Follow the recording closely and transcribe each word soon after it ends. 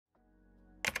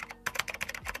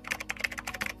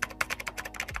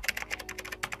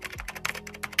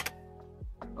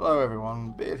Hello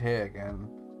everyone, Beard here again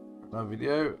with another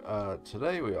video.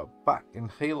 Today we are back in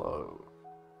Halo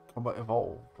Combat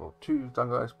Evolved, or 2 done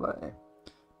guys play.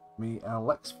 Me and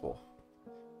Lex4.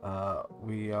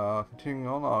 We are continuing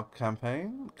on our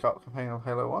campaign of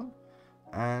Halo 1,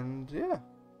 and yeah,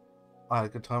 I had a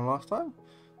good time last time.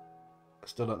 I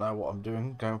still don't know what I'm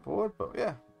doing going forward, but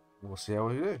yeah, we'll see how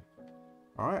we do.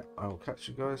 Alright, I will catch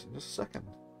you guys in just a second.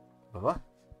 Bye bye.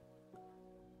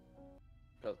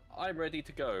 I'm ready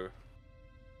to go.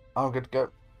 I'm good to go.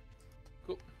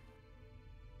 Cool.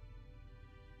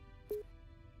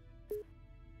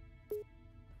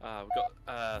 We've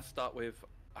got start with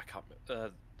I can't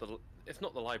it's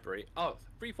not the library. Oh,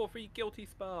 343 Guilty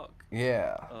Spark.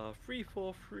 Yeah.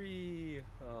 343.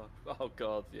 Oh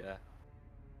god, yeah.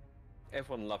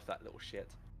 Everyone loves that little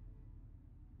shit.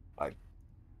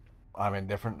 I'm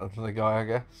indifferent to the guy, I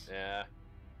guess. Yeah.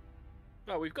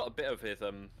 Well, we've got a bit of his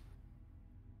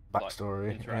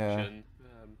Backstory, like, interaction.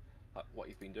 Like what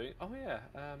he's been doing. Oh yeah.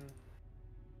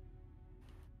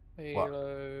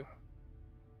 Halo.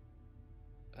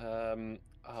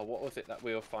 What was it that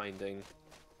we were finding?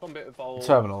 Combat Evolved.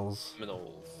 Terminals.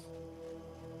 Terminals.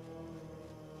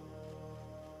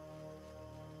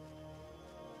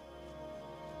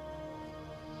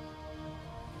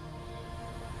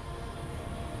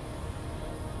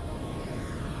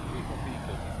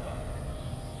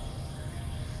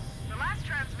 The last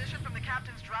transmission from the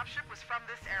captain's dropship was from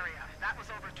this area. That was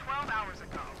over 12 hours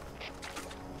ago.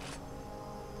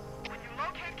 When you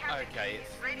locate Captain Okay, Keyes,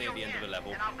 it's radio near the end of the in,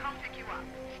 level. and I'll come pick you up.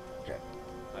 Okay.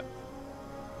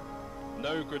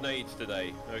 No grenades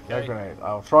today, okay? No grenade.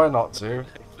 I'll try not to.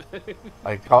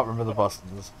 I can't remember the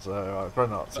buttons, so I'll try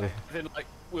not to. Then, like,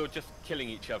 we were just killing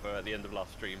each other at the end of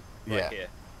last stream. Right Yeah. here.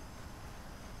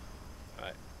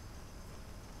 Alright.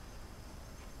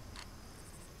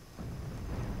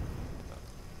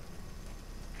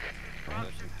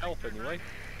 There's some help anyway.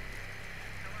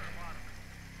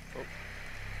 Oh,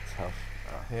 It's health.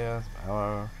 Here, some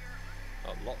ammo.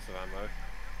 oh, lots of ammo.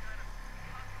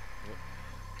 Oh.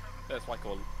 There's like a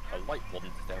light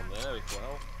one down there as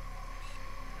well.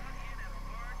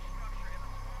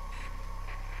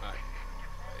 Right.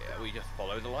 Yeah, we just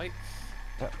follow the lights.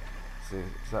 Yep. See,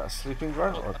 is that a sleeping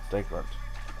grunt or a dead grunt?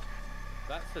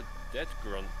 That's a dead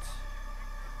grunt.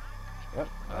 Yep,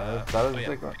 that is oh a yeah,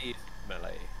 dead grunt. B is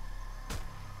melee.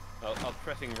 I was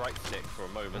pressing right stick for a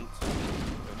moment.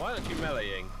 And why aren't you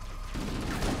meleeing?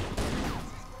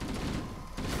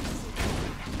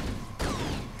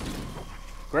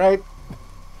 Great!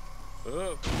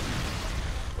 Oh.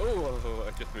 Oh,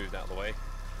 I just moved out of the way.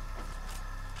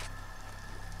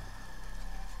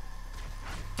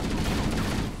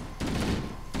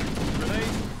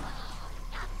 Grenade!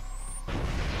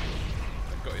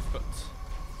 I've got his foot.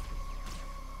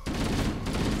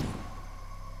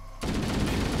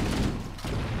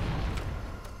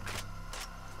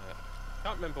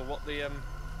 Can't remember what the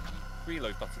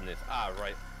reload button is. Ah,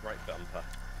 right bumper.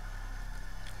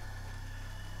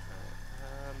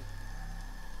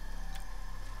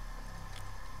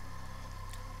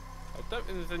 I don't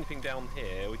think there's anything down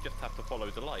here. We just have to follow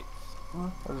the lights.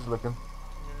 I'm just looking.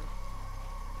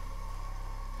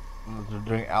 I'm just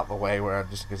doing it out the way where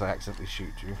just in case I accidentally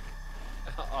shoot you.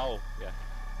 Oh, yeah.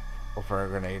 Or throw a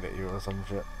grenade at you or some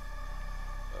shit.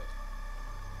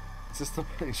 Is this the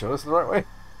pretty sure this is the right way?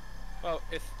 Well,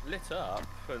 it's lit up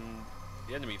and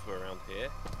the enemies were around here.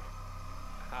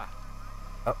 Aha.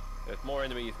 Oh. There's more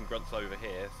enemies and grunts over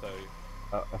here, so...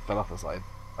 Oh, I fell off the side.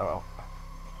 Oh well.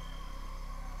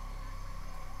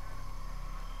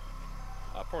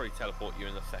 I'll probably teleport you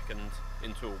in a second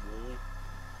into a wall.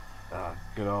 Ah,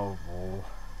 good old wall.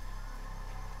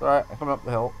 Alright, I'm coming up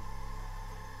the hill.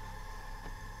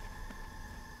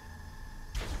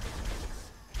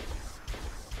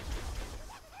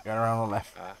 Going around on the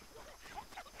left.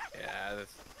 Yeah,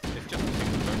 it's just a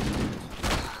single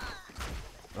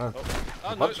grunt.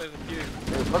 Oh no, there's a few.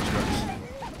 There's a bunch of us.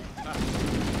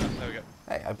 There we go.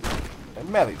 Hey, I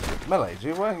melee'd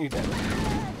you, weren't you dead?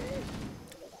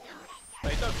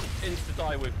 They don't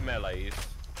insta-die with melees.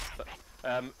 So,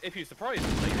 if you surprise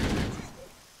them, they do.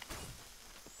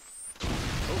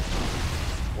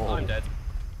 Oh, I'm dead.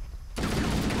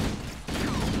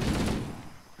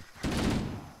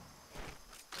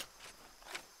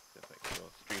 Just make sure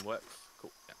stream works.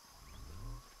 Cool. Yeah.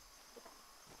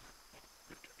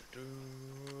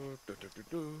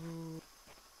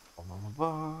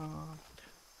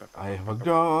 I have a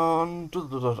gun.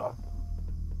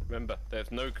 Remember,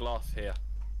 there's no glass here.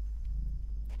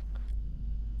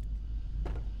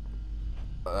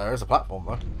 There is a platform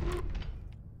though.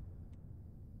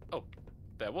 Oh,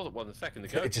 there wasn't one a second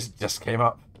ago. It just came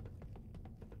up.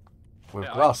 with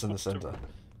Yeah, glass in the center.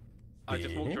 I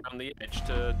just walked Yeah. around the edge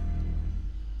to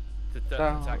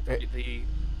No, activate the.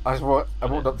 I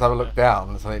walked up to have a look down,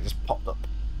 and suddenly it just popped up.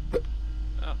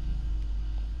 Oh.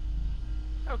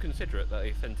 How considerate that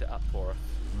they sent it up for us.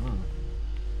 Mm.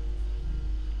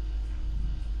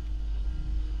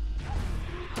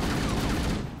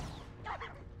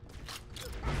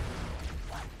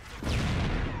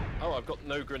 Oh, I've got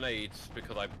no grenades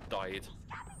because I've died.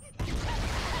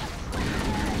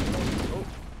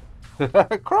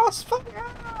 Oh.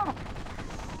 Crossfire!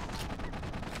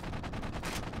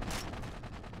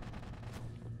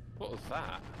 What was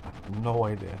that? No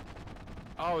idea.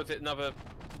 Oh, is it another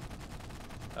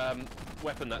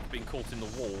weapon that's been caught in the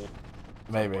wall?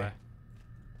 Maybe. Somewhere?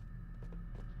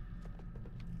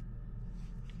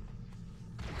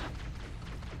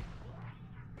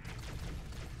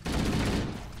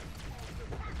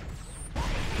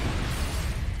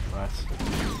 Right.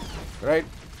 Great.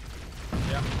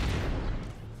 Yeah.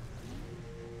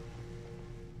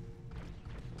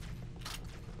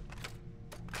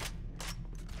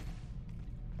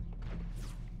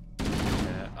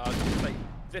 I was gonna say,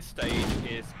 this stage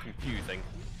is confusing.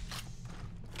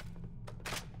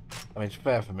 I mean, it's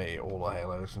fair for me, all the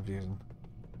Halo is confusing.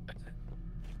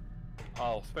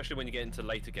 Oh, especially when you get into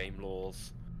later game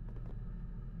laws.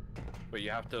 Where you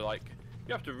have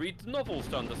to read the novels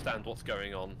to understand what's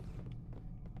going on.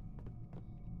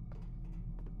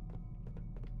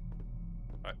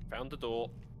 Right, found the door.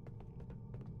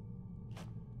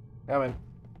 Come in.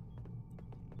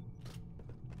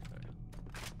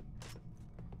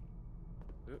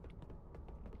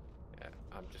 Yeah,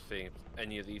 I'm just seeing if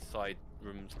any of these side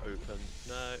rooms open.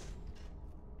 No.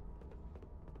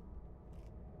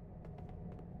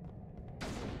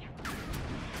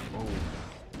 Oh.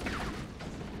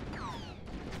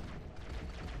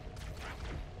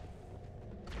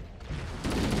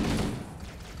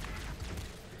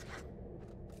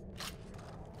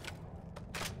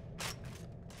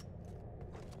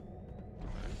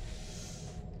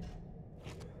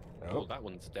 Oh, that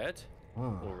one's dead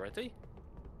already.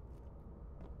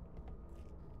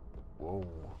 Whoa.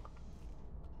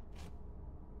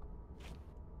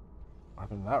 What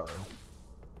happened in that room?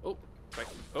 Oh, wait.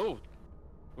 Oh,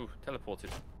 ooh,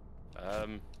 teleported.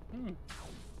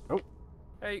 Oh.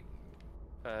 Hey.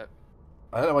 I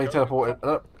don't know why you teleported. I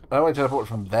don't know why you teleported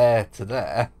from there to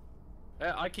there.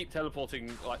 I keep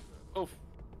teleporting like. Oh,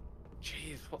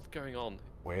 jeez, what's going on?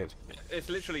 Weird. It's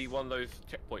literally one of those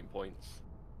checkpoint points.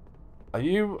 Are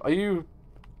you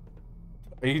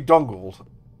dongled?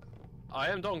 I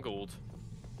am dongled.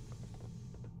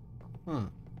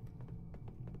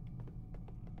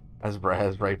 As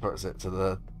Ray puts it to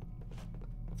the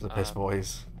piss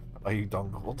boys. Are you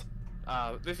dongled?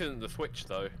 This isn't the Switch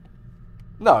though.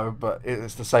 No, but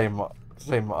it's the same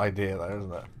idea though,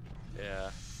 isn't it?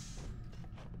 Yeah.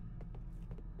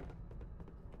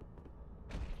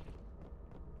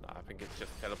 I think it's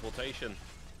just teleportation.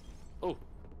 Oh.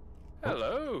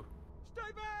 Hello.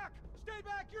 Stay back! Stay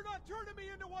back! You're not turning me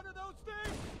into one of those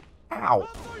things! Ow! I'll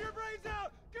blow your brains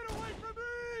out! Get away from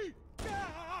me!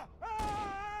 Ah!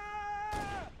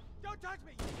 Ah! Don't touch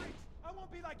me, you freaks! I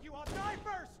won't be like you. I'll die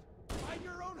first! Find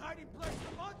your own hiding place.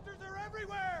 The monsters are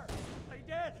everywhere! Play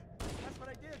dead. That's what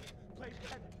I did. Play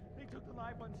dead. They took the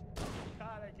live ones. Oh,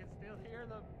 God, I can still hear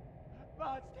them.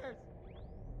 Monsters!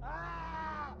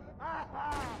 Ah! Ah!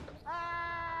 Ah!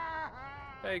 Ah!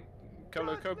 Hey,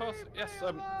 Colo Cobos? Yes,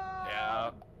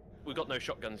 yeah. We got no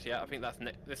shotguns yet. I think that's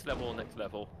this level or next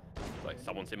level. Like,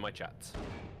 someone's in my chat.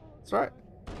 That's right.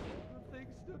 The thing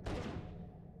stuck to me.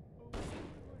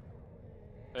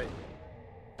 Hey.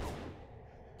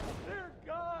 They're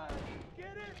gone!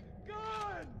 Get it?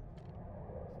 Gone!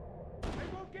 They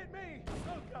won't get me!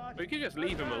 Oh God! We could just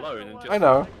leave him alone and just... I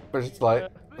know, but it's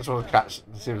like I just want to catch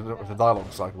and see what the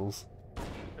dialogue cycles.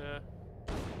 Yeah.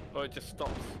 Or it just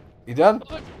stops. You done?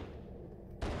 Oh, look.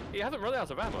 He hasn't run out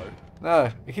of ammo.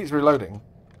 No, he keeps reloading.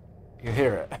 You can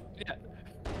hear it. Yeah.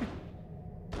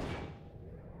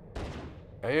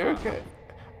 Are you okay?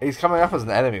 He's coming up as an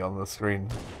enemy on the screen.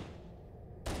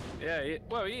 Yeah, he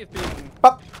is being...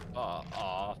 Pop!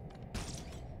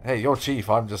 Hey, you're Chief,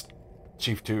 I'm just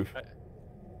Chief 2.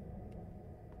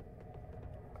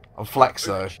 I'm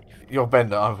Flexo. Chief. You're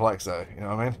Bender, I'm Flexo. You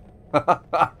know what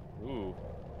I mean? Ooh.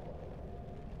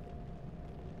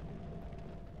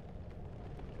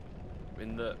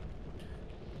 In the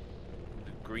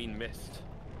green mist.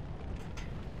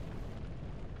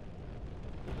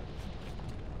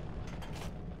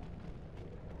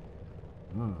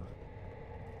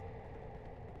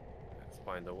 Let's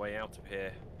find a way out of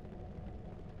here.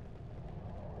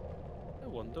 I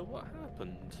wonder what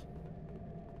happened.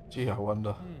 Gee, I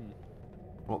wonder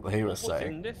what he was What's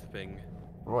saying. in this thing?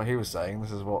 What he was saying,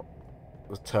 this is what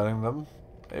was turning them,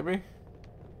 maybe?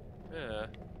 Yeah.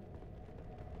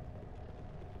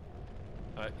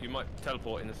 You might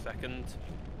teleport in a second.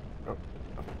 Oh,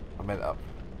 I made it up.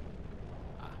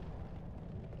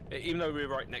 Even though we're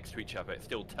right next to each other, it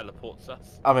still teleports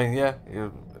us. I mean, yeah,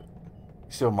 you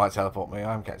still might teleport me.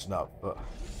 I'm catching up, but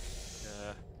Yeah.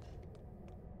 it'd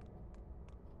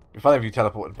be funny if you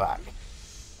teleported back.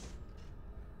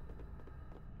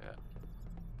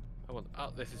 Yeah.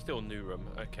 Oh, this is still a new room.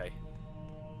 Okay.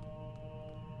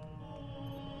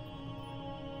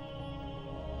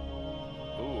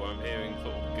 Ooh, I'm hearing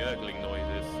sort of gurgling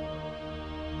noises.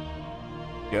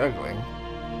 Gurgling?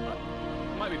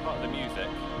 Might be part of the music.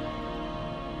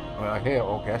 I mean, I hear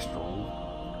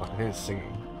orchestral. I can hear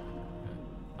singing.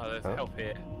 Oh, there's Oh. help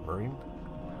here. Marine?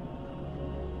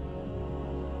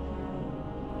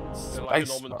 They're like an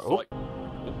Space. ominous, Oh, like,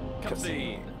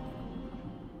 cutscene.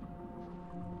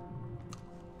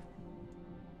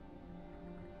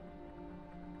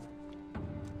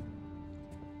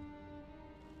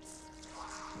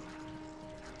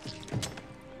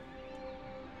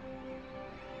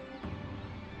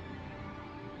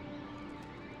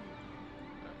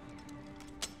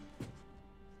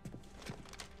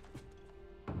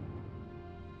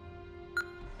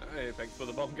 Hey, thanks for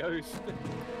the bongos.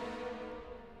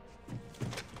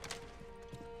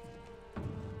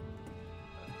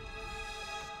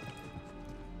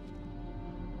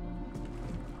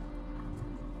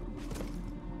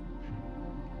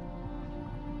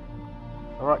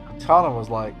 Alright, Cortana was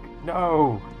like,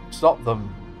 no, stop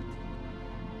them.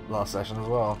 Last session as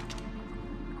well.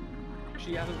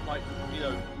 She hasn't, like,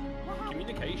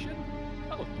 communication?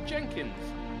 Oh, Jenkins.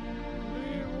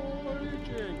 Leroy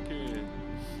Jenkins.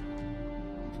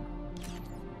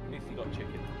 At least he got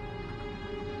chicken.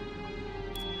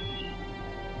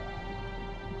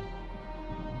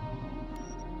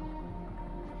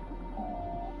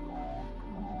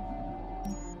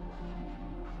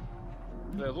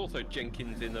 There's also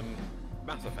Jenkins in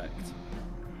Mass Effect.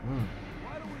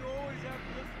 Why do we always have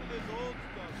to listen to this old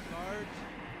stuff, Sarge?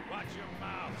 Watch your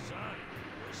mouth, son.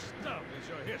 This stuff is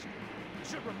your history. It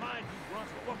should remind you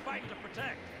grunts what we're fighting to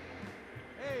protect.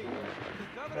 Hey, if the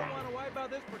Covenant want to wipe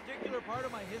out this particular part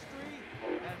of my history,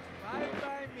 that's fine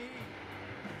by me.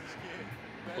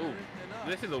 Ooh,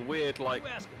 this is a weird, like,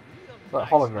 Like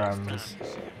holograms.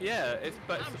 yeah, it's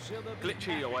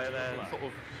glitchy where they're sort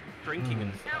of drinking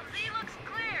and Now stuff. Z looks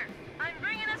clear. I'm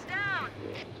bringing us down.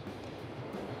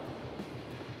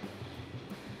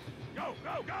 Go,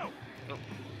 go, go! Oh.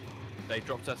 They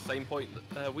dropped us same point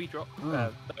we dropped.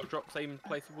 They dropped same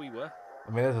place we were.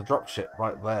 I mean, there's a drop ship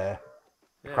right there.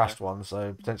 Yeah. Crashed one,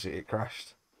 so potentially it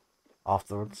crashed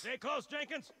afterwards. Stay close,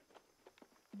 Jenkins.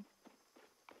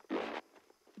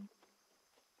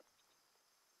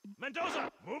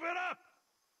 Mendoza, move it up!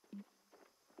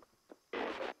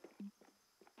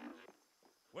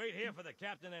 Wait here for the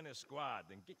captain and his squad,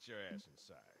 then get your ass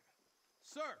inside.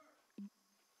 Sir!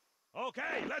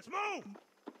 Okay, let's move!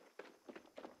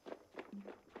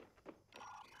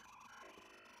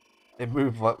 It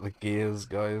moved like the gears,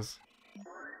 guys.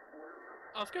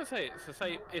 I was gonna say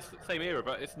it's the same era,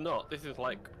 but it's not. This is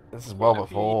like This is well a few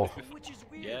before. years Which is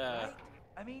weird, Yeah. right?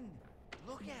 I mean,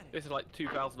 look at it. This is like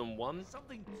 2001.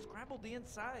 Something scrambled the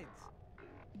insides.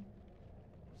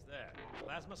 What's that?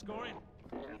 Plasma scoring?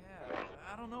 Yeah,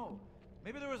 I don't know.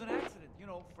 Maybe there was an accident, you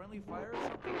know, friendly fire or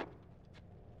something.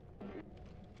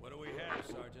 What do we have,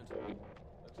 Sergeant?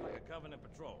 Looks like a Covenant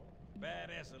patrol.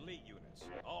 Badass elite units.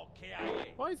 All KIA.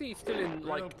 Why is he still in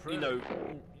like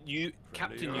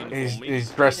captain uniform?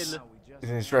 He's dressed. He's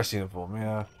in his dress uniform,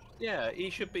 yeah. Yeah, he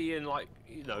should be in like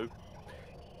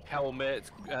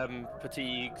helmet,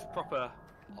 fatigues, proper,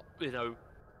 Yeah,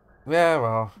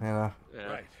 well, you know. Yeah.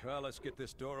 Right, well, let's get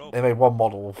this door They open. made one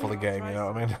model for the game, you know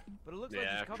what I mean? But it looks Yeah, like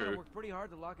this Covenant true. worked pretty hard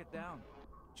to lock it down.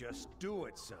 Just do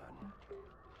it, son.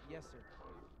 Yes, sir.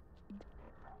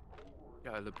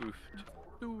 Guy LaBouffe, just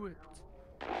do it.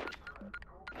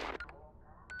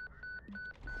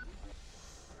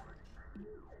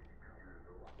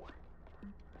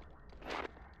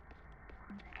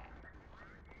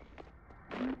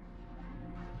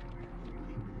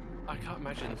 I can't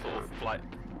imagine sort of like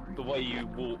the way you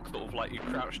walk, sort of like you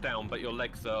crouch down, but your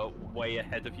legs are way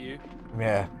ahead of you.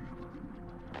 Yeah.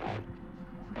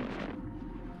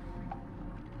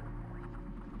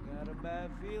 Got a bad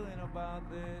feeling about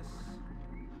this.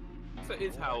 So it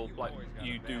is how like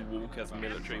you do walk as a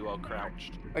military while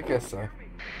crouched. I guess so.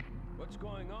 What's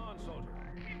going on, soldier?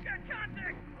 We've got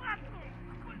contact. Lots of them.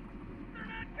 But they're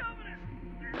not Covenant.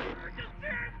 They're just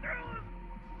tearing through us.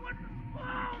 What?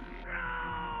 Wow.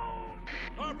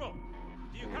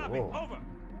 Copy. Whoa. Over.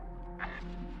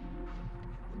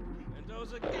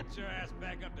 Mendoza, get your ass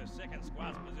back up to second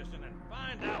squad's position and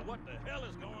find out what the hell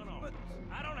is going on. But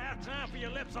I don't have time for your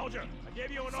lip, soldier. I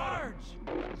gave you an order. Sarge,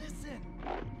 listen.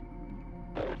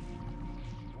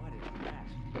 What is that?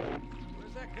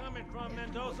 Where's that coming from,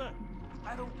 Mendoza?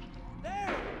 I don't.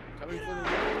 There. Coming Get for the out.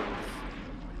 walls.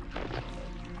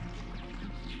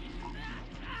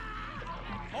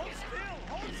 Hold still!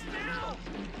 Hold still!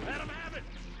 Let him have it!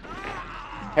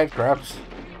 Head grabs.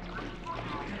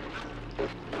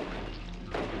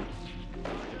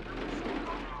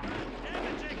 Damn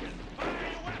it, Jenkins!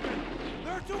 Fire your weapon!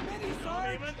 There are too many, Don't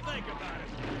Sarge. even think about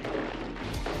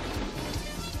it!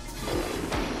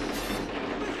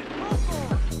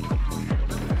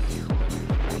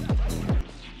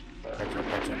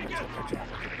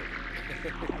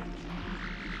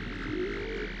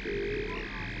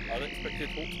 Unexpected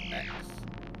halt X.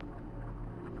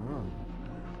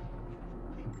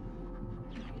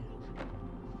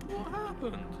 What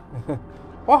happened?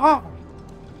 What happened?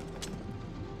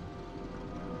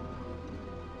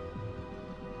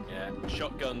 Yeah,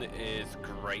 shotgun is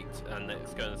great, and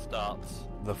it's going to start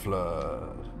The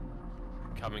flood.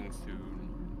 coming soon.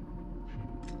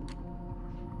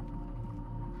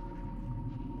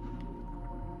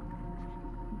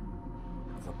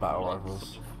 The battle Lots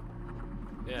rifles.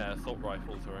 of- yeah, assault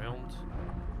rifles around.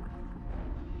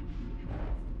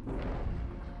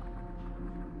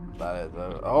 That is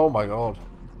though. Oh my god.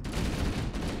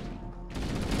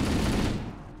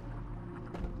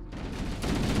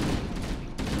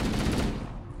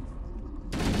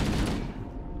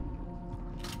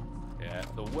 Yeah,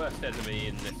 the worst enemy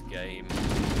in this game.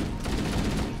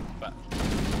 But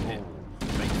it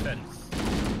makes sense.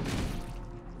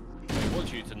 They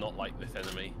want you to not like this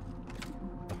enemy.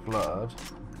 The flood.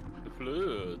 The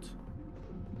flood.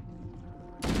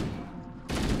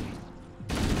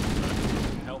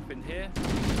 Help in here.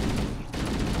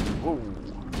 Whoa.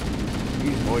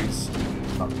 These boys.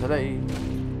 Not today.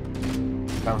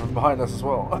 Coming from behind us as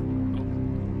well. Not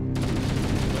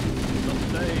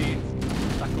today.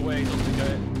 Back away, not to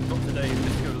go. Not today,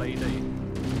 disco lady.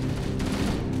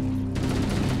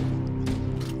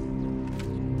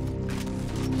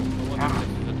 I wonder if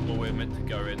this is the door we're meant to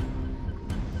go in.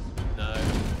 No.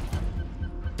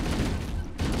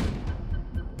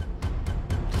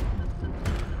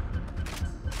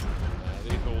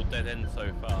 These are all dead ends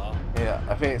so far. Yeah,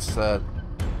 I think it's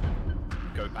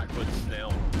Go backwards now.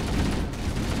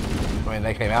 I mean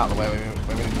they came out the way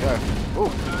we didn't go. Ooh.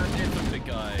 And here's the big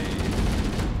guy.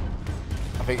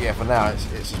 I think yeah for now it's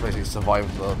just basically survive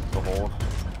the horde.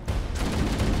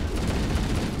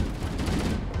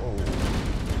 Oh.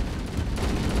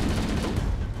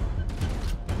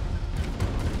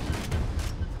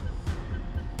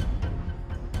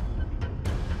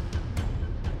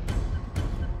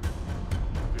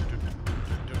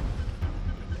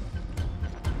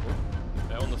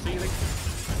 They're on the ceiling.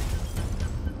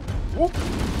 Whoop.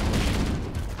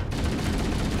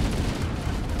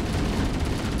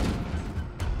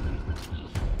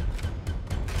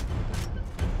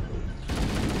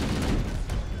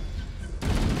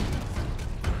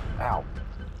 Ow.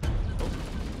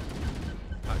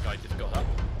 That guy just got up.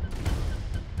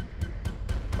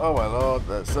 Oh my lord,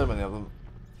 there's so many of them.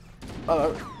 Oh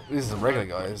no, these are some regular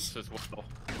guys. As well.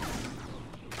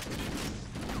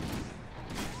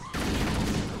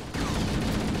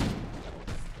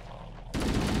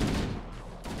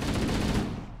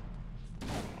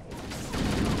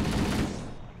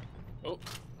 Oh,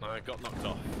 I got knocked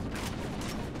off.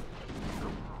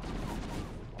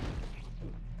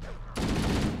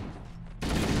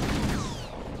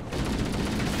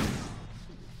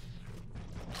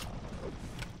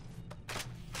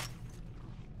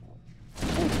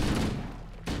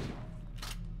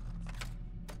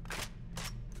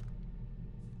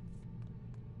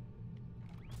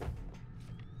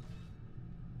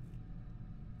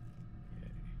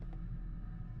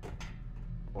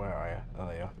 Where are you? Oh,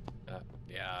 there you are.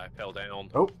 Yeah, I fell down.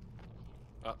 Oh,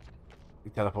 Uh,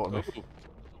 you teleported me.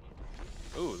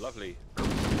 oh, lovely.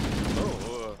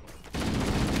 Oh,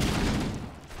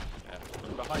 yeah,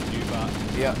 I'm behind you,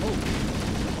 but Yeah.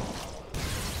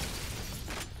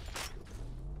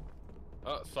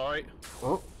 oh, sorry.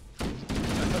 Oh.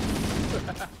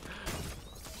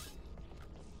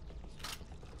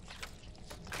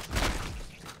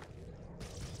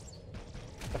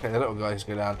 Okay, the little guys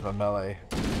go down to my melee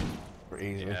pretty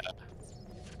easily. Yeah.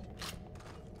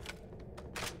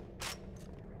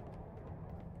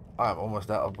 I'm almost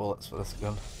out of bullets for this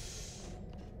gun.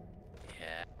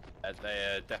 Yeah,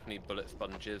 they're definitely bullet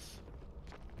sponges.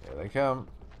 Here they come.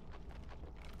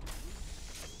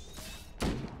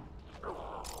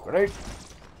 Grenade.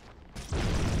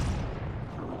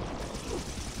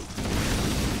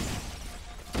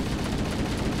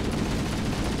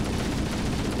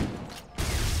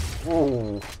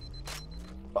 Whoa.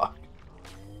 Fuck.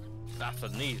 That's a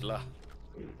needler.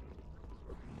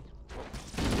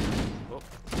 Oh.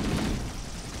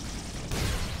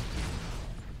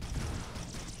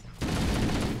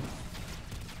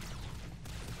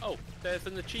 Oh, there's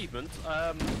an achievement.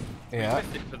 Yeah. We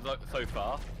missed it so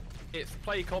far. It's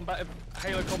Halo Combat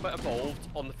Evolved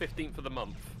on the 15th of the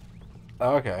month.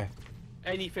 Oh, okay.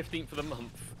 Any 15th of the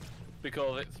month.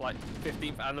 Because it's like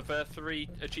 15th anniversary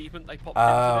achievement they popped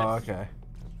Oh, into this. okay.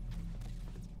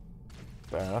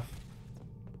 Fair enough.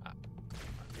 I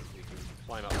think we can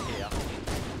climb up here.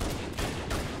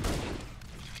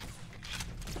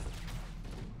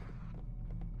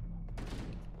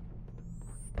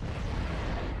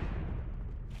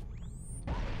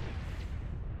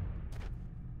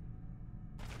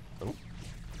 Oh.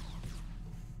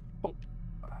 Oh.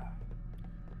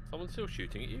 Someone's still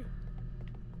shooting at you?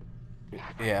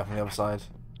 Yeah, from the other side.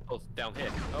 Oh, it's down here.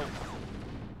 Oh.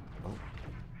 Oh.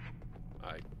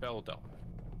 I fell down.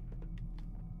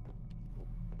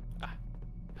 Ah,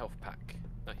 health pack.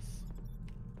 Nice.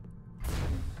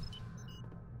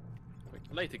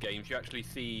 Later games, you actually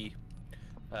see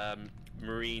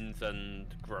Marines and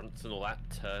grunts and all that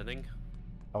turning.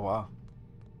 Oh, wow.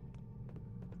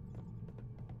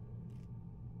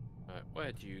 Right,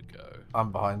 where do you go?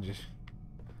 I'm behind you.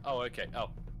 Oh, okay. Oh.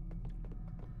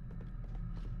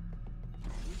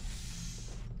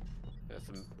 There's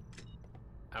some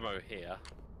ammo here.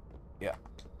 Yeah.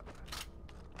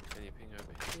 Anything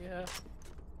over here?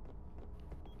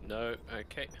 No,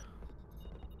 okay.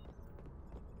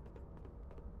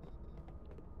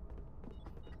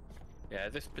 Yeah,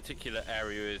 this particular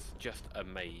area is just a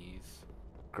maze.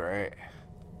 Great.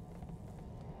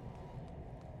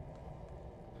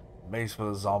 Maze for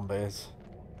the zombies.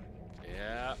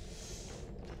 Yeah.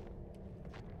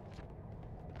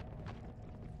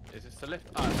 Is this the lift?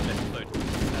 Ah, it's the lift. So,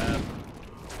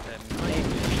 there may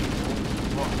be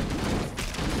one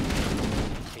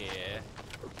here.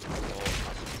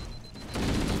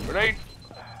 Grenade!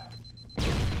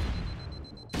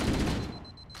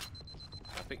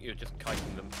 I think you're just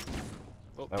kiting them.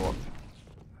 Oh. No what?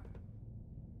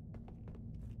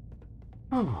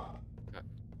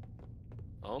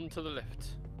 On to the lift.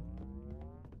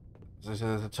 So this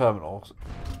is a terminal.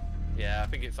 Yeah, I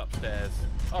think it's upstairs.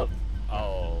 Oh.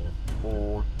 Oh.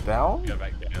 Or down? Go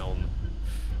back down.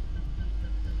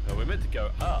 No, we're meant to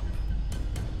go up.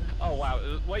 Oh wow,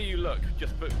 the way you look,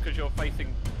 just because you're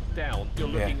facing down, you're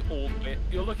looking all the way,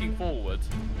 you're looking forward.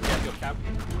 Yeah, your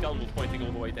gun was pointing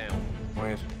all the way down.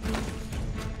 Weird.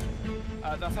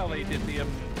 That's how they did the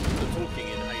talking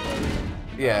in Halo.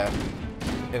 Yeah.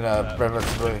 In a Red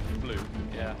Blue. Blue,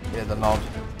 yeah. Yeah, the nod.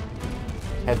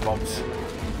 Head bobs.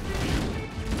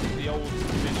 The old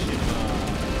mission.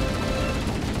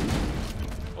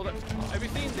 Well, have you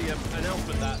seen the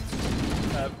announcement that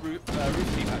Rooster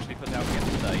Team actually put out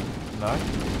yesterday? No?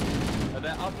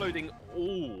 They're uploading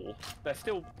all. They're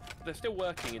still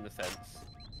working in a sense,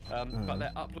 but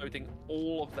they're uploading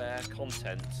all of their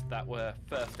content that were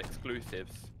first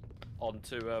exclusives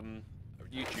onto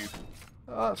YouTube.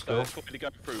 Oh, that's So cool. it's going to go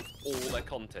through all their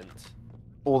content.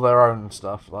 All their own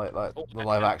stuff, like Oh, the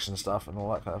live action stuff and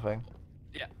all that kind of thing.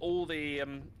 Yeah, all the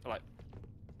like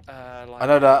I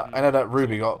know that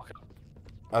Ruby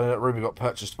got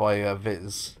purchased by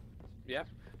Viz. Yeah,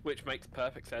 which makes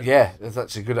perfect sense. Yeah, it's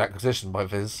actually a good acquisition by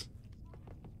Viz.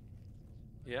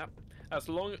 Yeah,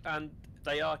 and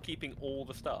they are keeping all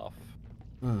the staff.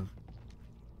 Hmm.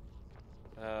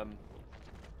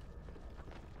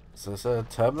 So there's a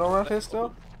terminal around here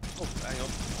still? Oh, hang on.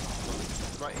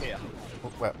 Right here.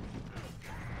 Oh, where?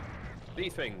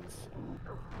 These things.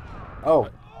 Oh.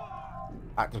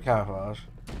 Active camouflage.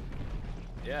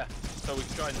 Yeah, so we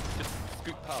can try and just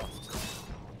scoot past.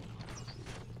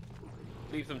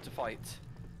 Leave them to fight.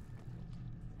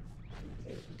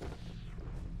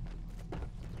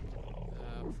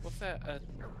 Was there a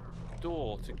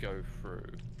door to go through?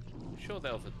 I'm sure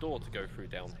there was a door to go through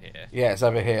down here. Yeah, it's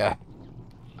over here.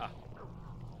 Ah.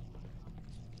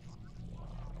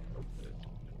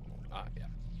 Ah, yeah.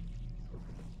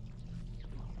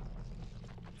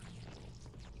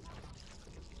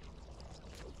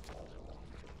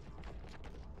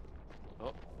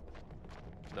 Oh.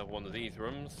 Another one of these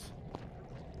rooms.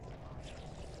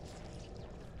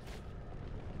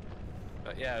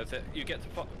 But yeah, you get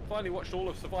to finally watch all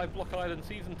of Survive Block Island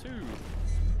Season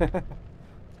 2.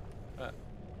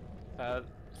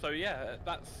 So yeah,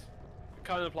 that's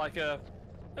kind of like a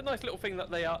nice little thing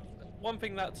that they are one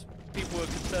thing that people were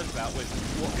concerned about was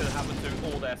what's going to happen to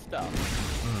all their stuff.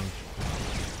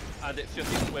 And it's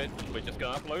just, we're just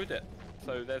going to upload it.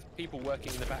 So there's people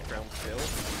working in the background still.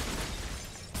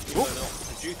 Even though they're not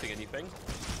producing anything.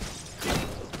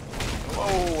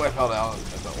 Oh, I fell down.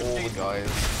 All the guys.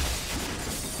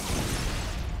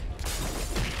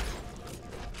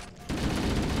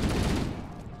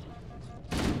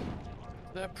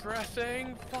 They're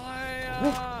pressing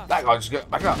fire! That guy just got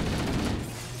back up.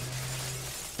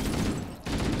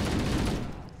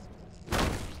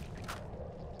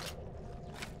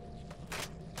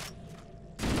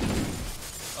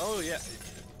 Oh yeah,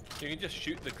 you can just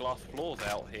shoot the glass floors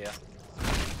out here.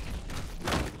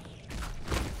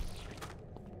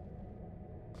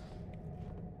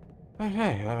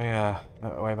 Okay, let me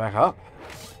make my way back up.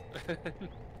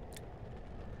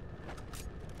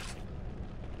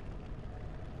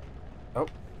 Oh,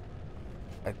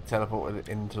 I teleported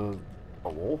into a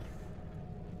wall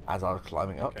as I was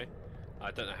climbing up. Okay.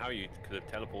 I don't know how you could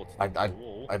have teleported into the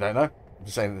wall. I don't know. I'm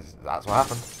just saying that's what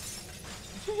happened.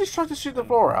 You just tried to shoot the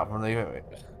floor out from the...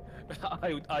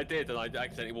 I did, and I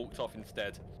accidentally walked off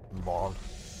instead. Moron.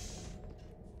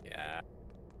 Yeah.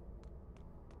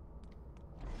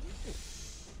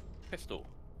 Pistol.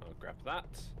 I'll grab that.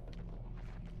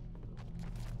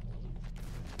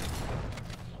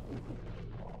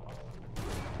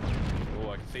 Oh,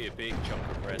 I can see a big chunk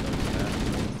of red over there.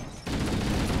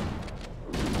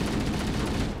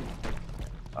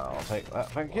 I'll take that,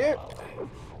 thank you.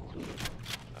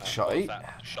 Shotty.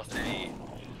 Shotty.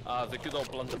 Ah, the good old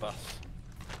blunderbuss.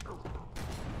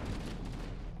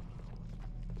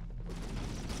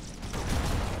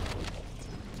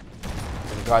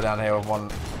 There's a guy down here with one,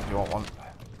 if you want one.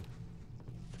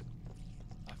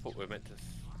 I thought we were meant to...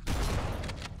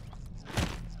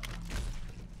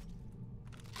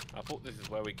 I thought this is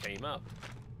where we came up.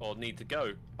 Or need to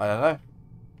go. I don't know.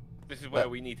 This is where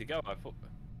we need to go, I thought.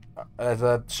 There's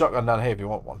a shotgun down here if you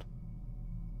want one.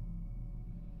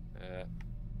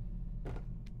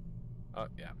 Oh,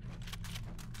 yeah.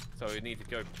 So we need to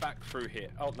go back through here.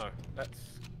 Oh, no. Let's...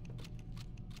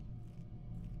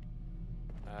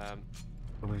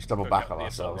 We just double back on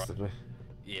ourselves, did we?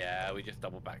 Yeah, we just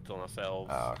double backed on ourselves.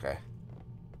 Oh, okay.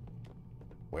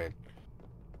 Weird.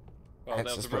 Well, there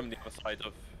was a room the other side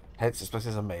of... Hence, this place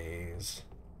is a maze.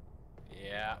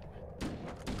 Yeah.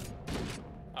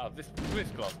 Oh, this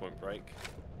glass won't break.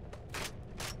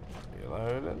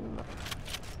 Reloading.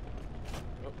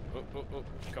 Oh,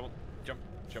 come on. Jump.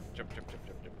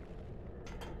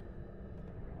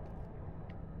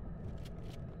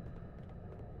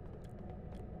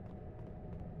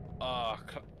 Ah,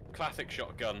 classic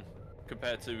shotgun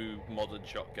compared to modern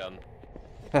shotgun.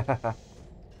 So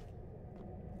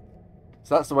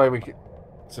that's the way we...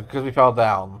 So because we fell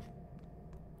down...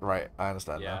 Right, I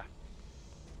understand Yeah. now.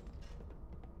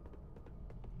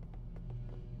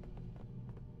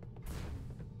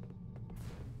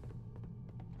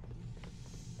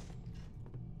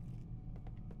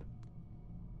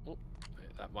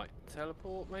 That might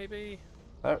teleport, maybe?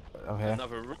 Oh, I'm here.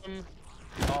 Another room.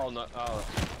 Oh, no. Oh.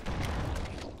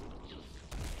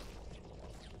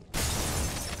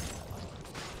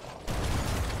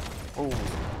 Oh.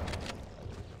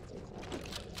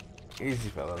 Easy,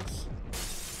 fellas.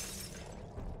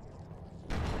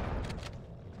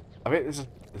 I mean, is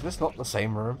this not the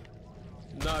same room?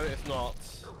 No, it's not.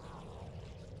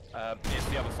 It's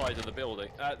the other side of the building.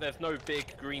 There's no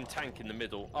big green tank in the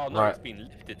middle. Oh no, right. It's been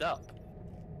lifted up.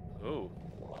 Oh.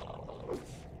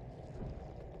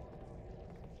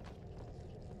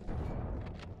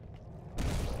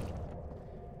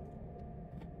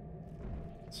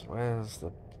 So where's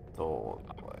the door?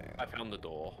 I found the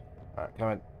door. Alright,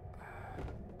 come in.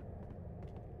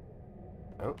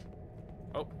 Oh.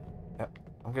 Oh. Yep,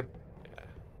 I'm good. Yeah.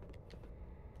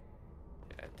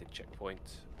 Yeah, it did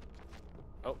checkpoint.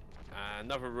 Oh,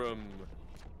 another room.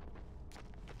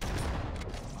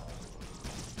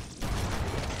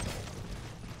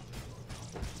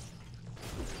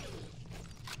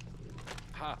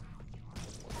 Ha!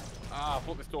 Ah, I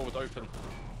thought this door was open.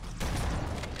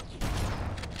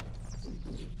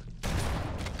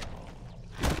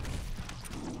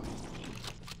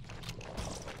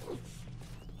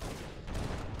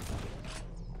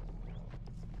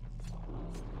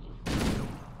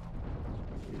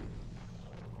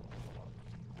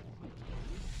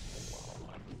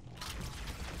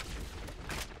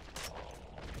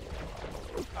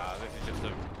 This is just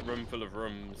a room full of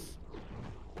rooms.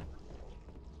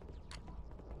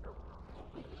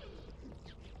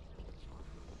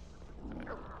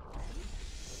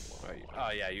 Right. Oh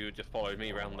yeah, you just followed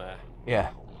me around there. Yeah.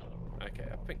 Okay,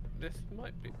 I think this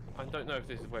might be... I don't know if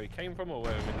this is where we came from or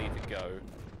where we need to go.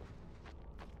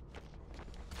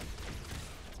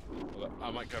 Well,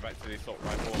 I might go back to the assault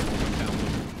rifle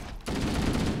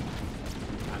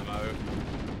ammo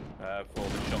for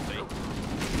the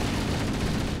shotty.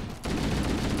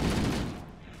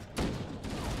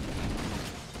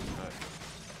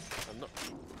 I'm not...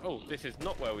 Oh, this is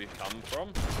not where we've come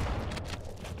from.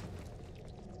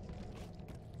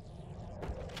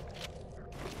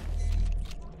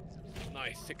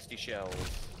 Nice, 60 shells.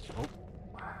 Oh.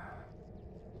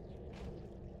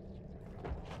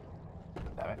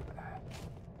 Damn it.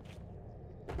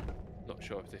 Not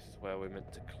sure if this is where we're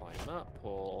meant to climb up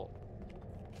or...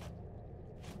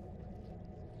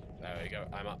 There we go,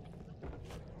 I'm up.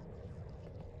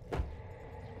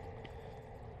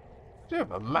 Do you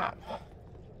have a map?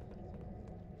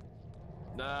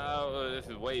 No, this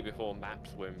is way before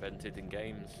maps were invented in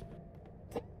games.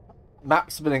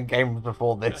 Maps have been in games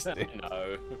before this, dude.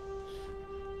 No.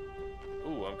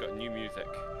 Ooh, I've got new music.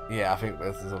 Yeah, I think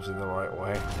this is obviously the right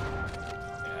way.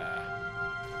 Yeah.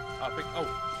 I think...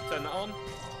 Oh, turn that on.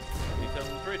 You turn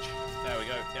on the bridge. There we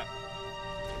go, yeah.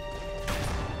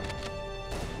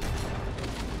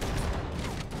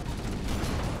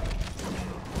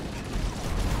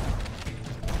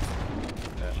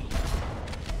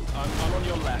 I'm on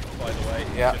your left, by the way.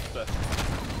 Yeah. Just,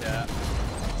 yeah.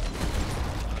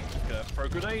 I'm just gonna throw a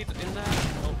grenade in there.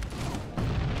 Oh.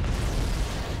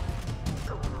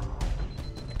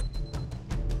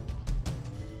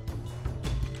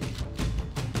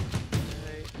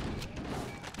 Okay.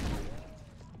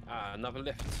 Ah, another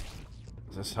lift.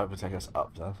 Is this hoping to take us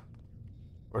up then?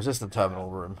 Or is this the terminal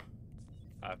room?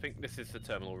 I think this is the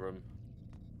terminal room.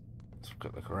 Let's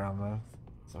quick look around though.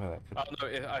 Something that could... Oh no,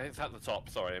 it's at the top.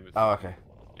 Sorry. Oh, okay.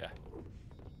 Yeah.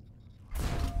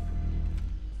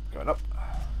 Going up.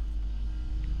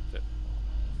 That's it.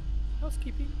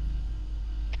 Housekeeping.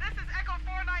 This is Echo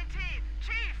 419.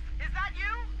 Chief, is that you?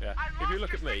 Yeah. I If lost you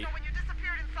look your at me. signal when you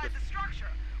disappeared inside the structure.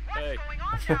 What's Hey. going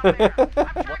on down there? I'm Why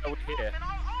tracking are we here? movement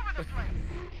all over the place.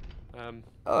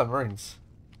 Oh, Marines.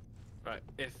 Right.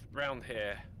 It's round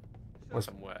here Was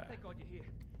somewhere. Thank God you're here.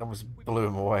 that was blew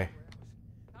him away.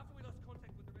 After we lost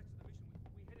contact with the rest of the mission,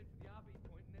 we headed to the RV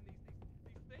point, and then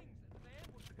these things, and they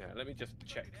ambushed us. Yeah. Let me just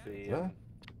check Yeah.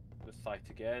 the site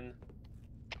again.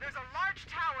 There's a large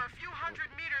tower a few hundred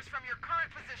meters from your current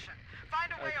position.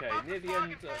 Find a way Okay, above near the the fog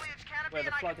end and foliage canopy where the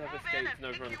and I flood can have move in escaped and and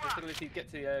overrun pick the you up. facility, get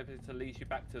to the elevator to lead you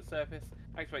back to the surface.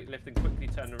 Activate lift and quickly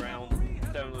turn around.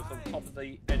 Terminals on top of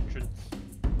the entrance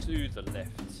to the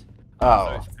lift.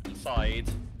 Oh, So it's outside.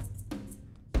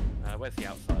 Where's the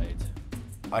outside?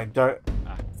 I don't.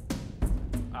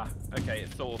 Okay,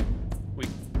 it's sort of... We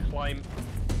climb...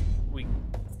 We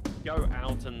go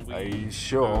out and we... Are you go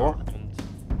sure? around.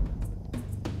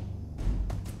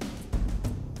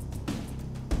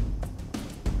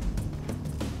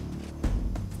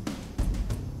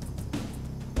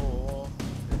 Or...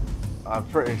 I'm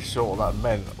pretty sure what that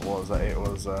meant was that it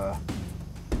was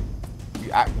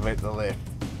you activate the lift,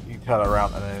 you turn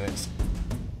around, and then it's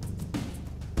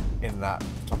in that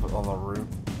top of on the roof.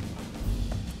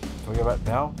 Can we go back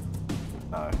down?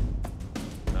 No.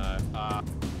 No.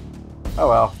 Oh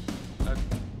well.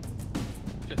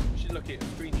 Just looking at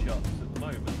screenshots at the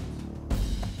moment.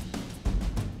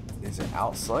 Is it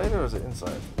outside or is it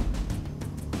inside?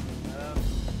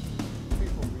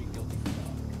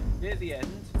 Near the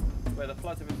end, where the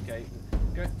floods have escaped,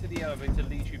 go to the elevator,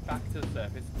 leads you back to the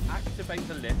surface, activate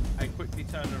the lift, and quickly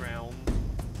turn around.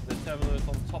 The terminal is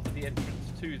on top of the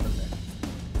entrance to the lift.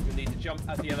 You'll need to jump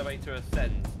as the elevator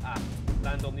ascends.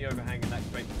 Land on the overhang and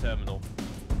activate the terminal.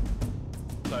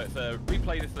 So it's a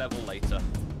replay this level later.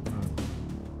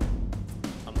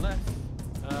 Unless...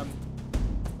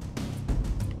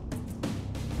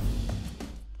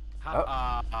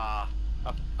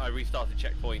 I restarted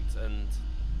checkpoint and...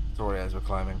 Sorry, as we're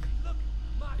climbing.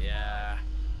 Yeah.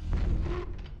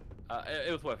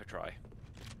 It was worth a try.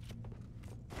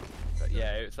 But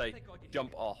yeah, it's a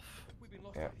jump off. We've been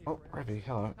lost Yeah. out here Oh, forever. Revy,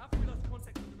 hello. After we lost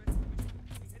contact with the rest of the mission,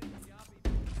 we headed to the RV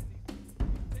point, and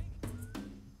then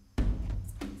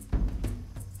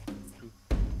these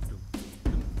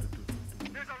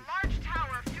things. There's a large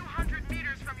tower a few hundred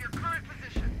meters from your current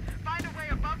position. Find a way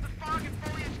above the fog and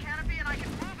foliage canopy and I can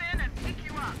move in and pick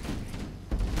you up.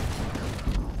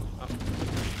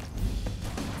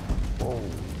 Whoa.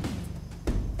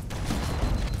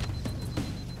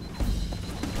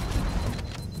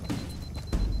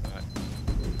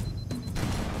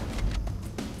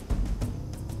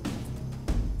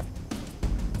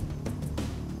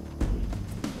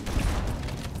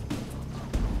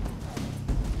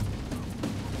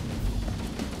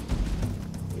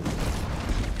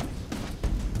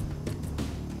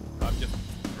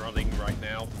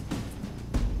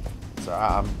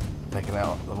 I'm taking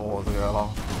out the more as I go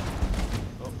along.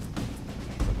 Oh.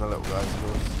 The little guys, of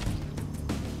course.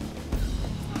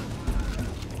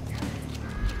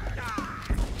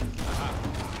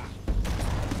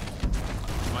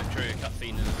 Might show you a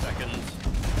cutscene in a second.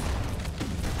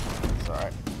 It's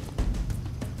alright.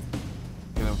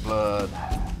 Getting blood.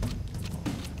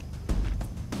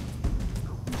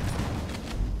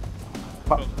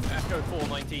 Well, Echo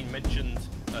 419 mentioned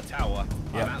a tower.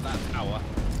 Yeah. I'm at that tower.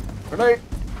 Grenade!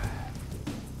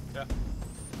 Yeah.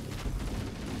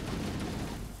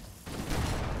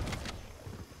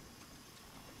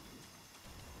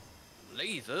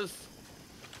 Lasers?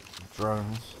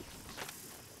 Drones.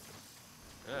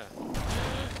 Yeah.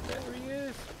 There he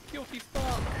is. Guilty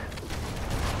Spark.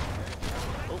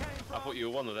 Oh, I thought you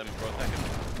were one of them for a second.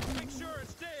 Make sure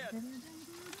it's dead.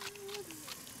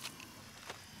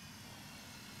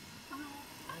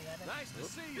 Nice to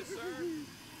see you, sir.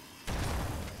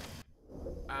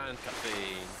 And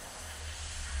cutscene.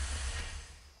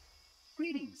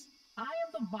 Greetings. I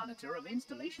am the monitor of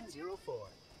Installation 04.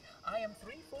 I am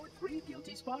 343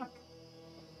 Guilty Spark.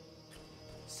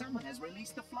 Someone has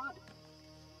released the flood.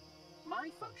 My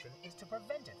function is to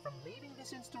prevent it from leaving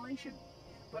this installation,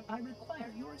 but I require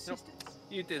your assistance.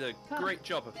 You did a great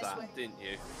job of that, didn't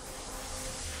you?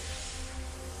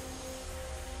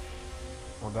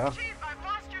 One down. Chief, I've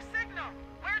lost your signal.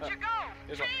 Where'd you go?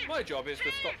 It's Chief! like, my job is to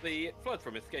Chief! stop the flood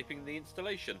from escaping the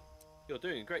installation. You're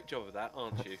doing a great job of that,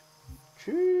 aren't you?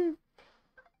 Cheap.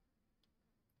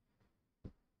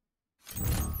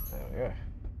 There we go.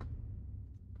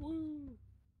 Woo!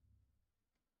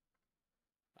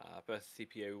 Burst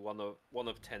CPU 1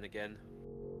 of 10 again.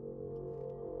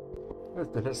 It's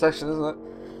a different session, isn't it?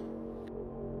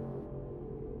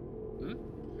 Hmm?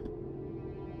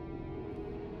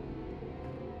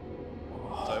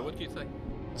 So what do you say?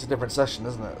 It's a different session,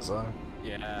 isn't it? So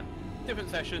Yeah, different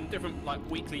session, different like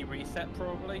weekly reset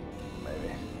probably.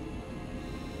 maybe.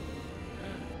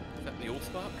 Is that the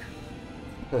Allspark?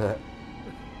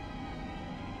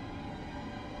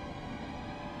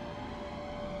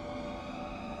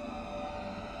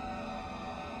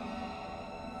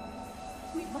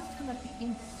 We must collect the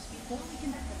index before we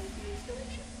can activate the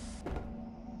installation.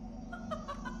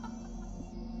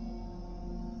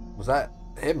 Was that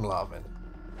him laughing?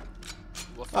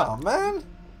 What's that? Oh man!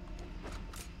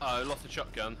 Oh, lost a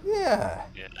shotgun. Yeah.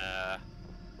 Yeah.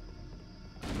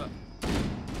 But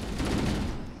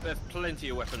there's plenty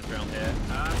of weapons around here.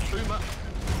 Too much.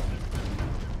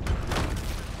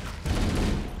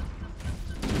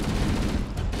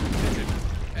 This is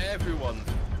everyone's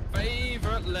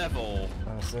favourite level.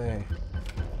 I see.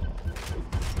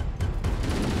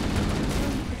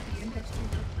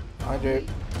 I do.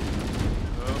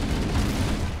 Oh.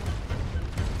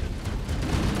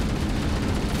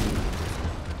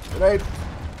 Grenade!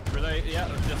 Relay, yeah,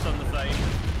 I've just done the same.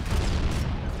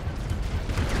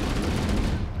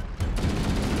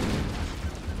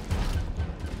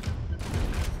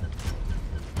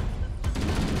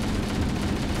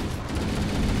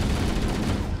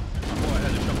 I thought I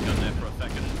had a shotgun there for a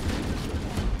second.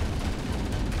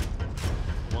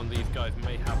 One of these guys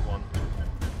may have one.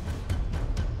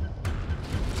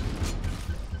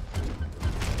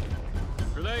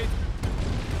 Grenade!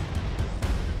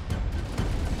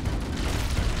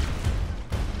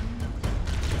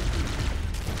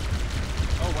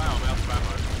 Oh wow, I'm out of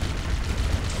ammo.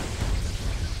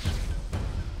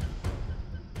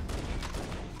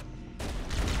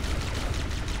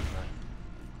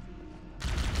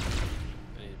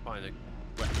 I need to find a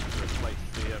weapon to replace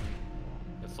the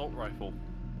assault rifle.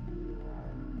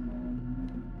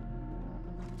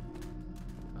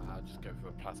 I'll just go for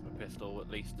a plasma pistol, at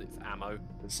least it's ammo.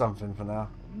 It's something for now.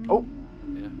 Oh!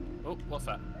 Yeah. Oh, what's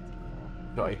that?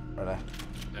 Got you, right there.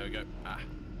 There we go. Ah.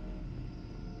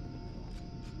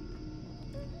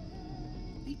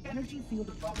 The energy field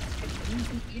above us can use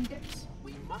the index.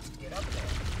 We must get up there.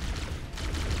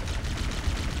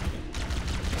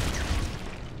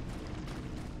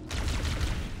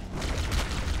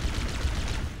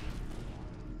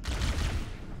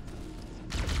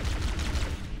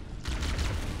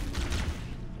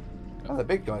 Oh, the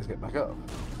big guys get back up.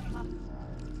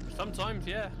 Sometimes,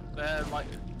 yeah. They're like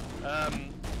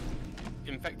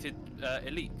infected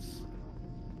elites.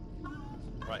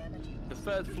 Right. The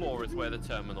third floor is where the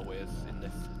terminal is in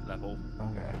this level.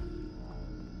 Okay.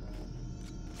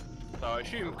 So I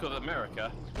assume because of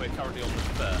America, we're currently on the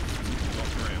first, not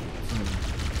ground.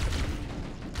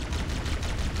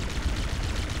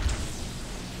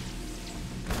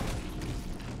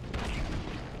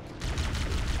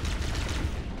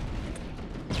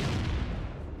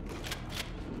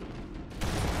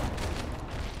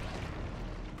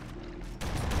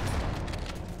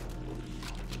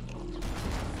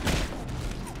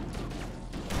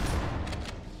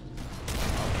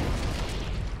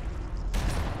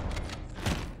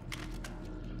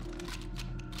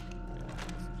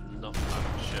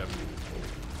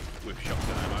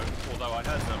 I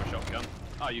heard another shotgun.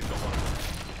 Oh, you've got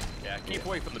one. Yeah, keep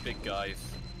away from the big guys.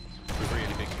 The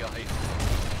really big guys.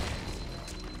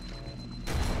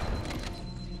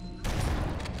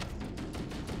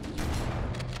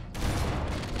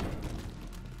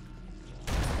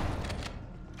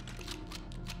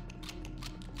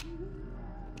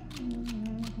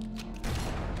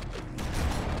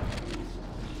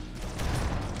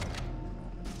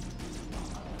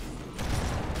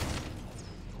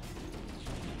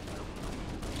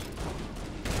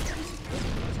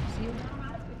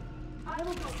 I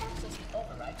will go access the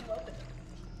override to open it.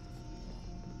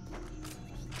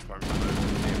 Try and run over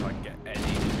and see if I can get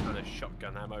any kind of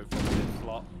shotgun ammo from this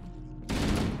slot.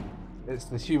 It's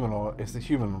the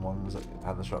human ones that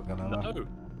have the shotgun ammo.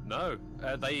 No.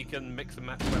 They can mix and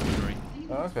match weaponry.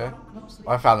 Oh, okay.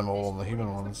 I found them all on the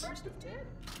human ones.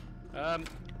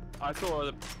 I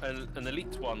saw an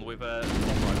elite one with a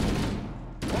assault rifle.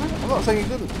 I'm not saying you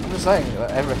didn't. I'm just saying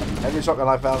that every shotgun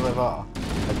I found so far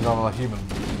has been on a human,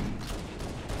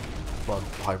 well,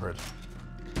 hybrid.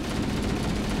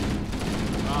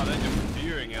 Ah, they're just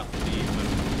spewing out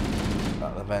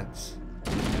The vents.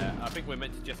 Yeah, I think we're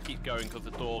meant to just keep going because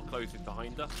the door closes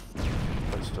behind us.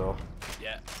 Which door?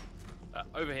 Yeah.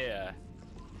 Over here.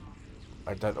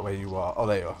 I don't know where you are. Oh,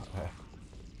 there you are. Okay.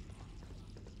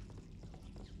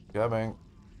 Coming.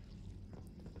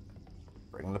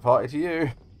 Bring the party to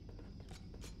you.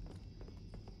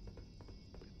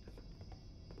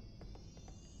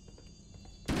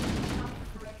 Not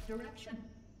the correct direction.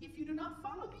 If you do not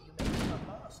follow me, you may become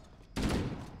lost.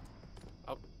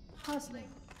 Oh. Puzzling.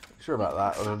 Sure about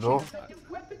that, other door? Effective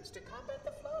weapons to combat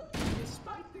the flood,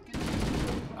 despite the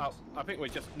conditions. Oh, I think we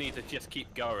just need to just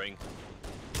keep going.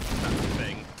 That's the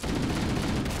thing.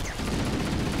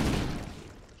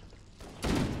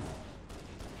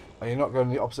 Are you not going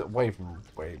the opposite way from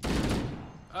where?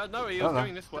 No, he was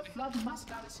going this way. The flood must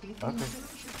not escape the Okay.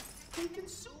 insurrection. They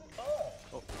consume all.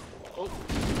 Oh,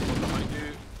 one behind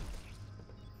you.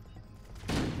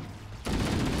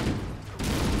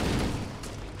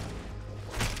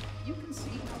 You can see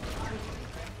how the fire is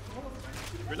full of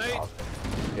Grenade!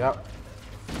 Yep.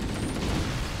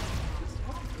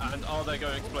 And are they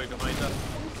going to explode behind us?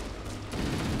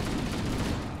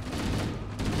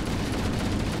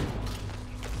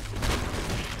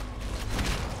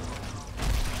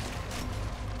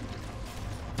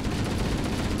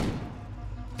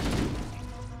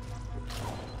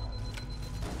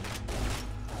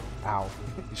 Ow.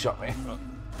 You shot me.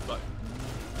 Look,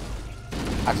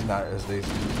 Actually, no, it was these.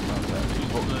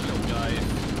 what the little guy.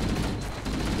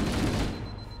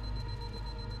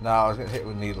 No, I was going to hit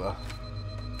with Needler.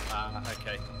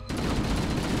 Okay.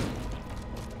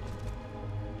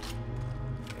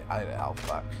 I need a health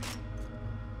back.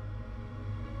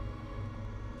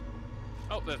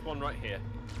 Oh, there's one right here.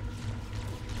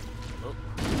 Oh.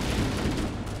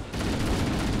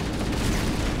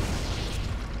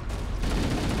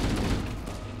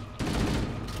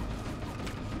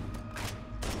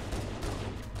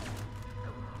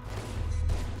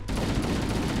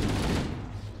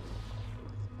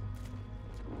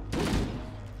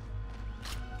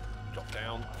 Drop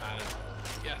down and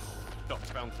yes, stop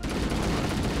bouncing.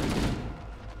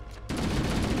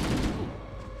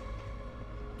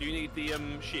 Do you need the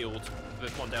shield?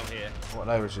 There's one down here. What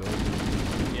an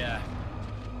overshield. Yeah.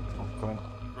 Oh, coming.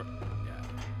 Yeah.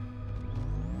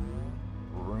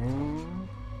 Ring.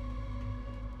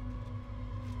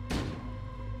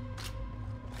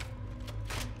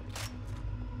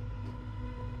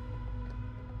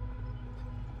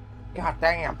 God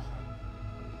damn.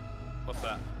 What's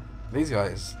that? These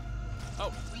guys.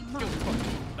 Oh, kill the fuck.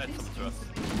 They're coming to us.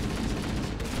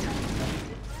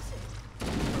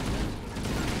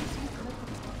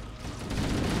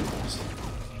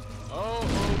 Oh,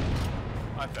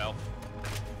 I fell.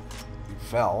 You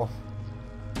fell.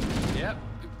 Yep.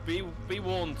 Be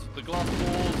warned. The glass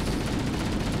walls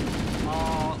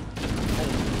are just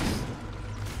holes.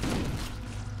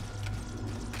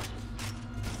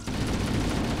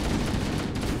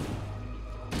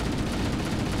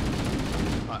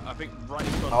 I think right in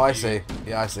front Oh, of I you. see.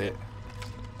 Yeah, I see it.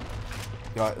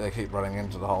 Yeah, they keep running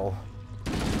into the hole.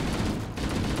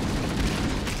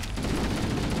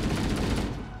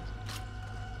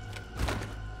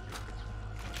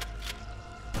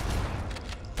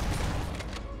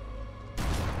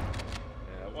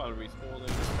 While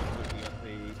respawning, looking at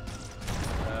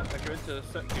the if you're into the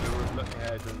circular room, look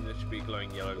ahead and there should be glowing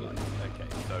yellow light. Okay,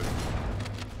 so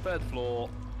third floor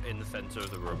in the centre of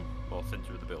the room, or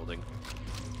centre of the building.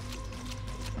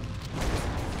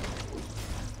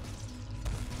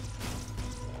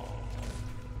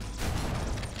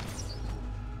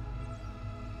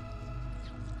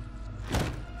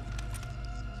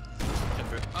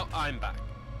 I'm back.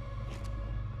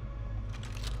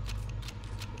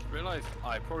 Realised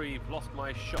I probably lost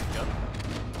my shotgun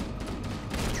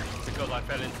because I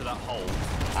fell into that hole.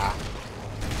 Ah.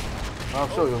 I'm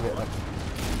sure you'll get that.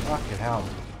 Fucking hell.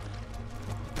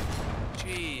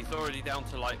 Jeez, already down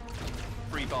to like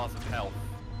 3 bars of health.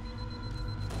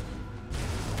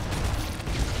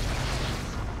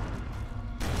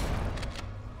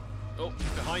 Oh,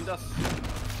 behind us.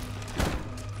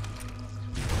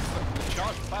 The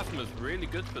charged plasma is really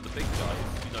good for the big guys,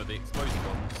 you know, the explosive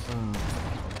ones.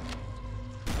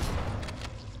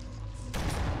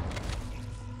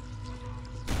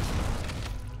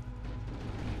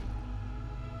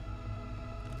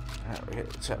 We hit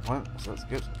the checkpoint, so that's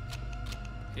good.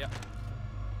 Yep.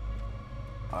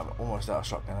 I'm almost out of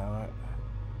shotgun ammo.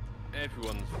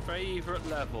 Everyone's favourite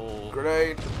level.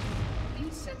 Grenade!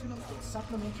 These sentinels will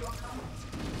supplement your comments.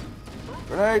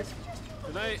 Grenade!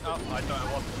 Grenade! Oh, I don't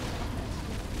have one.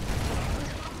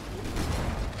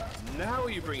 Now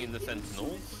you bring in the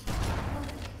sentinels.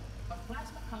 A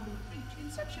plasma conduit breach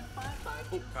in section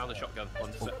 552. Oh, found the shotgun.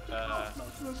 One sec.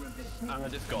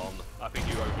 And it's gone. I think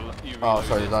you overlooked. Oh,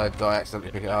 sorry, did I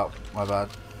accidentally pick it up? My bad.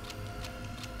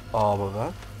 Oh, my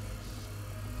bad.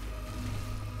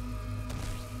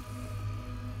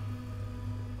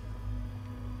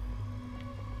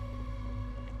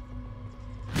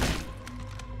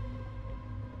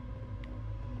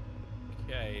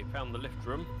 Okay, found the lift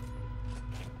room.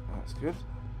 That's good.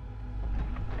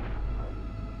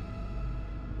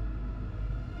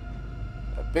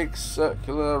 A big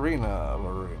circular arena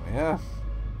room, yeah?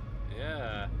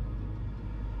 Yeah.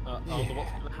 Oh,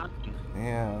 what's going to happen?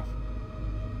 Yeah.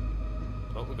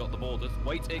 Oh, we got the borders.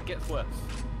 Wait, it gets worse.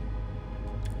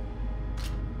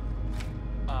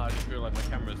 Ah, I just realised my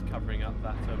camera's covering up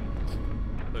that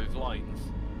those lines.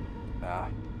 Ah.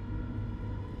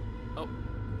 Oh.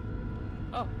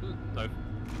 Oh, no.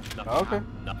 Nothing Okay.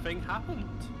 Nothing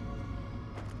happened.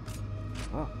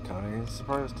 Oh, kind of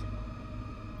surprised.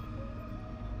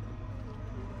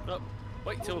 Oh,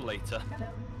 wait till later.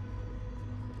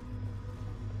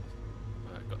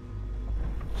 I've got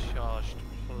charged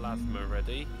plasma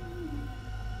ready.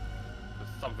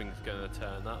 Because something's going to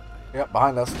turn up. Yep,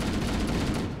 behind us. Oh,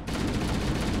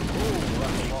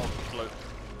 that's a lot of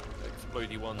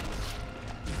explodey ones.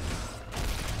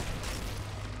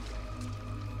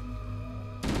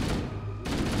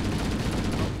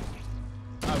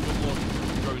 I've got more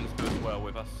drones go as well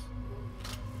with us.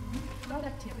 Flood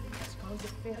activity has caused a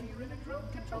failure in a drone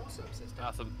control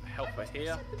subsystem. Some help for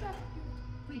here. Set the battlefield.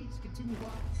 Please continue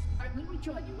on. I will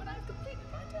rejoin you when I've completed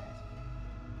my task.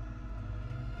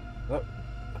 Nope.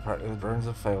 Apparently the drones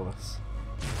have failed us.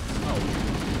 Oh.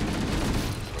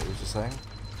 That's what he was just saying.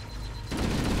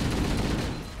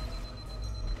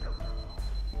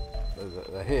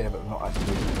 They're here, but not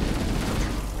actually.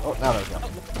 Oh, now they're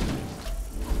gone.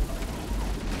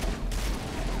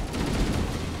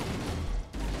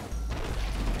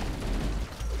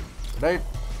 Grenade!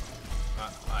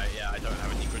 Yeah, I don't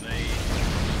have any grenades.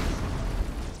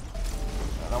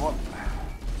 That one.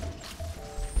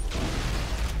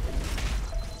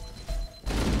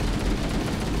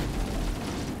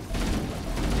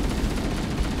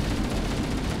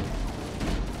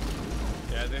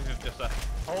 Yeah, this is just a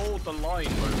hold the line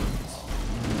moment.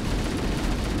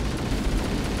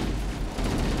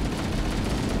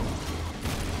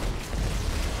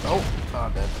 Oh,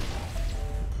 I'm dead.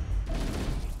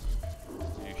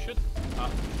 You should.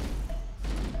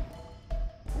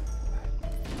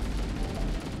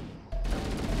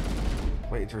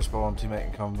 Waiting to respawn, teammate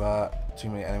in combat, too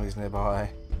many enemies nearby.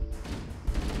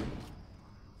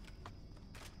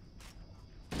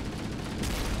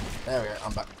 There we go,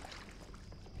 I'm back.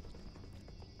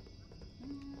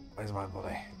 Where's my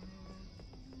body?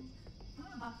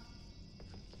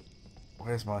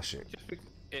 Where's my ship? Just because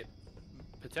it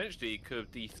potentially could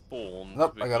have despawned.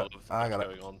 Nope, I because got it. of I got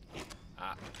what's it. going on.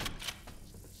 Ah.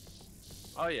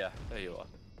 Oh yeah, there you are.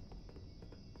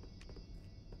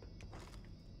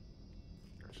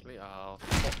 Actually, I'll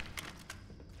swap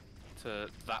to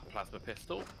that plasma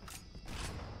pistol.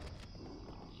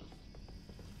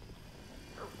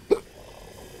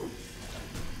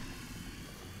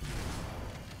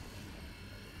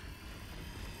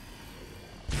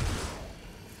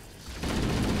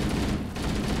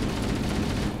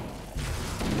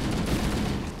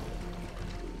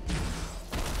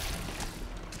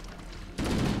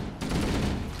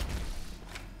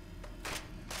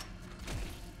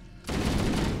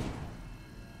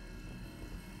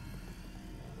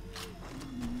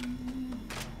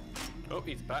 Oh,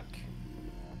 he's back.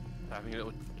 Having a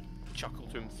little chuckle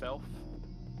to himself.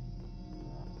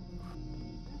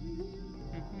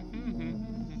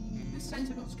 The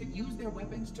Sentinels can use their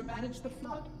weapons to manage the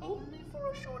flood only for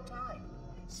a short time.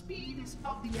 Speed is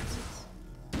of the essence.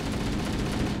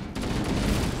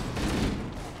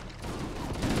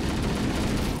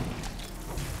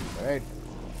 Right.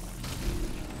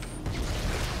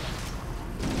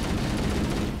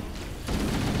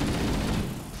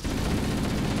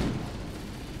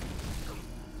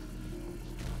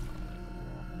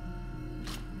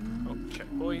 Oh,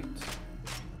 checkpoint.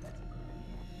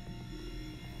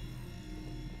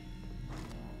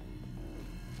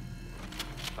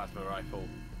 Plasma rifle.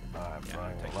 I'm Yeah,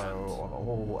 running take low that. on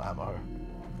all ammo.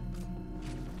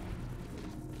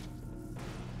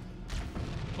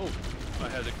 Oh, I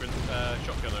heard a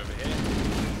shotgun over here.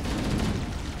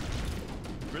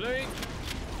 Grenade!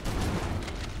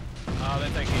 Ah, they're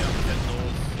taking out the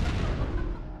sentinels.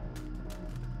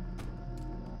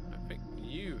 I think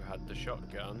you had the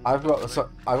shotgun. I've got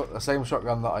the same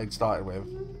shotgun that I started with.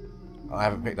 And I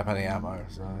haven't picked up any ammo,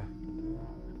 so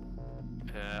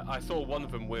I saw one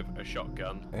of them with a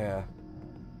shotgun. yeah.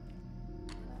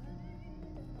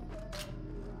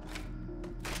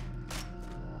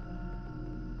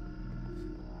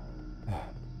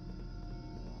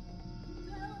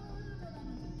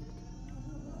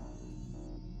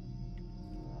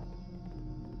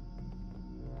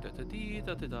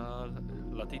 Da-da-dee-da-da-da,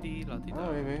 la-dee-dee, la-dee-da.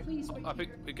 Oh, maybe. Please wait. I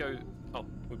think we go. Oh,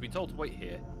 we've been told to wait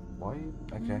here Why?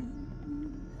 Okay.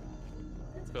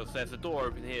 because there's a door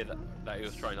open here that he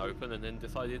was trying to open, and then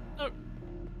decided no.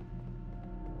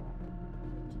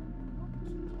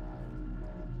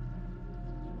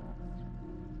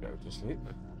 Go to sleep.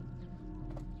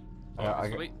 Oh, Yeah, I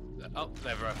get- sweet. Oh,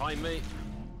 they're behind me.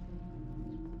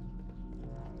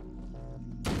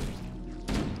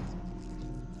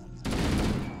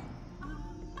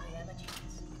 I am a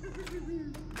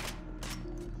genius.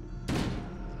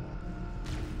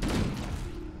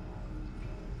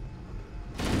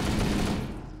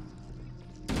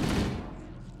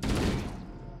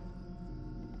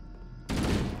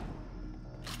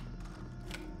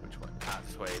 Which way? Ah,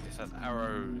 this way. This has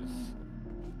arrows.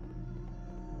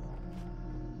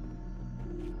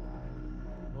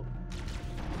 Oh.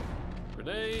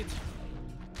 Grenade.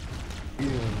 He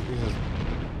just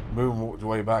moonwalked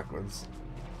away backwards.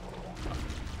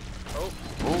 Oh,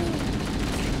 Oh.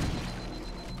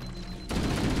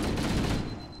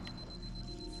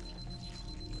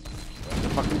 The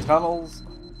fucking tunnels.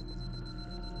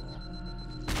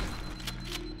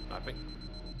 I think.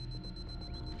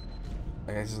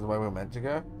 I guess this is the way we're meant to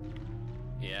go.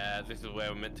 Yeah, this is where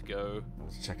we're meant to go.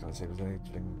 Let's check and see if there's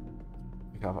anything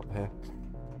pick up here.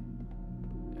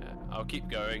 Yeah, I'll keep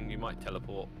going. You might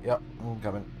teleport. Yep, I'm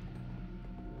coming.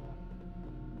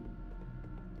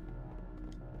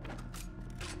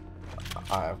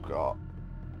 I have got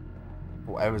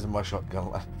whatever's in my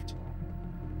shotgun left.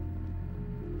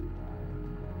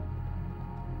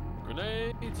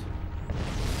 Grenade.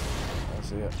 I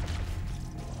see it.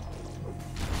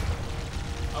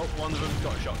 Oh, one of them's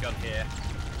got a shotgun here.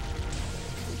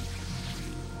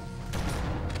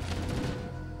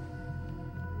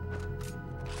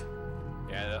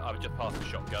 Yeah, I've just passed the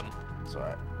shotgun. It's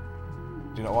alright.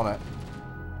 Do you not want it?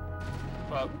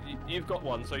 Well, you've got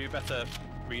one, so you better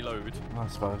reload. I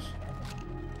suppose.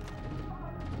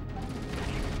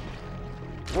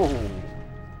 Whoa!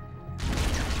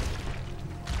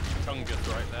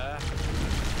 Chungus right there.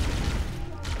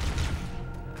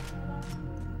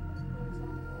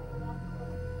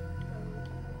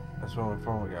 That's where we'll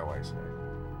probably get away soon.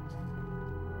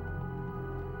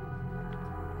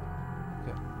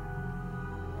 Okay.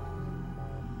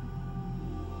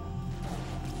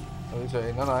 Oh, he's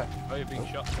hurting, no. Oh, you're being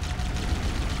shot.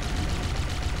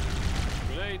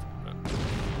 Grenade.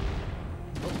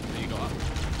 Oh, there you got up.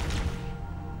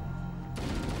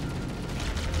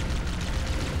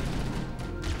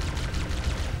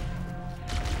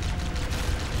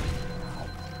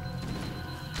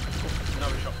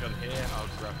 Another shotgun here. I'll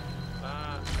grab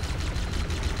that.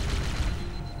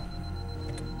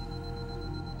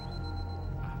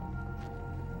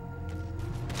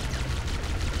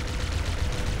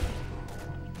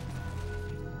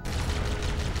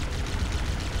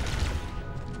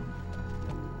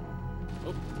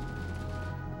 Oh.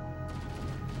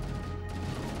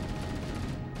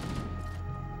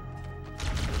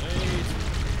 Grenade.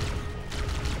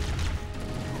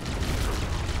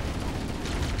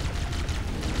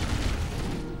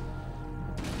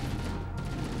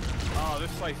 Oh,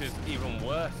 this place is even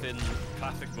worse in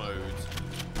classic mode.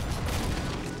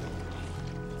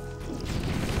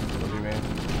 What do you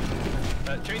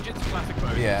mean? Change it to classic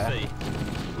mode Yeah. and see.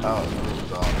 Oh, it's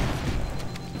dark.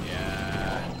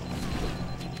 Yeah.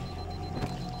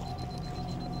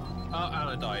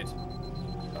 kind of died.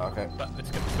 Okay. But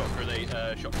it's got a grenade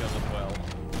shotgun as well.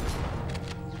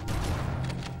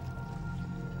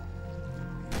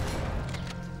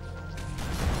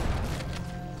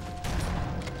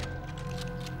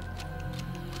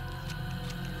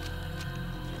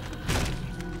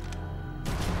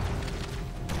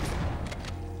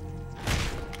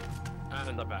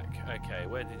 And I'm back. Okay,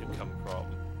 where did you come from?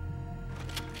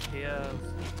 Here.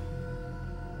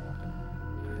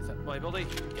 Is that my body?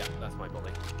 Yeah, that's my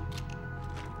body.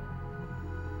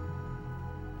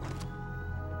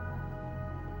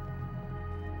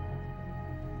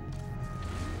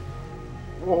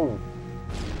 Whoa!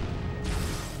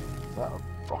 Is that a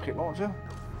rocket launcher?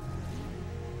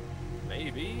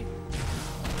 Maybe.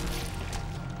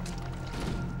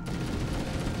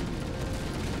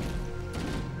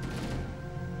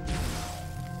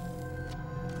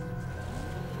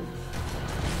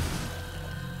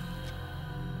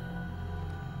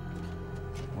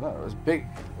 No, it was big.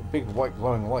 A big white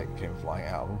glowing light came flying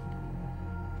out of them.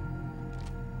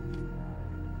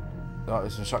 Oh,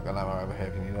 there's some shotgun ammo over here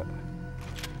if you need it.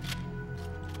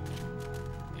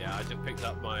 Yeah, I just picked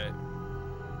up my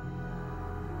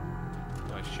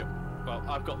shot. Well,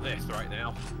 I've got this right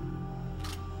now.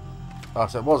 Oh,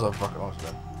 so it was a rocket launcher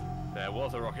then. There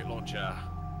was a rocket launcher.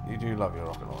 You do love your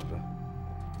rocket launcher.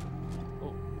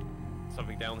 Oh,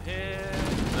 something down here.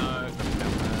 No, something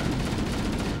down there.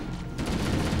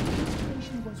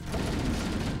 Installation was recognized.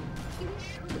 It is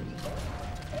surely all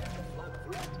to end the flood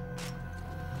threat.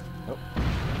 Nope.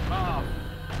 Ah,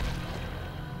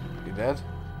 You dead?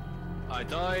 I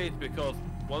died because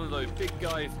one of those big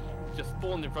guys just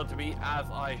spawned in front of me as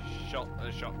I shot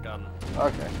a shotgun.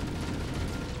 Okay.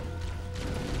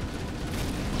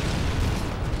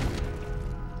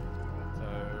 So,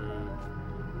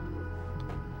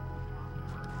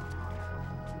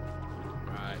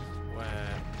 right,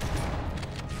 where?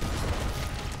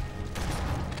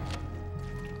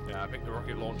 Yeah, I think the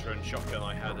rocket launcher and shotgun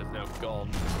I had is now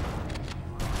gone.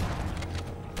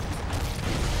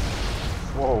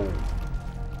 Whoa.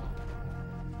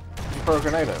 You throw a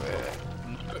grenade over here.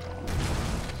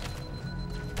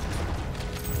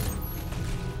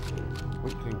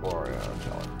 Weekly Warrior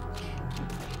Challenge.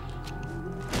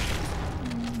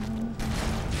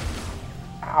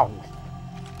 Ow!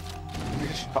 You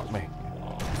just shot me.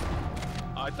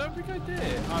 I don't think I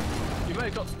did. You may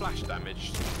have got splash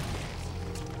damaged.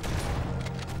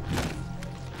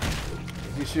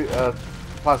 If you shoot a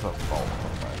plasma bolt,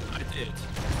 I did.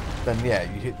 then yeah,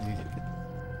 you hit.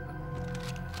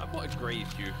 I thought I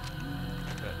grazed you,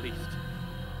 at least.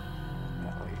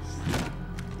 At least.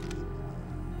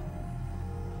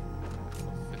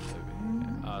 What's this over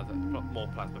here? Ah, that's more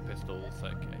plasma pistols.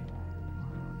 Okay.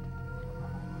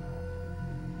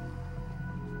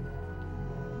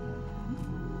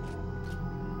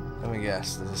 Let me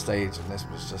guess. There's a stage, and this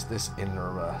was just this in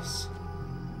reverse.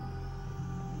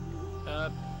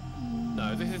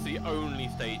 No, this is the only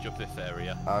stage of this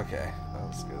area. Okay,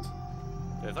 that's good.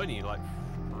 There's only like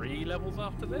 3 levels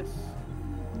after this.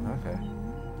 Okay.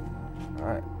 All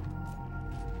right.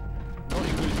 Not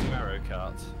including Mario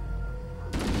Kart.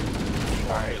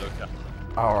 Alright. Halo Kart.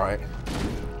 All right.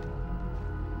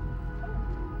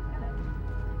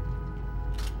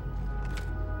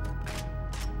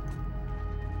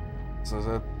 So there's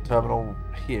a terminal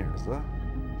here, is there?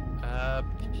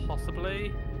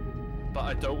 Possibly. But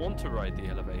I don't want to ride the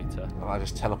elevator. And I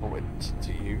just teleported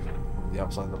to you, the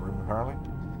outside of the room, apparently.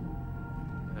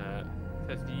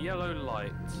 There's the yellow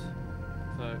light.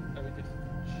 So let me just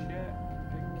check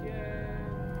again.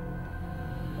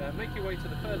 Make your way to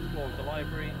the first floor of the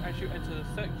library. As you enter the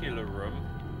circular room,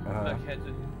 look ahead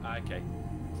and okay.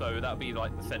 So that'll be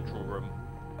like the central room.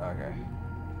 Okay.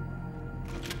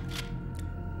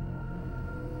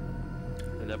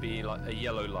 And there'll be like a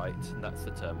yellow light, and that's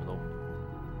the terminal.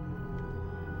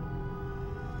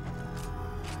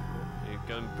 You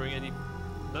going to bring any?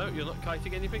 No, you're not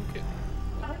kiting anything.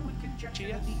 I would conjecture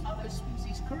that the other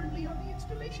species currently on the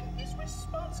installation is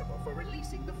responsible for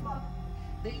releasing the flood.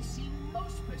 They seem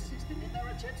most persistent in their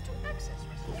attempts to access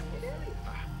restricted areas.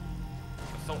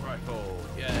 Assault rifle,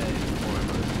 yay!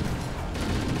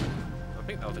 I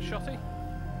think that was a shotty.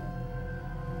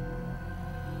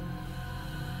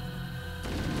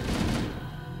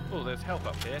 Oh, there's help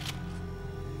up here.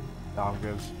 No, I'm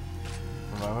good.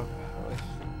 For the moment, at least.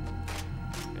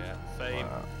 Yeah, same.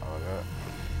 Okay.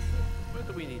 Where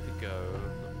do we need to go?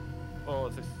 Oh,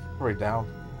 is this Probably down.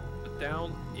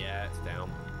 down? Yeah, it's down.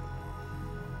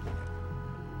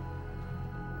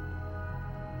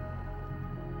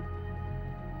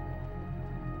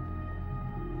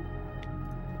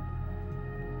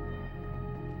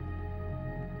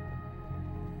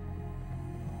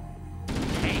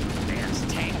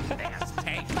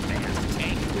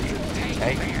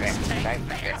 tank.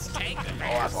 Yes. Oh,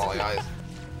 that's all, guys.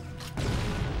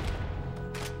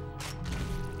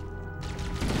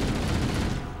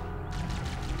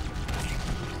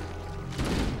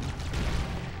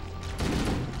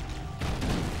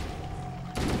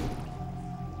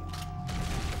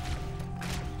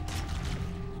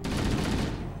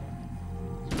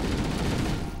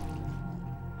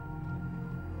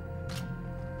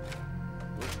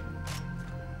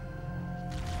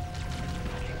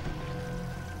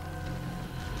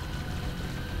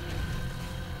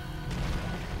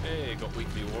 Hey, got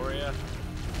Weekly Warrior.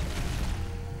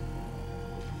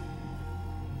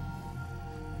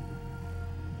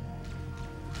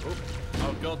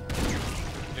 Oh god.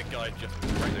 Big guy just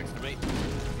right next to me.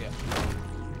 Yeah.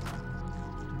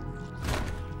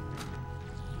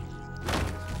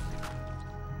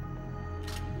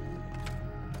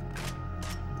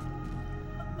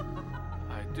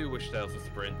 I do wish there was a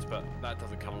sprint, but that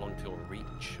doesn't come along till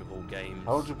Reach of all games.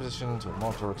 Hold your position until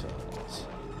mortar returns.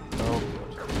 Oh,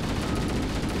 good.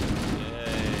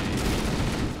 Yay.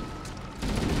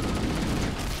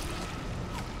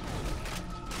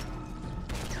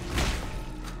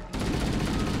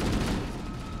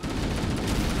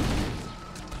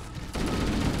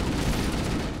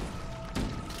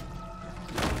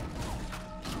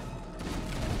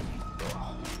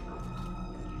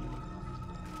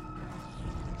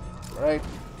 Right.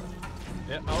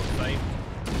 Yeah, oh, same.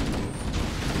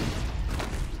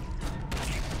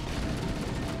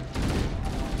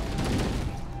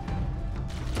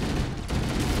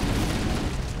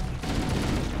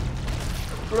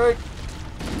 Right.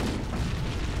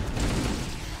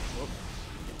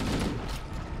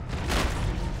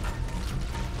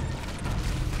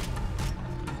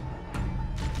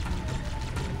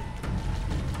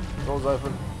 Doors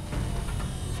open.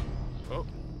 Oh.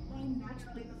 Why,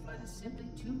 naturally, the flood is simply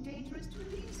too dangerous to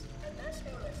release, and their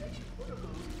sterilization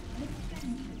protocols make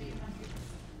them need to be evacuated.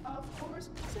 Of course,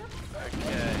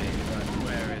 Okay, right,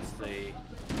 where is the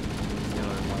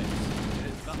yellow light?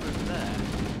 Is that over there?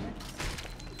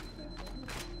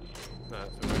 No,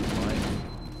 it's a red light.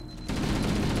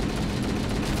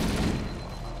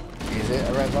 Is it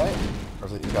a red light? Or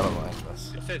is it your yellow light?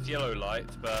 It says yellow light,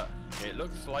 but it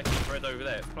looks like it's red over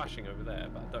there. It's flashing over there,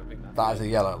 but I don't think that's That is a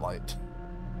yellow light.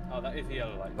 Oh, that is a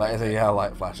yellow light. That is a yellow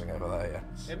light flashing over there,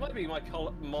 yes. It might be my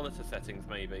monitor settings,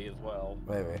 maybe, as well.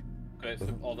 Maybe. It's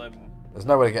on There's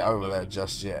no way to get over there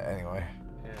just yet, anyway.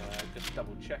 yeah, just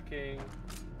double checking.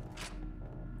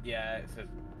 Yeah, it says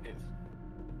it's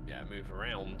yeah, move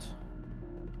around.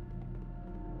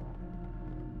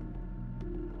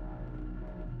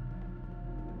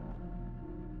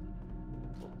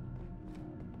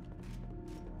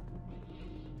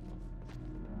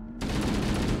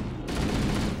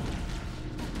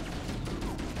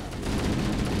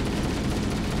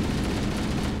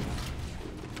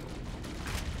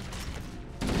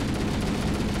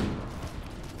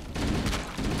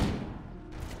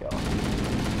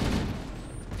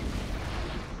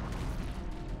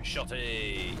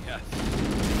 Shotty! Yes.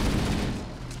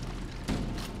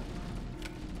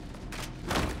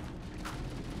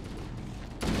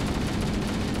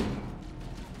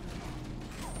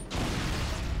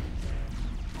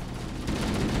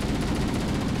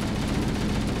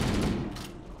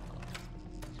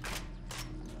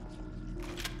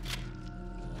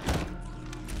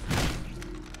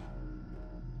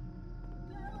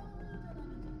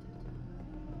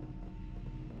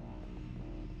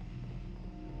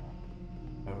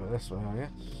 Over this way, I guess.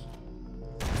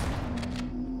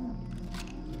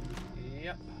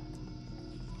 Yep.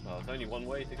 Well, there's only one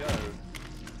way to go.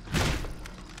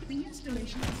 the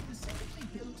installation is specifically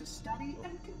built to study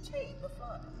and contain the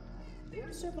flood.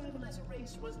 Their survival as a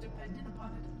race was dependent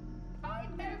upon it. I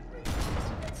am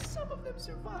grateful that some of them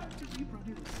survived to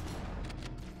reproduce.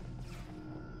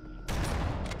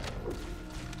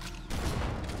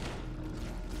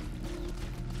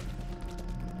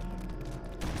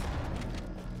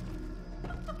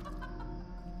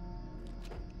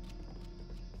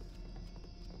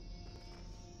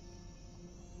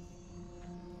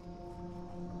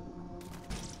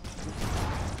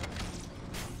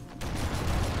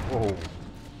 Whoa.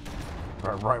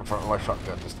 Right in front of my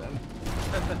shotgun just then.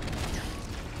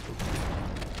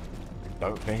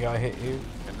 Don't think I hit you.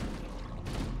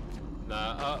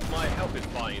 Nah, my health is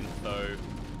fine, so...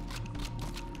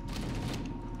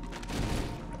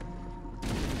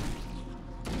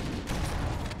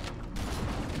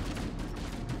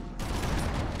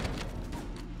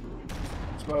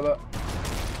 Spoiler.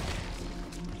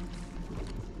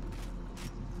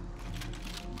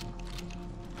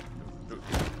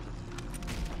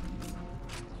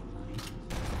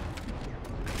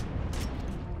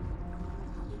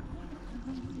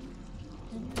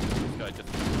 guy just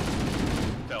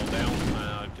fell down, and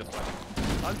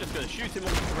I'm just going to shoot him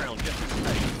on the ground just in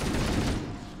case.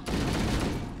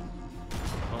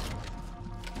 Oh.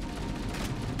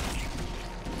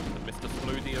 Mr.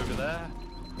 Floody over there.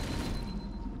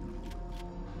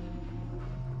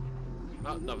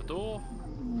 Oh, another door.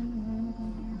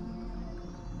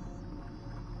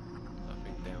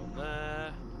 Nothing down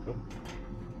there.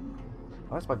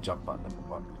 Where's my jump button? Never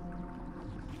mind.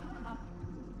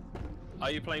 Are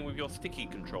you playing with your sticky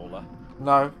controller?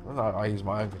 No, I use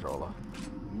my own controller.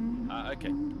 Okay.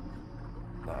 No,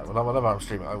 whenever I'm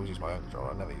streaming, I always use my own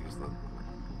controller. I never use the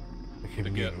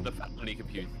communal. The family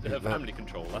computer, the family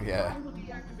controller. Yeah.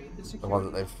 The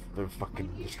one that they've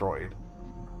fucking destroyed.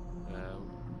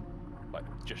 Like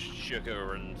just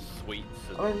sugar and sweets.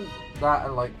 And... I mean that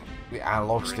and like the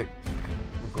analog stick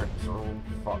grips are all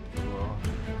fucked as well.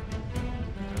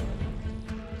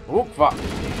 Oh fuck!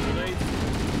 Grenade.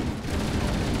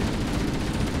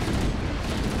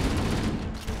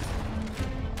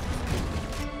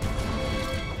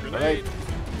 Grenade.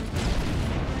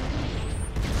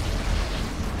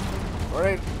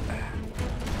 Grenade.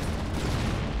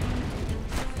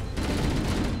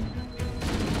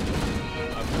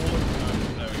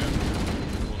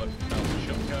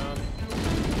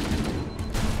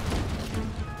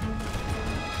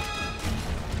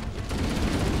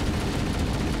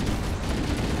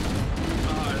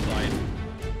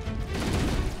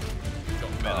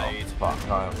 Fuck,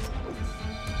 I am screwed.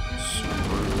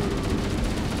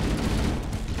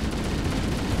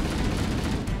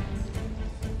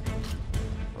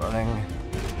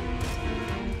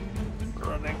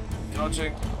 Running.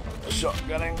 Dodging.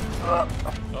 Shotgunning.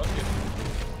 Okay.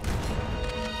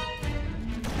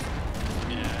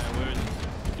 Yeah, we're in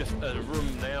just a room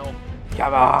now.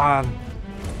 Come on!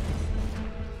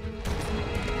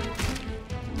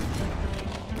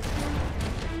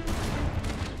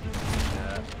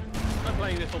 I'm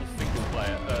playing this on single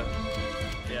player.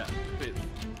 Yeah, it's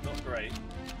not great.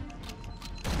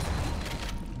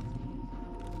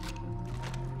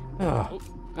 Oh,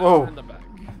 whoa! And the back.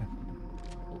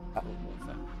 Oh, what's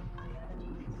that?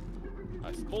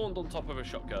 I spawned on top of a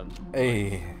shotgun.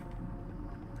 Hey.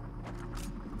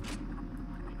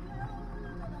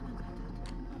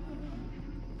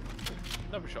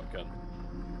 Another shotgun.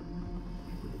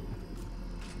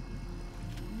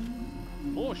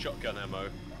 More shotgun ammo.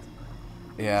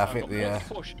 Yeah, I I've think got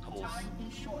 4 shells.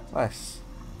 Nice.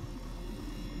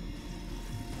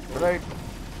 Grenade.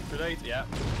 Grenade, yeah.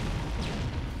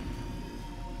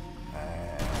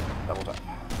 And double tap.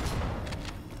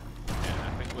 Yeah,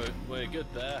 I think we're good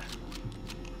there.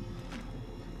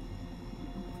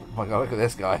 Oh my god, look at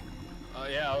this guy. Oh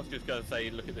yeah, I was just gonna say,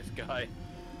 look at this guy.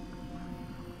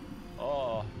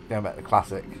 Oh. Going back to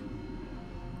classic.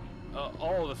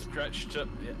 Oh, the stretched.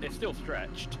 It's still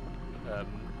stretched.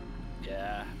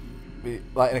 Yeah.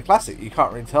 Like in a classic, you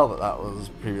can't really tell that was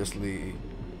previously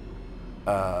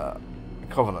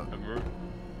Covenant.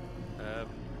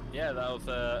 Yeah, that was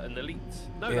an elite.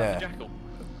 No, Yeah. that's a jackal.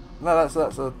 No,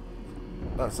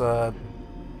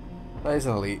 that is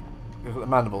an elite. You've got the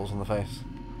mandibles on the face.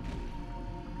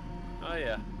 Oh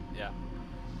yeah, yeah.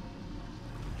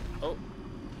 Oh,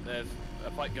 there's a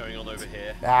fight going on over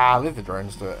here. Ah, leave the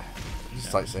drones to it.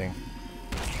 Just sightseeing.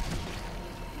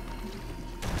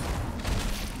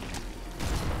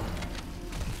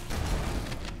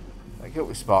 I get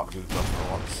what Sparks has done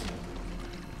for once.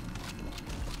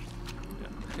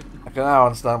 I can now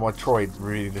understand why Troy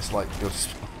really disliked Guilty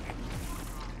Spark.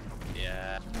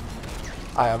 Yeah.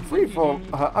 I am free for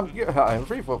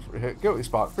Guilty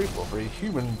Spark, free for free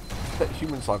human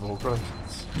cyborg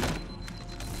relations.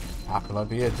 How can I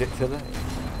be a dick today?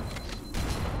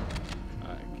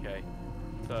 Okay.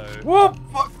 So. Whoop!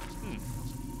 Fuck!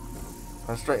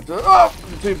 I'm straight into it. Oh!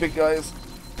 Two big guys.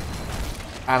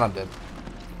 And I'm dead.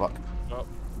 Fuck. Oh.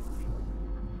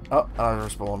 Oh, and I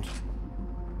respawned.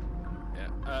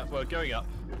 Yeah. We're going up.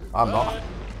 I'm not.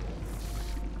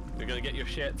 You're gonna get your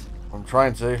shit. I'm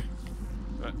trying to.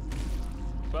 Right.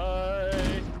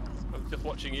 Bye. I'm just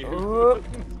watching you.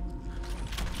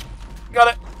 Got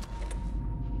it.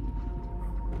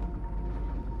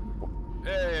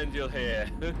 And you're here.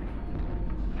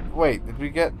 Wait, did we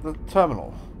get the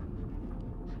terminal?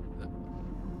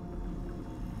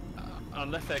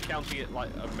 Unless they're counting it like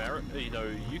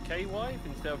UK wide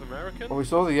instead of American. Well, we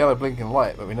saw the yellow blinking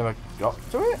light, but we never got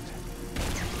to it.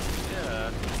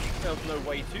 Yeah, there was no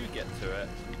way to get to it.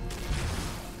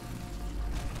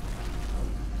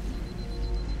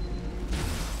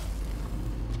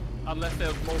 Unless there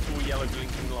was multiple yellow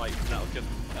blinking lights, and that was just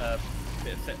a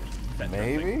bit of set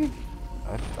Maybe?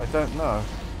 I don't know.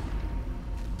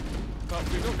 But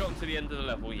we've not gotten to the end of the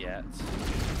level yet.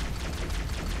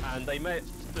 And the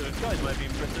guys may have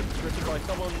been written by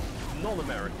someone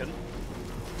non-American.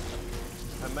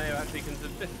 And may have actually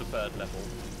considered this the third level.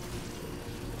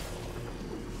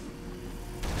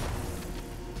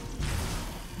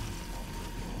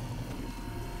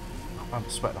 I'm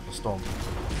sweating up a storm.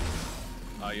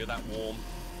 Oh, you're that warm.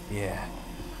 Yeah.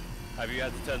 Have you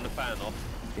had to turn the fan off?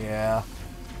 Yeah.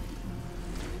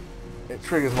 It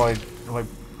triggers my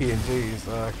PNGs,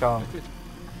 so I can't.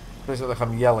 Feels like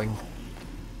I'm yelling.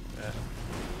 Yeah.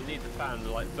 You need the fan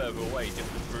like further away just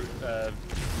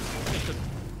to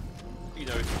you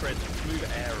know, spread smooth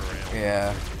air around.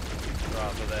 Yeah.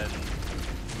 Rather than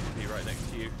be right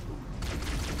next to you.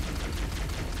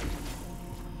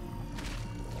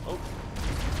 Oh.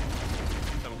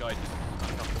 Some guy just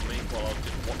snuck up on me while I was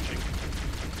just watching.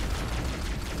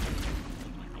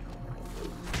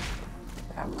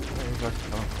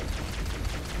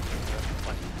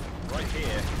 Like, right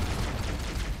here.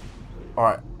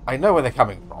 Alright, I know where they're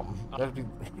coming from.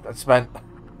 That's meant,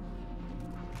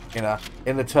 you know,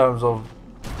 in the terms of,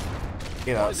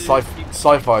 you know,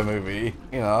 sci-fi movie,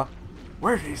 you know,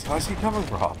 where do these guys keep coming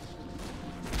from?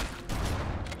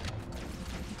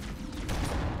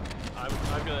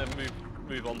 I'm gonna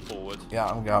move on forward. Yeah,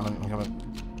 I'm coming.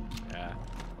 Yeah.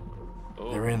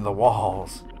 Oh. They're in the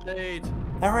walls. Grenade!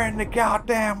 They're in the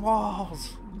goddamn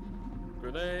walls.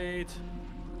 Grenade!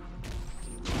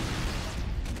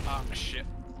 Ah, shit.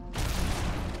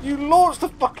 You launched the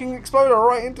fucking exploder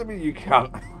right into me, you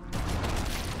cunt.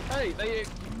 Hey, they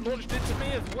launched into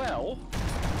me as well.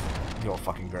 Your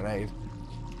fucking grenade.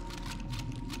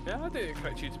 Yeah, I didn't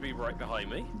expect you to be right behind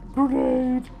me.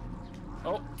 Grenade.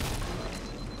 Oh.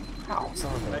 Ow,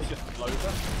 son of a They bitch. just flew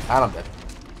over. And I'm dead.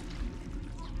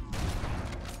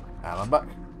 And I'm back.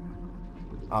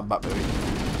 I'm back, baby.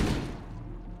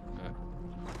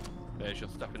 There's your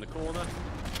stuff in the corner.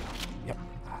 Yep.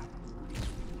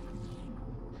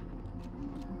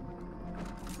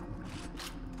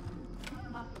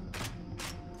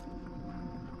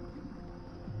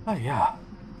 Oh yeah.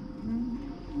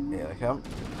 Here they come.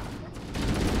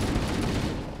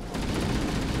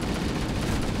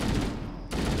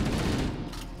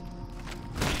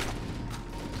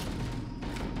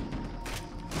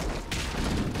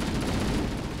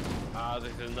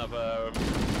 There's another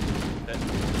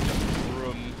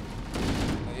room.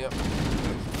 Yep.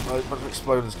 A bunch of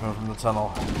exploders coming from the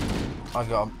tunnel. I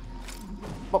got them.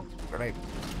 Pop, grenade.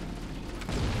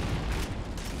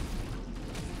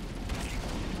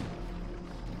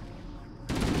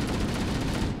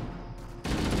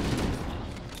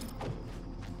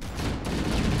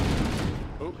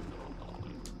 Oh.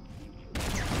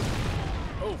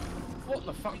 Oh, what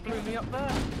the fuck blew me up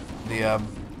there?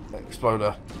 The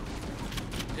exploder.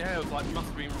 Yeah, it was like, must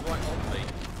have been right on me.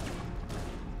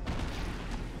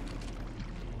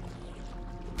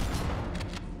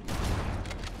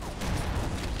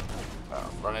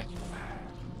 Run it.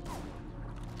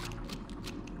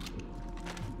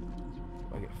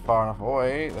 If I get far enough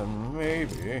away, then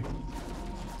maybe.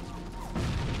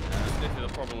 This is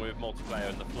the problem with multiplayer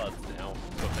and the floods now,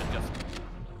 because they're just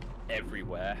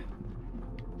everywhere.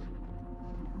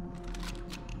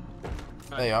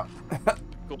 There you are.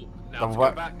 Cool. Now Double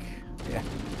let's go back. back. Yeah.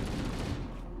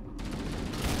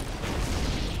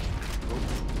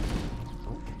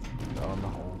 Down the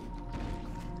hole.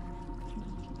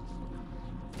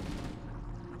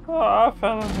 Oh, I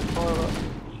fell in the toilet.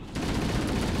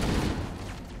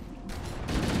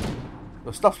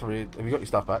 The stuff's probably. Have you got your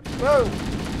stuff back? No!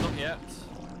 Not yet.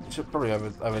 You should probably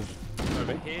over Over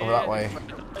here. that way.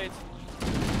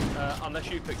 Unless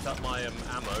you picked up my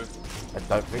ammo. I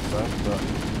don't think so, but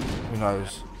who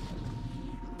knows?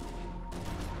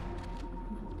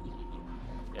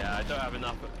 Yeah, I don't have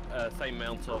enough, same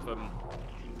amount of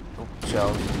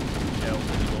Shells.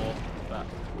 shells anymore. But,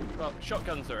 well,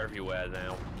 shotguns are everywhere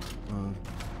now. Mm.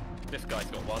 This guy's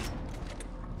got one.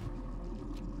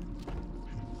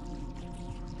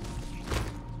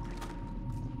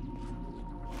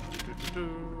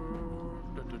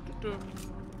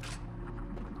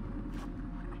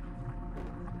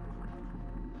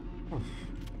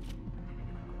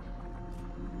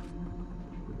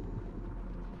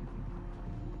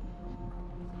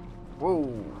 Whoa!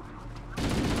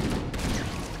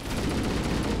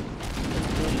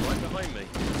 There's one right behind me.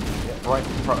 Yeah, right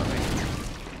in front of me.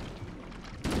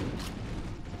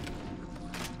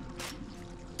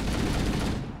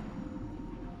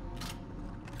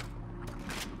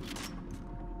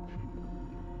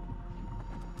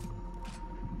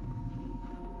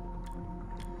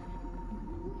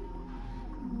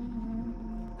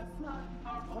 The Flood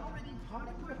are already hard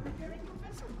at work repairing your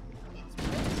vessel. It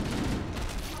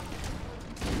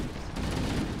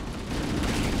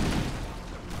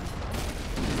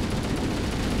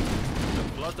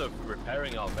after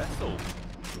repairing our vessel.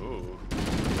 Ooh.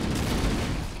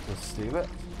 Just steal it.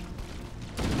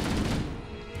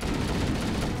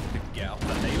 Get out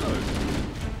the halo.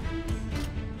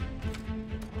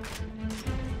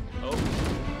 Oh,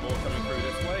 more coming through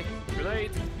this way.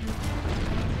 Grenade.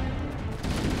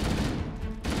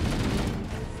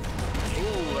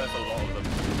 Ooh, there's a lot of them.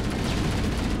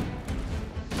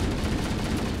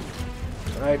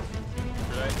 Right.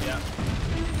 Grenade, yeah.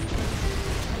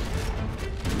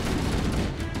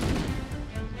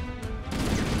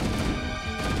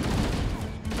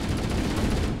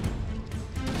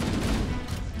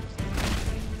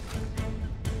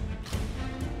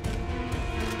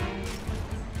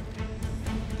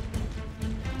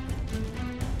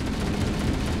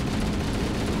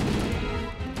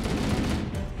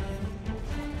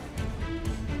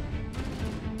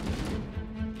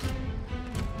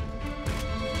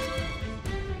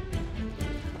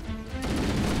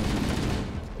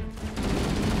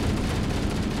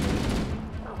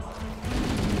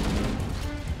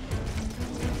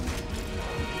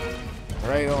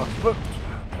 Right on foot.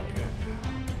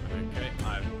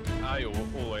 Okay, you're all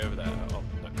the way over there. Oh,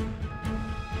 no.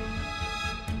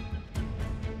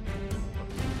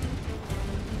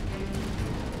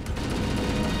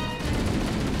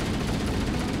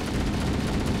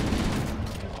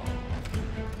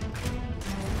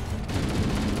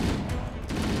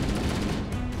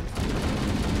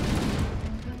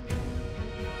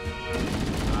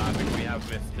 I think we have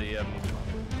missed the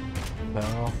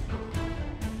No.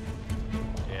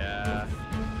 yeah.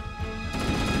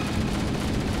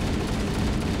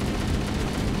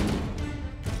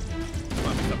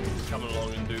 Might be something to come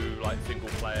along and do like single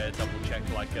player, double check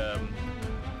like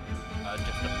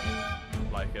just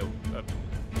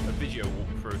a video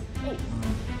walkthrough. Oh,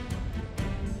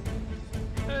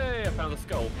 hey! I found a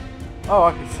skull. Oh,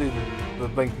 I can see the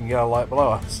blinking yellow light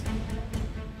below us.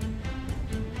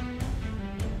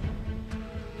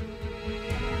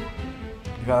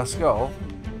 You got a skull?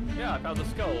 Yeah, I found a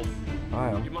skull. I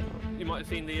am. You might have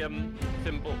seen the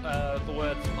symbol, the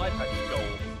words iPad skull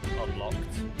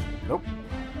unlocked. Nope.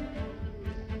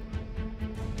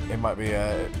 It might be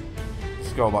the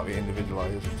skull might be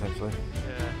individualized potentially.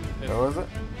 Yeah. Where was it?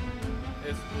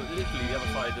 It's literally the other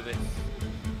side of this.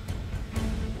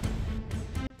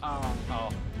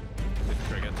 Oh, it's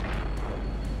triggered.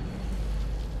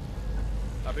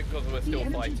 I think because we're still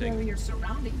fighting.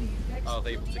 I was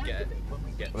able to get.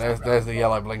 There's the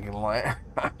yellow blinking light.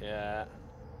 Yeah.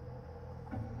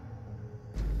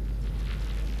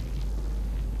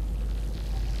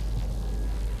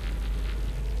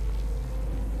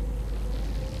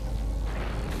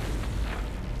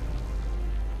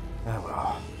 Oh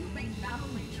well.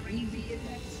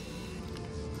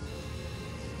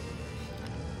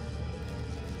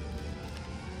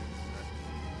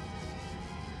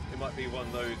 It might be one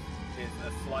of those in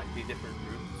a slightly different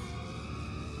route.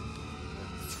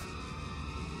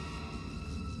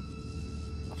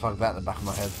 I plugged that in the back of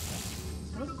my head.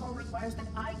 Protocol requires that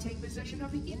I take possession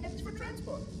of the index for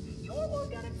transport. Your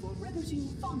organic food renders you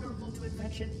vulnerable to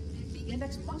infection. The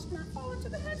index must not fall into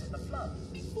the hands of the flood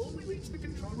before we reach the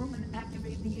control room and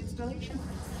activate the installation.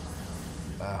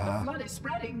 The flood is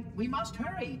spreading. We must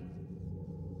hurry.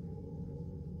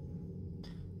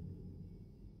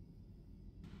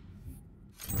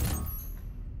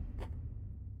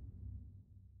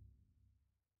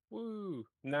 Woo!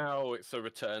 Now it's a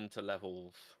return to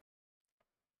levels.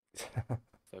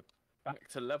 So back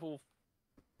to level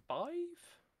 5?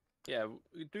 Yeah,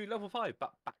 we do level 5,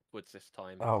 but backwards this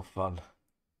time. Oh, fun.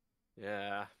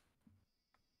 Yeah.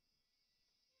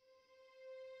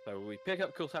 So we pick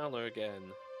up Cortana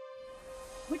again.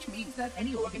 Which means that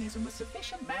any organism with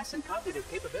sufficient mass and cognitive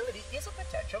capability is a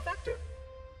potential vector.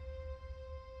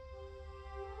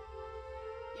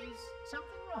 Is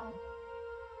something wrong?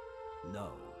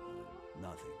 No,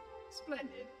 nothing.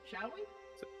 Splendid, shall we?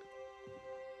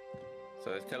 So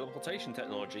there's teleportation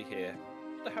technology here.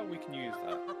 What the hell we can use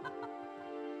that?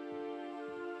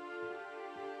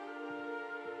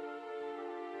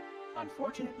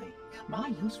 Unfortunately, my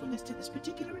usefulness to this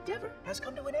particular endeavor has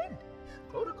come to an end.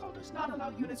 Protocol does not allow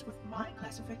units with my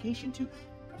classification to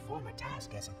perform a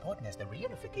task as important as the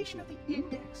reunification of the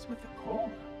index with the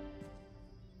core.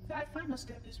 That final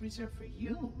step is reserved for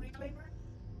you, Reclaimer.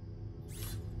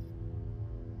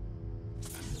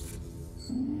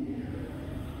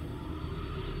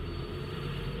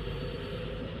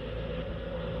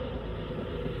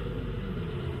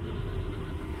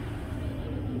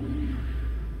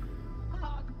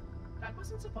 That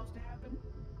wasn't supposed to happen.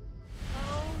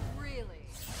 Oh, really?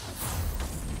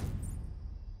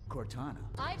 Cortana.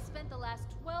 I've spent the last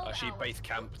 12 hours she base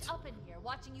camped. up in here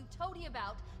watching you toady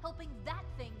about, helping that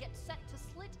thing get set to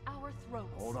slit our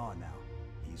throats. Hold on now.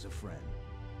 He's a friend.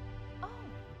 Oh,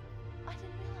 I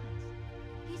didn't realize.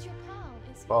 He's your pal,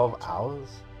 is he? 12 hours?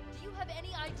 Do you have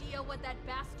any idea what that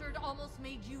bastard almost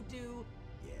made you do?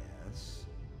 Yes.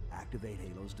 Activate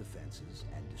Halo's defenses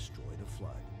and destroy the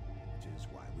flood, which is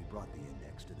why we brought the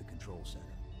index to the control center.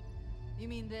 You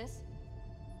mean this?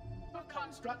 A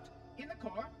construct in the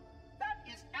core? That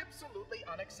is absolutely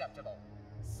unacceptable.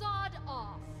 Sod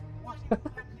off. What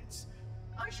impertinence!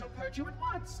 I shall purge you at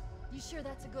once. You sure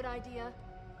that's a good idea?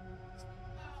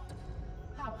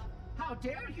 How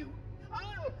dare you?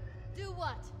 Oh! Do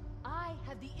what? I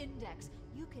have the index.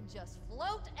 You can just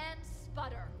float and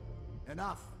sputter.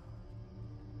 Enough.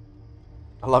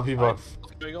 I love you both.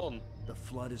 What's going on? The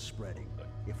flood is spreading.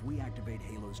 If we activate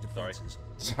Halo's defenses,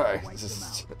 Sorry, wipe them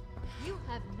just out. You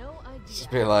have no idea. just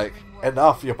be like, how ringworld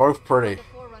enough, you're both pretty. The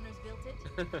Forerunners built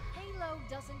it. Halo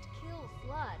doesn't kill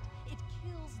Flood. It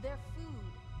kills their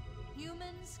food.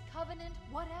 Humans, Covenant,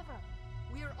 whatever.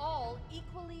 We're all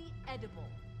equally edible.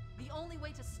 The only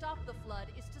way to stop the Flood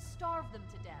is to starve them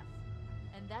to death.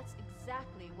 And that's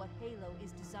exactly what Halo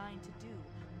is designed to do.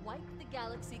 Wipe the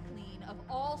galaxy clean of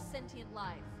all sentient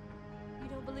life. You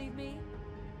don't believe me?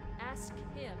 Ask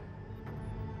him.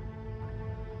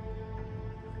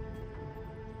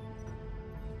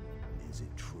 Is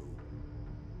it true?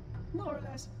 More or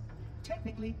less.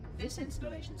 Technically, this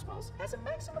installation's pulse has a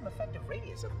maximum effective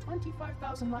radius of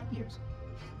 25,000 light years.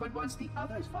 But once the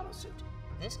others follow suit,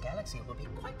 this galaxy will be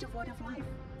quite devoid of life.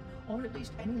 Or at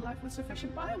least any life with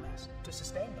sufficient biomass to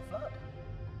sustain the flood.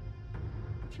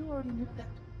 But you already knew that.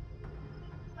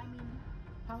 I mean,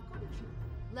 how couldn't you?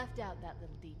 Left out that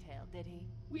little detail, did he?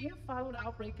 We have followed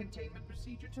outbreak containment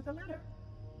procedure to the letter.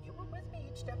 You were with me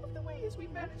each step of the way as we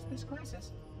managed this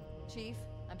crisis. Chief,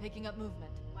 I'm picking up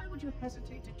movement. Why would you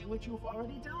hesitate to do what you've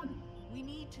already done? We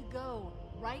need to go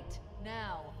right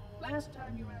now. Last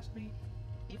time you asked me,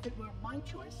 if it were my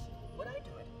choice, would I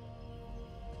do it?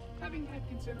 Having had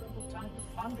considerable time to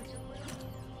ponder your plan,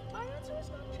 my answer has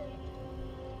not changed.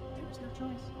 There is no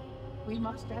choice. We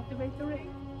must activate the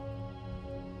ring.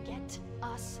 Get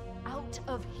us out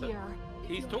of here.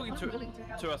 He's talking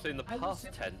to us in the past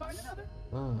tense.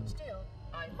 Still,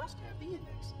 I must have the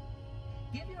index.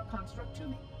 Give your construct to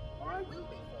me, or I will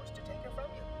be forced to take her from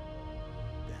you.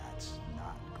 That's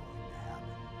not going to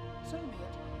happen. So be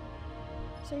it.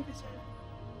 Save his head.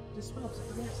 Dispose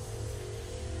of the rest.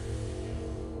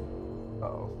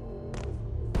 Oh.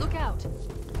 Look out.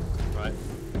 Right.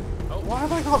 Oh, Why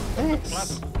have I got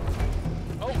this?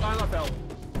 oh, and I fell.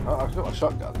 Oh, I've got my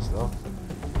shotgun still.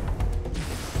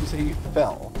 You say you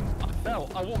fell? I fell.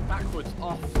 I walked backwards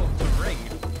off the ring.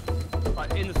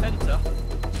 Like, in the centre.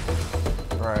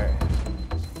 Right.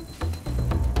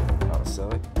 That was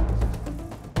silly.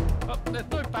 Oh, there's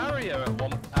no barrier at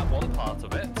one part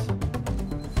of it.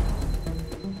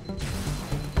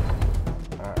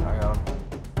 Alright, hang on.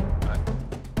 Right.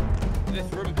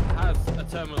 This room has a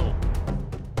terminal.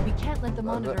 We can't let the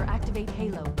monitor activate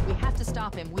Halo. We have to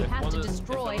stop him. We have to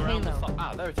destroy Halo.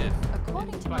 Ah, there it is.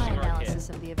 According to my Flashing right analysis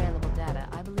of the available data,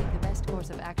 I believe the best course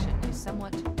of action is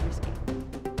somewhat risky.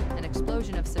 An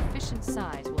explosion of sufficient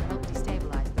size will help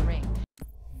destabilize the ring.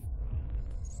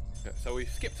 Yeah, so we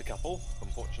skipped a couple,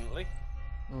 unfortunately.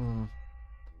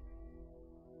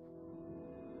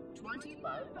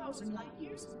 25,000 light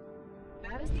years.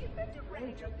 That is the effective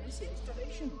range of this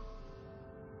installation.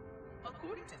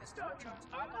 According to the star charts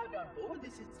archived on board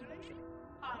this installation,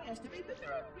 I estimate that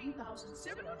there are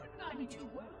 3,792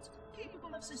 worlds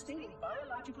capable of sustaining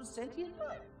biological sentient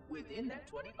life within that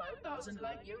 25,000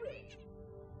 light year range.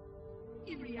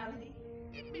 In reality,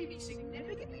 it may be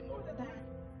significantly more than that.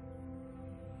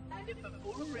 And if the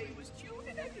full array was tuned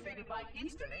and activated by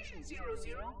Installation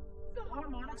 00, the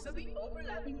harmonics of the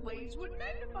overlapping waves would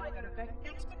magnify that effect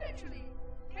exponentially,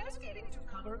 cascading to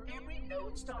cover every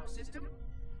known star system.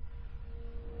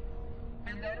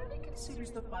 And that only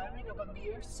considers the firing of a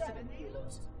mere 7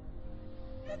 halos.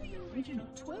 And the original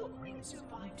 12 rings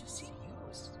survived to see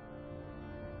use.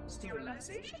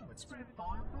 Sterilization would spread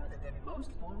far further than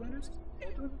most Forerunners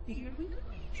ever feared we could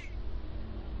reach.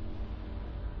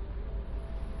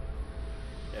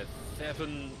 There's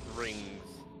 7 rings,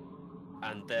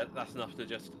 and that's enough to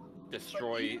just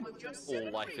destroy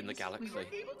all life in the galaxy. We were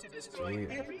able to destroy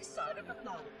every side of the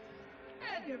planet,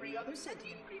 and every other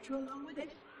sentient creature along with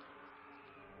it.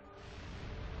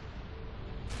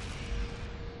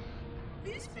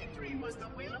 This victory was the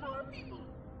will of our people,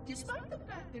 despite the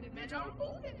fact that it meant our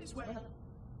own end as well.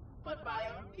 But by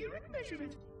our empiric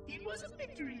measurement, it was a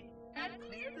victory, and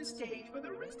clear the stage for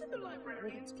the rest of the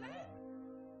librarian's plan.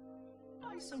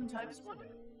 I sometimes wonder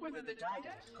whether the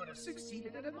didact could have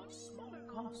succeeded at a much smaller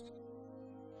cost.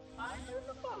 I know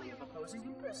the folly of opposing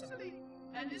him personally,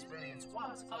 and his brilliance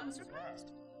was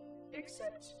unsurpassed,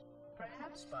 except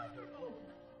perhaps by her own.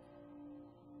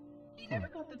 He never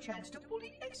got the chance to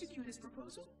fully execute his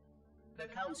proposal. The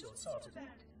council saw to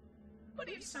that. But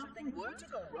if something were to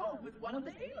go wrong with one of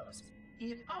the halos,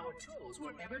 if our tools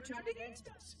were ever turned against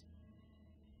us,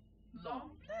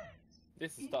 long plans.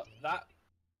 This is that,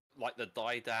 like the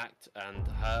didact and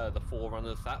her, the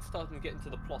forerunners. That's starting to get into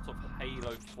the plot of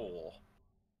Halo 4.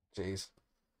 Jeez.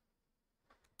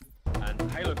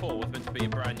 And Halo 4 was meant to be a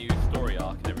brand new story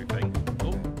arc and everything.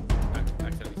 Oh,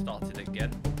 accidentally started it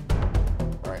again.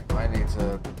 Right, I need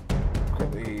to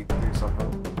quickly do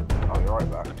something. Oh, you're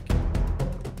right back.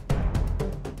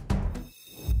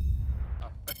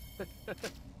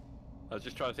 I was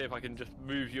just trying to see if I can just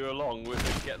move you along with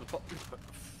it, get the plot.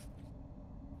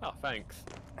 Oh, thanks.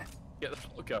 Get the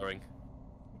plot going.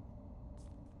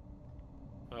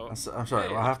 Oh, I'm sorry,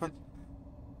 hey. what happened?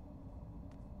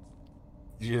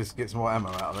 Did you just get some more ammo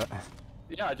out of it?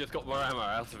 Yeah, I just got more ammo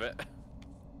out of it.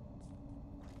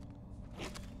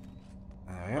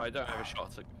 There we go. I don't have a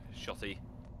shotty.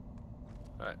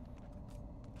 Right.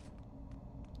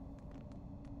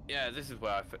 Yeah, this is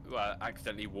where I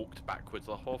accidentally walked backwards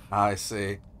off of. I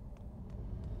see.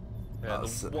 Yeah,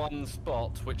 That's the one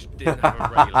spot which didn't have a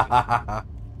railing.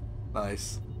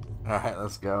 Nice. Alright,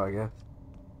 let's go, I guess.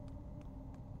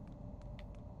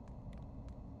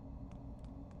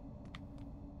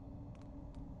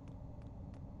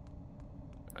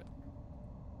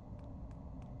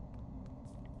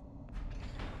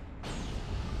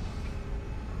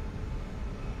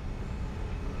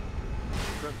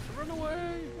 Run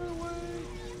away! Run away!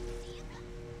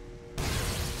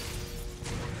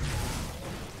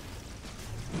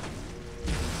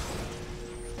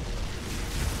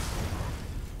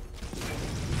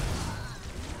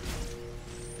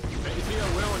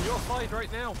 We're on your side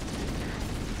right now.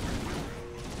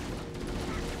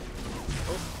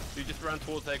 Oh, you just ran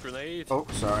towards their grenade. Oh,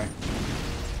 sorry.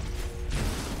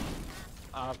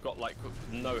 I've got like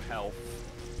no health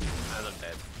and I'm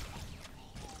dead.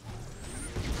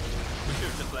 We should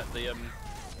have just let the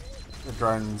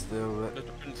drones deal with the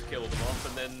it. drones kill them off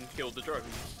and then killed the drones.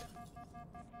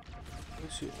 Oh,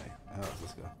 shoot me. Oh,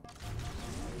 let's go.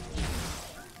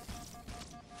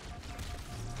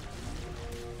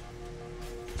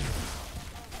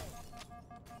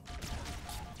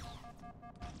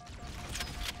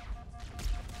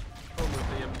 Problem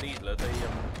with the needler, they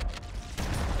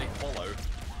follow.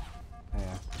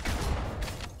 Yeah.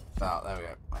 Oh, there we go.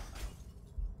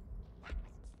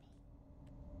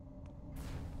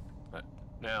 Right,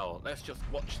 now let's just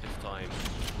watch this time.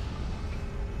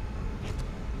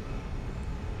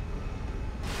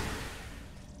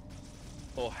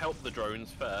 Or help the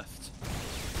drones first.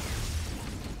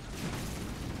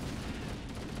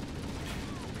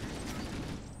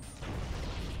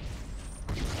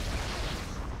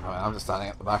 I mean, I'm just standing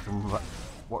at the back and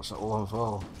watching it all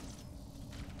unfold.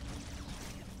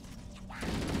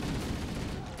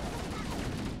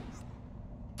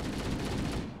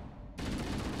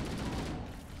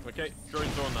 Okay,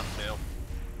 drones are on us now.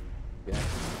 Yeah.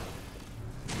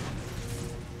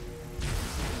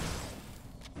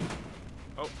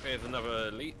 Oh, here's another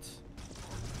elite.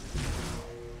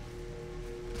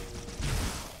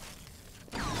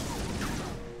 Oh,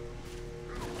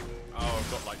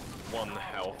 I've got like 1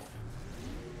 health.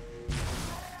 I'm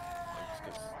just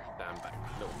gonna stand back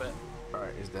a little bit.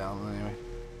 Alright, he's down anyway.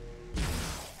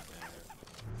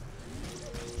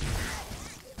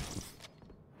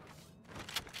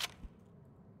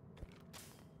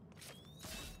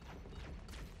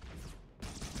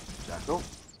 Jackal.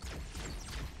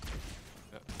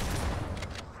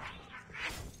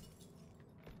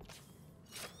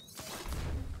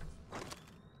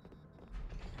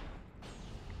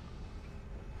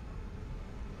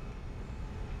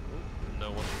 No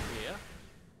one here.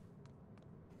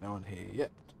 No one here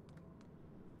yet.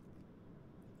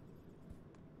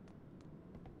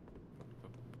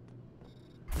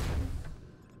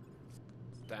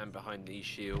 Stand behind these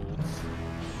shields.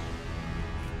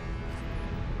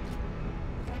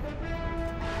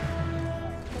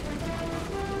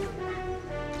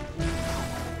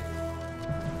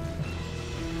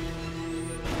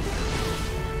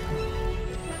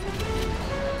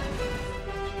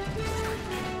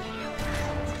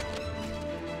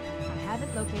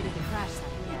 Located the crash site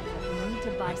yet, but we need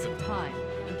to buy some time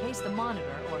in case the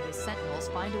monitor or his sentinels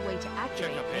find a way to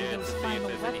activate up here to Halo's see if final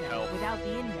there's any weapon help. without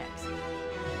the index.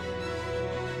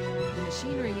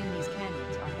 machinery in these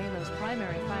canyons are Halo's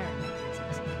primary firing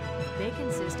mechanisms. They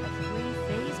consist of 3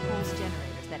 phase pulse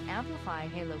generators that amplify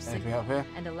Halo's Anything up signal here?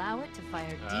 and allow it to fire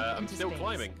deep I'm into still space.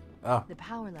 climbing. Oh, The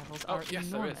power levels Oh, are yes,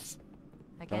 there enormous. is.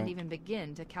 I can't Right. even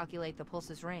begin to calculate the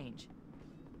pulse's range.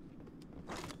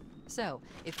 So,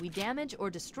 if we damage or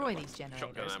destroy these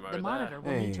generators, ammo the there. monitor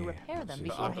will need to Hey, repair them see.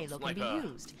 before I've got Halo can be sniper.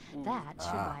 used. That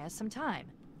should buy us some time.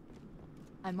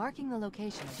 I'm marking the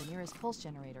location of the nearest pulse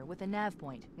generator with a nav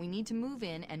point. We need to move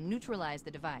in and neutralize the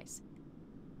device.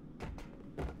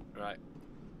 Right.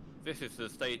 This is the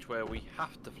stage where we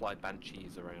have to fly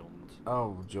banshees around.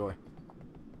 oh joy.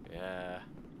 Yeah.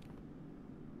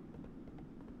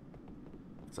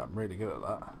 'Cause I'm really good at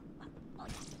that.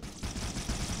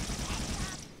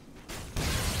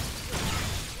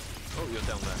 Oh, you're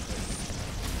down there.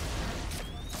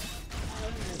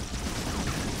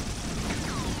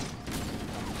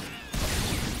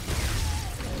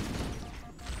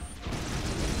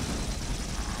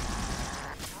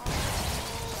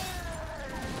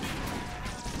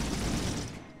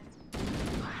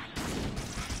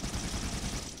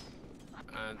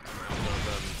 And I'm out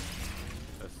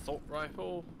of assault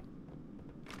rifle.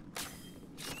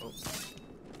 Oh,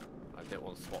 I didn't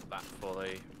want to swap that for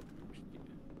the.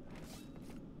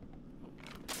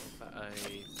 Was that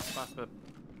a plasma?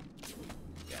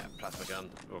 Yeah, plasma gun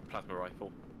or plasma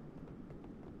rifle.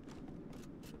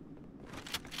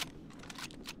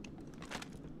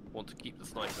 Want to keep the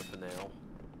sniper for now.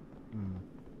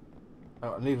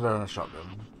 Oh, I need to learn a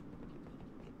shotgun.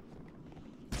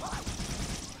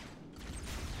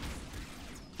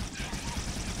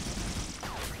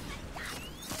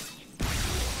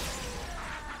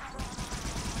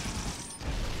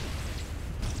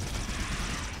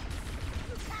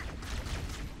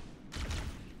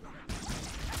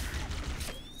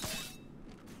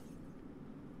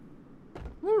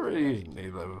 Never really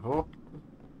needed that before.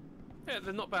 Yeah,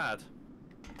 they're not bad.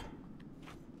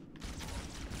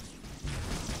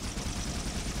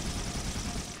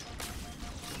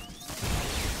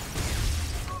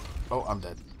 Oh, I'm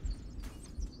dead.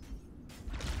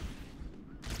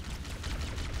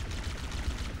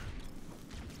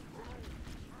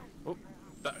 Oh,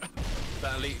 that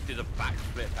elite did a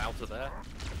backflip out of there.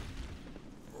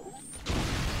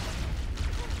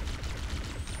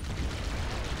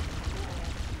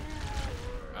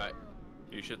 Right,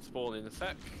 you should spawn in a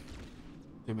sec.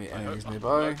 Give me I enemies hope-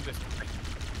 nearby. this-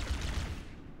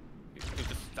 He's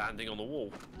just standing on the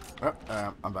wall.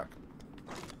 Oh, I'm back.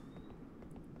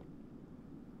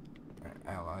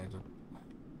 Allied.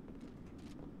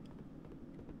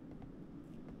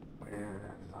 Where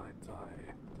did I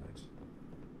die?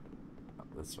 Up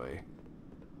this way.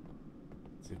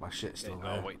 See if my shit's still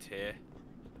there. I'll wait here.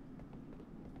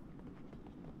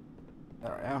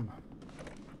 There I am.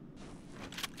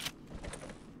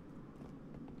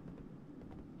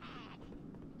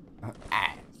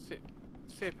 Ah.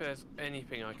 See if there's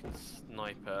anything I can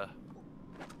sniper.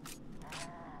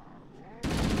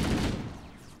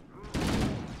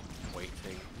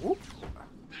 Waiting. Whoop.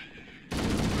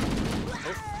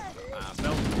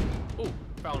 Oh,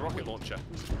 found a rocket launcher.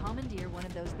 We should commandeer one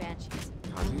of those banshees.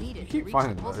 God, We'll you need it to keep reach the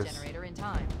finding pulse those. generator in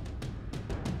time.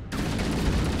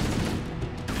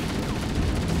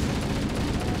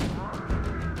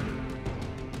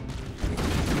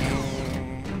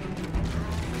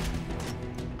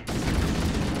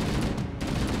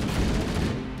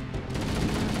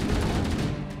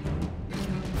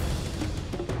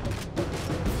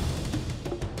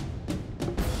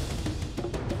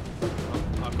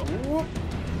 I've got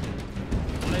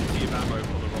plenty of ammo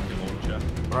for the rocket launcher.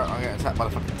 Right, I'm getting attacked by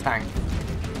the fucking tank.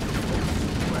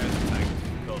 Where's the tank?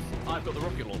 Because I've got the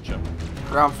rocket launcher.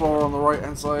 Ground floor on the right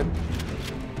hand side.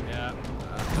 Yeah,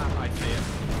 I see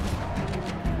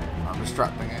it. I'm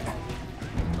distracting it.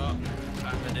 Oh,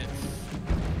 and then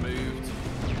it's moved.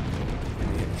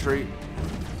 Hit the tree.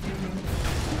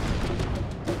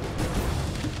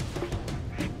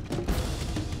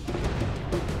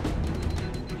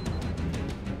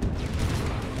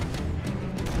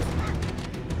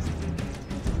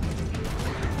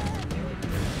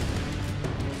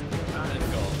 And it's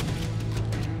gone.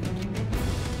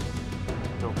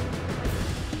 Cool.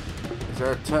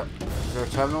 Is there a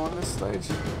terminal on this stage?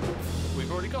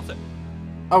 We've already got it.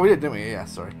 Oh, we did, didn't we? Yeah,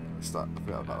 sorry. I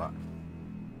forgot about that.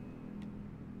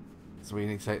 So we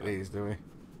need to take these, do we?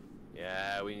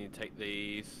 Yeah, we need to take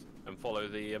these and follow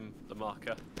the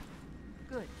marker.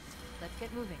 Good. Let's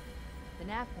get moving. The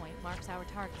nav point marks our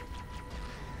target.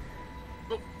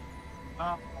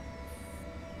 Oh,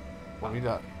 What have you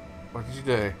done? What did you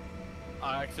do?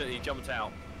 I accidentally jumped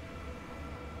out.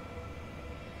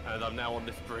 And I'm now on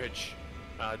this bridge.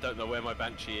 I don't know where my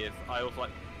Banshee is. I was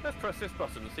like, let's press this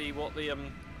button and see what the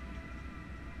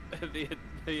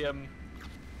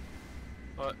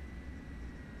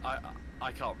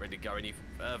I can't really go any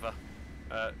further.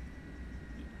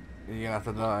 You're gonna have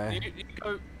to die. You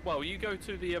go. Well, you go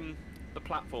to the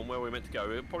platform where we're meant to go.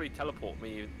 It'll probably teleport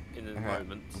me in a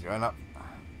moment. I'm going up.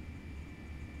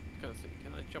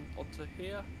 Can I jump onto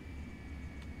here?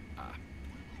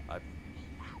 I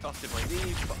busted my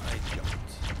knees, but I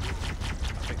jumped.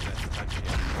 I think that's the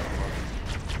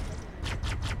Banshee.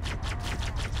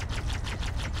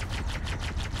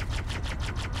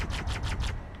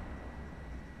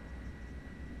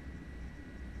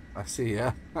 I see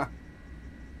ya. Yeah,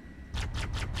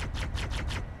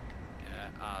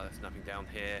 there's nothing down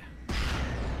here.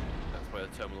 That's where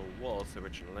the terminal was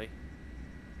originally.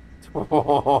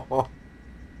 Oh,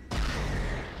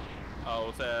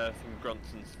 was there some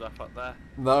grunts and stuff up there?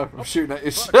 No, I'm shooting at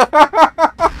you.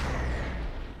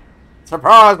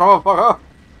 Surprise, motherfucker!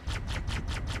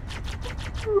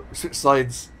 Switch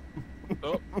sides.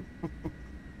 Oh.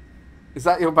 Is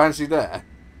that your Banshee there?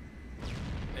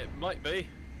 It might be.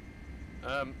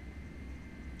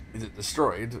 Is it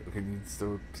destroyed? Or can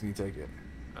you take it?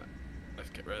 Let's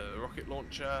get rid of the rocket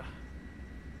launcher.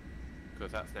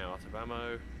 Because that's now out of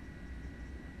ammo.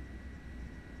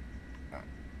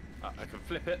 I can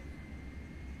flip it.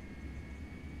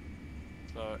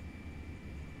 So.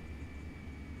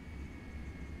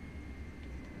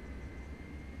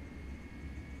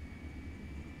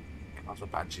 God, the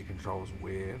Banshee control's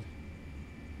weird.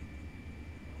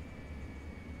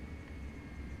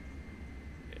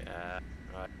 Yeah,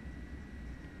 right.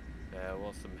 There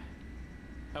was some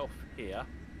health here.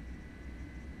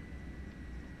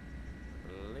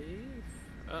 I believe.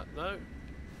 No.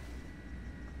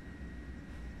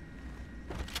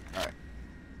 Alright.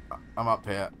 I'm up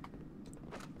here.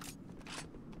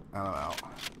 And I'm out.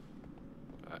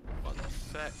 Right, 1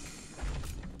 sec.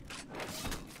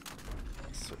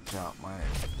 Switch out my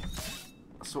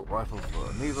assault rifle for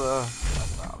a neither.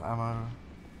 That's out of ammo.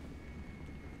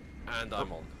 And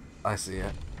I'm on. I see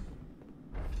it.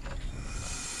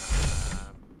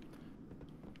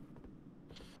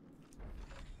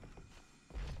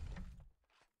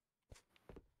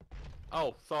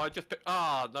 Oh, so I just picked...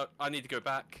 Ah, no, I need to go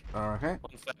back. Okay.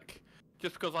 1 sec.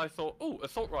 Just because I thought, oh,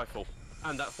 assault rifle.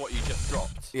 And that's what you just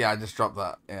dropped. Yeah, I just dropped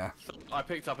that, yeah. So I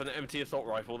picked up an empty assault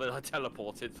rifle, then I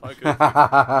teleported, so I could...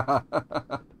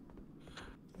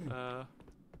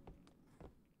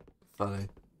 Funny.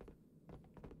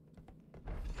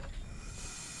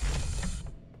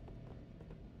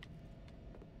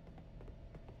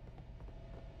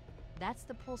 That's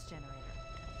the pulse generator.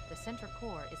 The center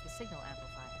core is the signal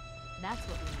amplifier. That's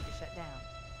what we need to shut down.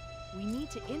 We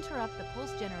need to interrupt the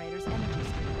pulse generator's energy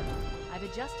stream. I've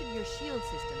adjusted your shield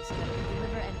system so that it will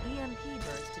deliver an EMP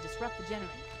burst to disrupt the generator.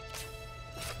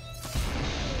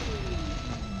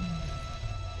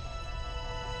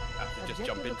 I have to just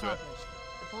jump into it.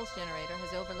 The pulse generator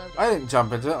has overloaded. I didn't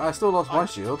jump into it, I still lost my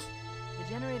shield. The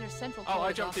generator's central core Oh, I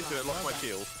is jumped into it, lost my offline.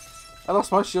 shield. I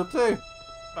lost my shield too.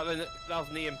 But then that was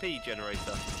an EMP generator,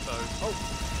 so...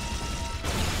 Oh!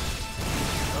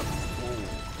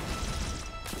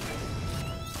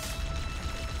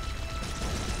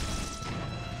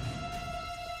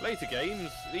 Later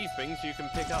games, these things you can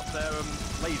pick up their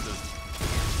lasers.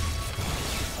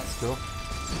 That's cool.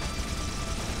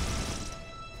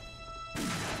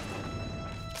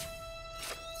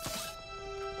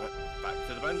 Right, back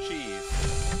to the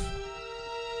Banshees.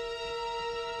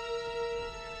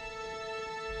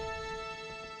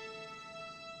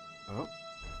 Oh.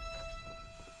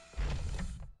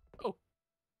 Oh.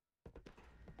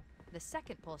 The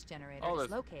second pulse generator Oh, is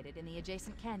there's- located in the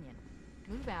adjacent canyon.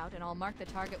 Move out and I'll mark the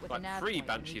target with a Like nav 3 point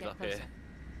when we Banshees get up here. closer.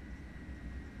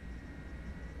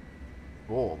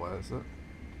 Oh, where is it?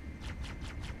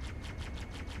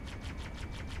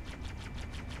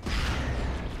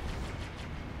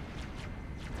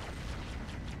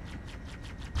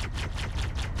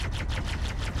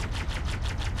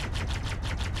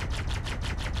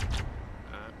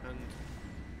 And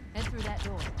Head through that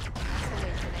door. That's the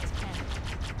way to the next canyon.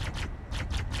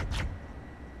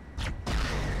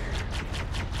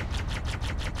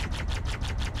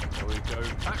 so we go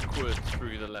backwards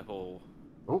through the level.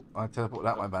 Oh, I teleported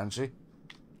out my Banshee.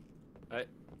 Right.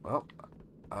 Well,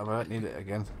 I won't need it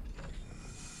again.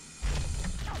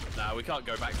 Nah, we can't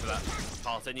go back to that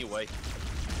part anyway.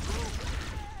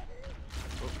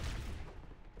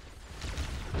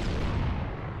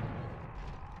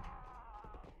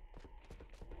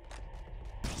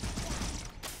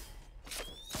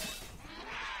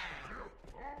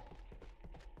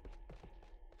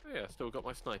 Oh yeah, still got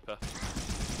my sniper.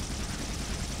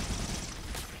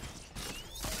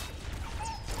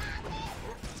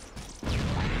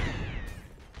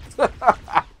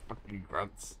 Fucking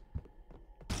grunts.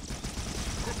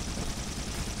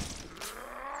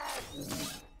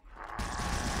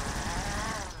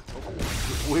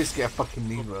 We just get a fucking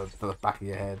needle for the back of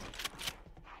your head.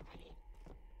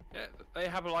 Yeah, they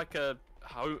have like a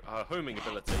homing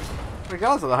ability.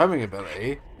 Regardless of the homing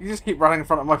ability, you just keep running in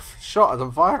front of my shot as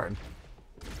I'm firing.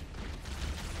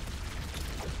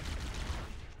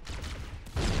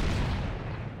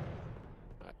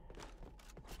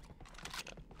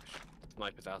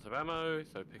 Sniper's out of ammo,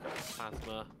 so pick up the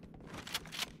plasma.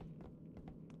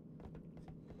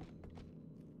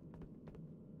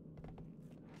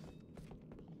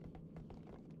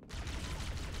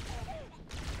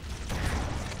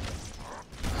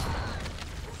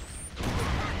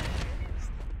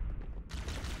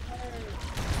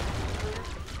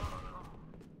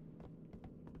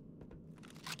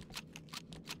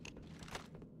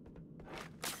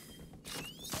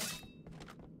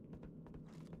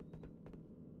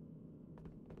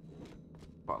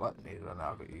 Quite like the needler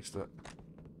now, I got used to it.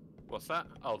 What's that?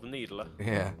 Oh, the needler.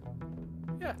 Yeah.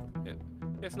 Yeah,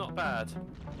 it's not bad.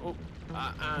 Oh,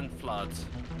 and floods.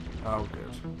 Oh,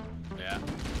 good. Yeah.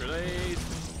 Grenade.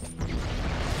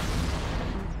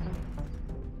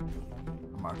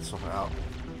 I might swap it out.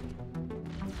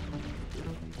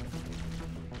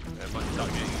 Yeah, might start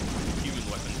getting human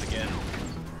weapons again.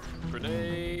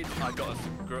 Grenade. I got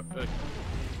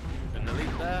an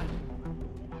elite there.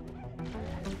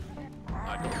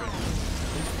 I got rid of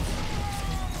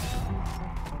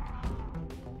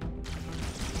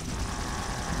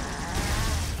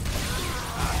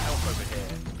help over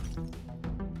here.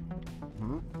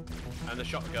 And the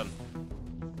shotgun.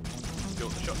 You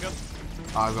want the shotgun?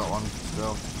 I've got one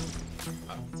still.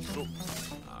 Cool.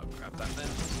 I'll grab that then.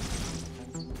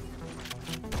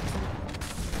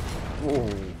 Whoa.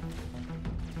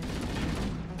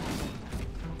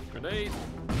 Grenade.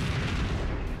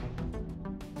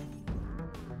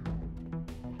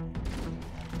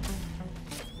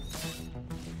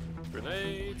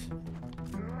 Grenade.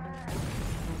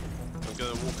 I'm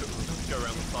gonna go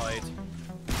around the side.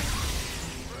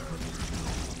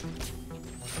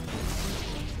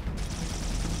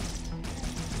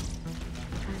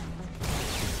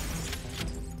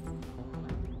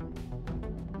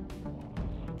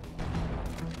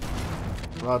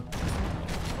 Blood.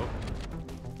 Oh.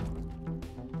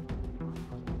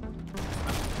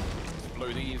 Blow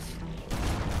these.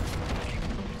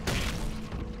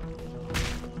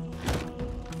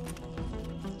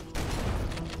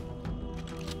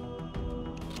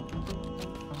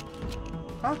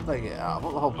 How did they get out? I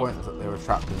thought the whole point is that they were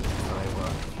trapped in it, so they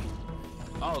were.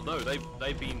 Oh no,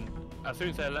 they've been, as soon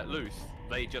as they're let loose,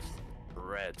 they just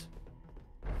bred.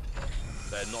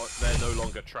 They're no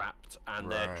longer trapped,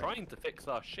 and they're trying to fix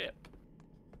our ship.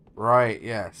 Right,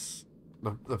 yes.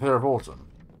 The Pillar of Autumn.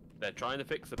 They're trying to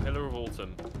fix the Pillar of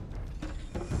Autumn.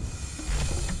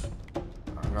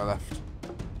 I'll go left.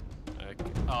 Okay.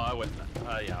 Oh, I went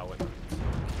left. Yeah, I went left.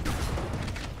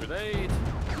 Grenade.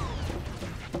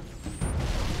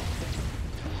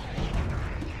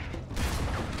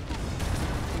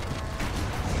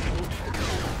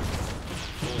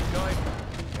 Guy.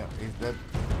 Yep, he's dead.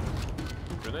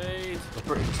 Grenade. They're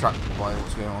pretty distracted by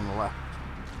what's going on the left.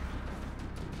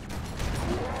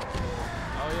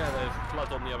 Oh yeah, there's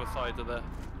flood on the other side of the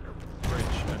bridge,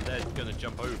 and they're gonna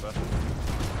jump over.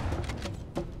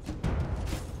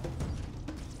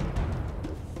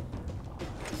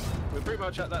 We're pretty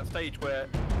much at that stage where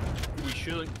we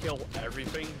shouldn't kill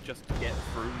everything just to get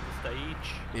through the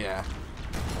stage. Yeah.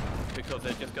 Because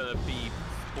they're just gonna be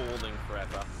spawning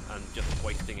forever and just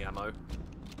wasting ammo.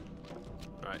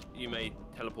 Right, you may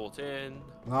teleport in.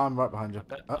 No, I'm right behind you.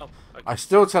 Oh, okay. I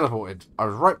still teleported. I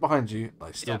was right behind you.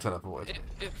 I still teleported.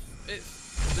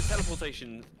 The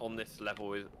teleportation on this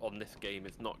level on this game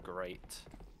is not great.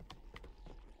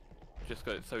 Just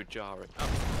because it's so jarring. Oh,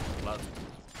 blood.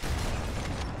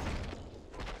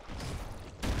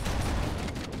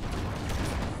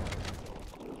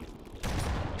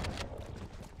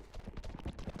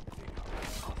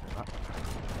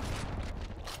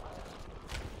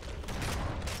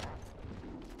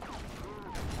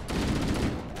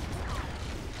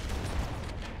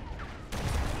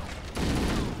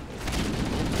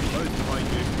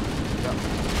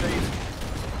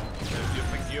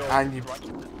 And you...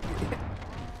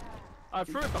 I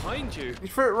threw it behind you. You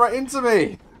threw it right into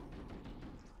me.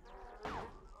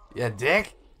 Yeah,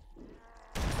 dick.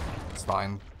 It's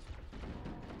fine.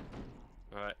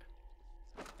 Alright.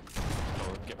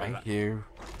 Thank you.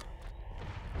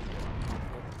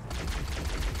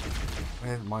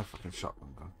 Where's my fucking shotgun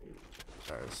gone?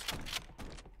 There it is.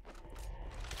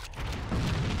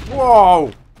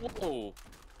 Whoa! Whoa!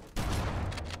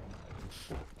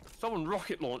 Someone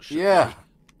rocket launched. Yeah. Me.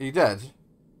 Are you dead?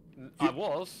 I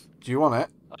was. Do you want it?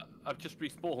 I've just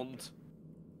respawned.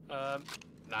 Nah,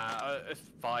 it's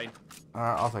fine.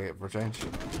 Alright, I'll take it for a change.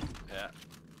 Yeah.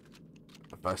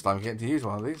 The first time getting to use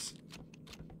one of these.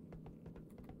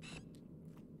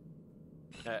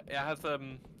 It has a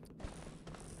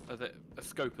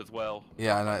scope as well.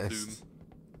 Yeah, I noticed. Zoom.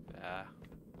 Yeah.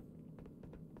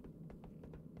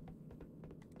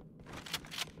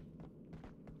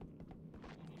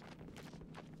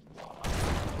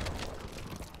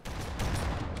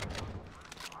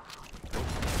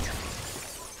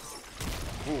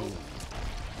 Ooh.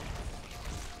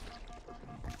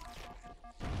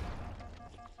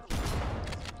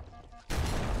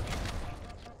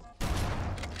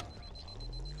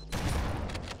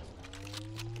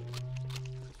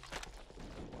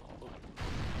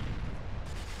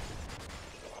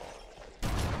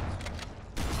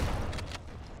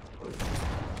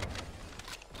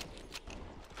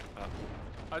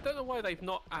 I don't know why they've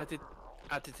not added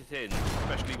it in,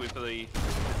 especially with the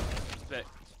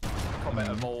Combat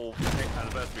Evolved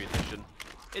Anniversary Edition.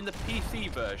 In the PC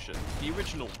version, the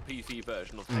original PC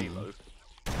version of Halo,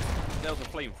 there was a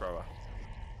flamethrower.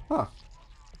 Huh.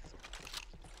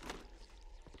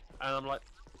 And I'm like,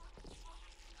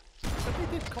 if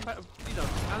they did Combat,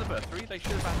 Anniversary, they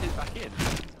should have added it back in.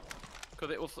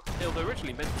 Because it was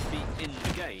originally meant to be in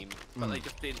the game, but they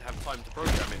just didn't have time to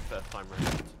program it first time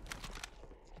round.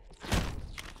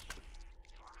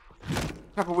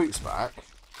 A couple of weeks back.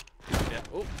 Yeah.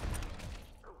 Oh. Do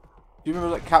you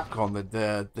remember that Capcom did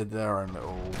their own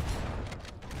little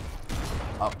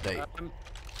update?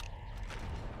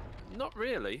 Not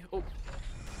really. Oh.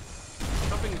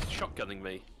 Something's shotgunning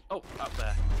me. Oh, up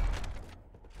there.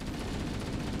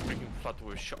 Freaking flood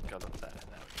with a shotgun up there.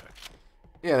 There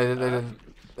we go. Yeah,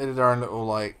 they did their own little,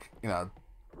 like,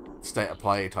 state of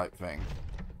play type thing.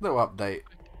 Little update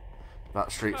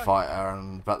about Street Fighter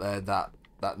and about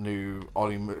that new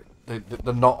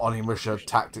the not Onimusha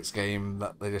tactics game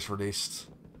that they just released.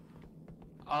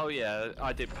 Oh yeah,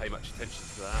 I didn't pay much attention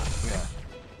to that. Yeah,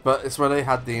 but it's where they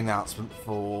had the announcement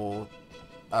for,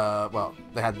 well,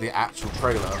 they had the actual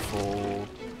trailer for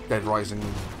Dead Rising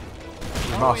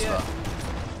Remastered.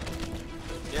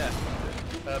 Yeah.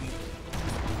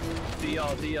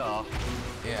 DR.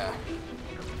 Yeah.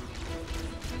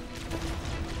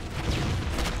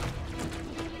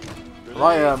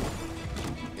 Well,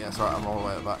 yeah, sorry, I'm all the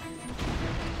way back.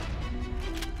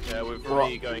 Yeah, with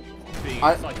Ray being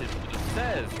excited for the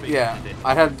stairs. Yeah,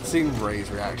 I hadn't seen Ray's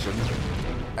reaction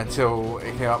until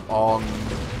it came up on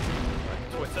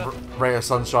Twitter. Ray of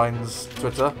Sunshine's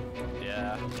Twitter.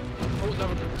 Yeah.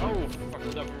 Oh,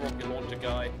 fucking another rocket launcher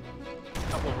guy.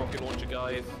 A couple of rocket launcher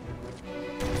guys.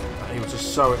 He was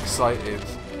just so excited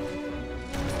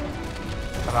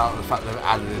about the fact they've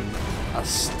added in a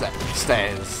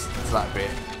stairs to that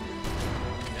bit.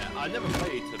 Yeah, I never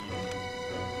played them.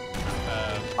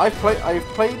 I've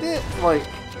played it like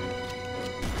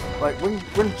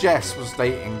when Jess was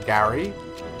dating Gary,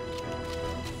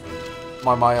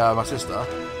 my sister.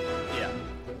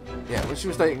 Yeah, when she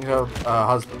was dating her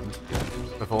husband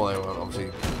before they were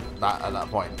obviously at that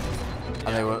point,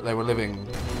 and they were living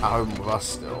at home with us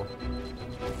still.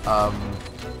 At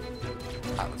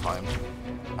the time.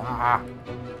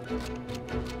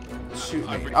 Shoot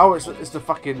me! Oh, it's the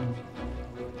fucking.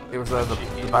 It was the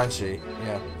Banshee.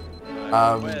 Yeah.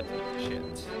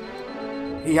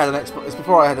 He had an Xbox. It's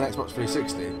before I had an Xbox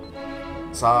 360,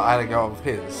 so I had to go off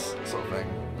his sort of thing.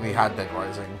 And he had Dead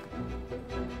Rising,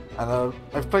 and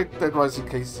I've played Dead Rising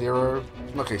Case Zero,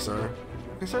 not Case Zero,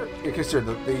 yeah, Case Zero,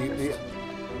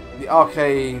 the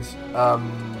arcade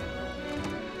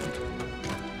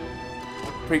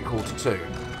prequel to 2,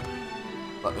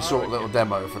 like the short little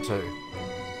demo for 2.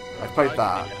 I've played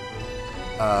that.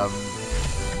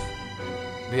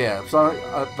 Yeah, so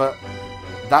but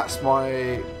that's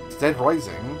my Dead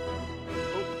Rising.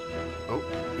 Oh,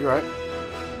 you're right.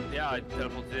 Yeah, I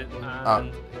teleported in,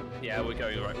 and yeah, we're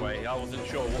going the right way. I wasn't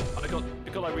sure what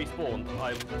because I respawned.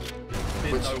 I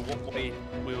didn't know what way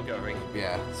we were going.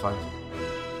 Yeah, it's fine.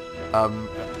 So if I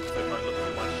look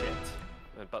at my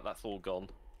shit, but that's all gone.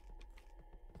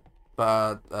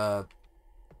 But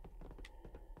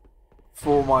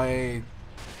for my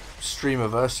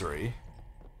streamiversary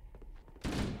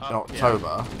in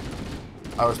October,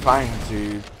 I was planning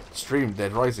to stream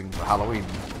Dead Rising for Halloween,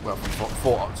 well,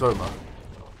 for October.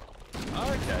 Oh,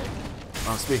 okay.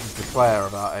 I'm speaking to Claire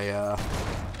about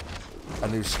a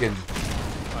new skin.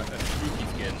 Like a spooky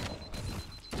skin.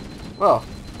 Well,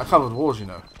 I covered wars, you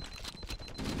know.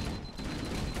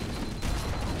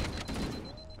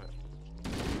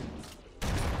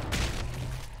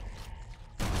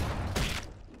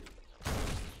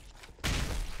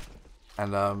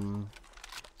 And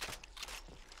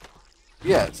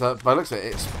yeah, so by the looks of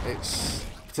it, it's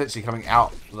potentially coming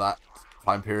out for that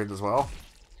time period as well.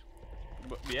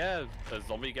 But yeah, a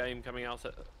zombie game coming out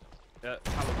at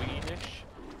Halloween-ish.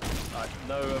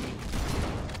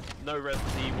 No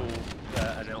Resident Evil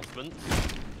announcements.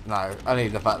 No, only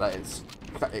the fact that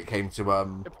it came to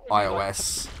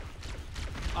iOS.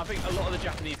 I think a lot of the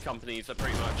Japanese companies are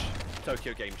pretty much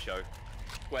Tokyo Game Show,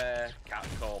 Square,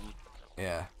 Capcom.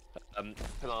 Yeah.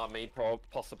 Konami,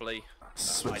 possibly.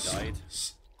 Switch. I died.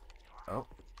 Oh,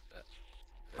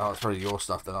 it's probably your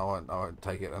stuff then. I won't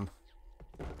take it then.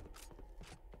 I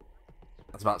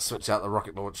was about to switch out the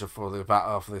rocket launcher for the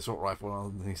assault rifle,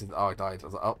 and he said, "Oh, I died." I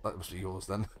was like, "Oh, that must be yours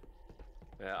then."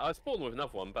 Yeah, I spawned with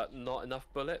another one, but not enough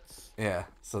bullets. Yeah,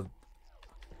 so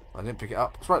I didn't pick it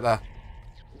up. It's right there.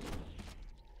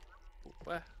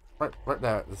 Where? Right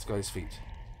there at this guy's feet.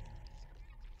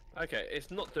 Okay,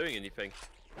 it's not doing anything.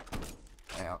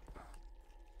 Out.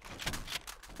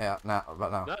 Yeah, now,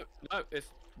 about now.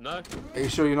 No. Are you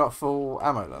sure you're not full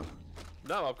ammo then?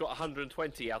 No, I've got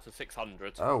 120 out of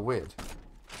 600. Oh, weird.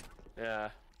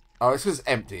 Yeah. Oh, it's because it's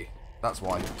empty. That's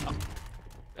why.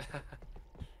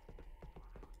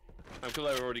 And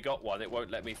because I've already got one, it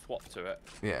won't let me swap to it.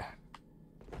 Yeah.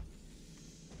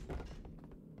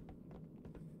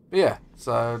 But yeah,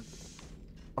 so I'm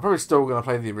probably still going to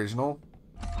play the original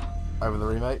over the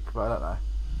remake, but I don't know.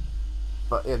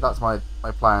 But yeah, that's my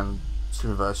planned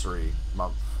anniversary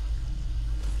month.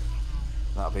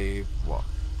 That'll be, what,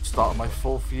 start of my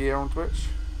 4th year on Twitch?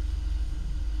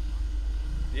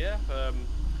 Yeah,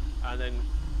 and then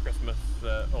Christmas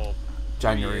or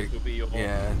January. will be your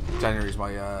January's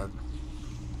my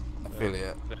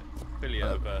affiliate.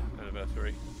 Affiliate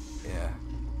anniversary. Yeah.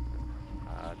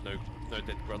 No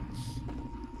dead grunts.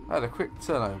 I had a quick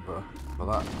turnover for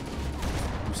that.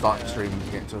 I'm starting streaming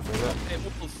to get into affiliate. It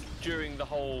was during the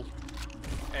whole.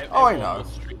 Oh, I know.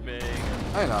 Streaming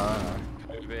and I know.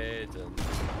 COVID and.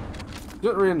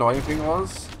 The really annoying thing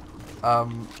was, I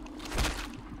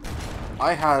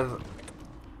had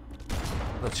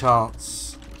the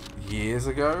chance years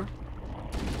ago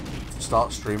to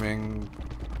start streaming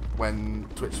when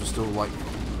Twitch was still like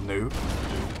new.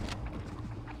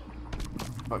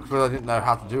 But because I didn't know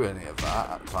how to do any of that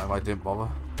at the time, I didn't bother.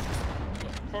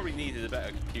 Probably needed a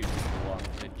better computer for one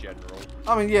in general.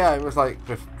 I mean, yeah, it was like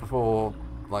before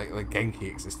like Genki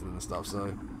existed and stuff,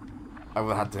 so I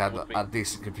would have had to have a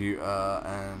decent computer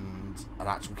and an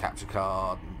actual capture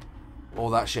card and all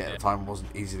that shit at the time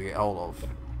wasn't easy to get hold of.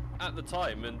 At the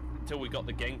time, until we got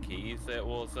the Genkis, it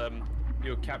was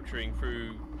you were capturing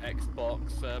through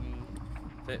Xbox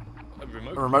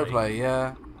remote play,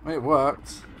 yeah. I mean, it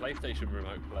worked. PlayStation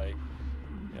remote play,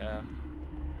 yeah.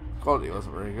 Quality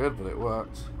wasn't very good, but it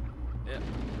worked. Yeah,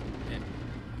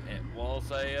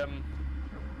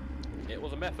 it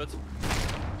was a method.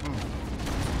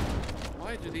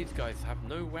 Why do these guys have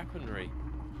no weaponry?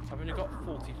 I've only got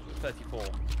 34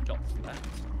 shots left.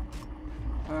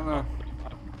 I don't know.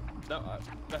 No,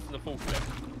 less than a full clip.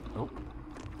 Oh.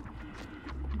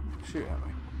 Shoot at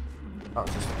me. Oh,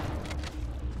 it's this way.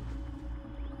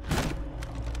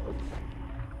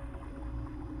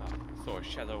 I saw a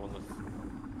shadow on the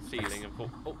ceiling and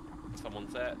thought, oh,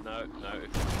 someone's there. No,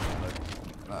 it's just a shadow.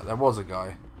 No, there was a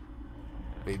guy.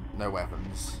 No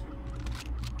weapons.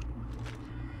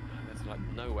 There's like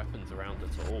no weapons around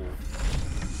at all.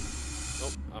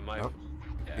 Oh, I might have...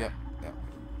 Yeah.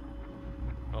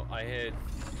 Oh, I hear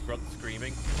grunt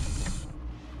screaming.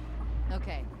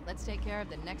 Okay, let's take care of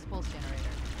the next pulse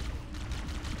generator.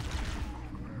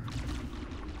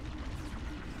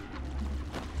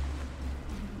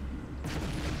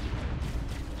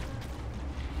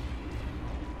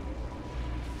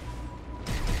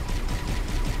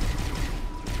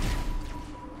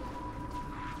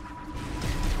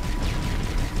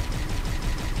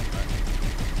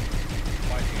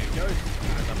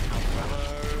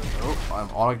 I'm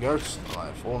on a ghost and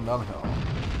I've fallen downhill.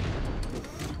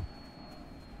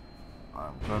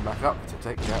 I'm going back up to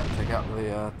take out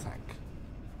the tank.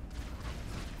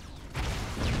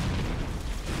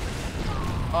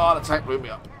 Oh, the tank blew me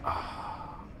up.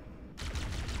 I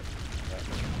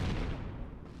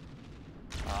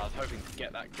was hoping to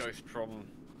get that ghost from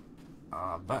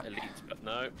Back. Elite, but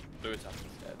no, blew it up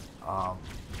instead.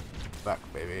 Back,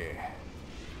 baby.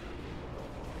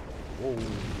 Whoa.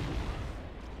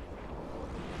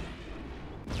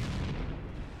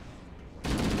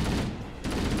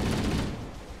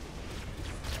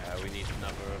 Yeah, we need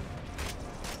another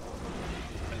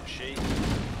print sheet.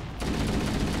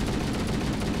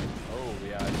 Oh,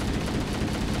 yeah, I see.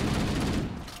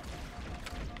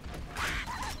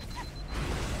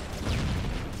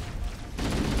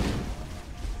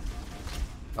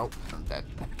 Oh, I'm dead.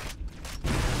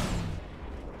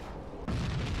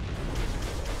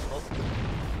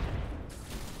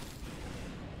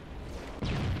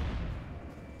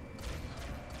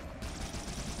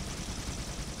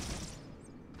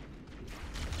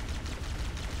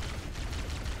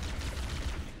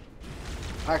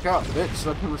 Back out, bitch,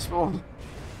 so I can respawn.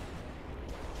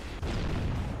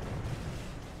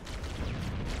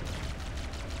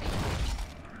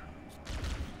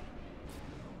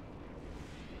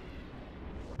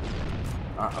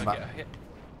 I'm back.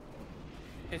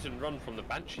 Hit and run from the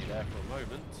Banshee there for a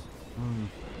moment.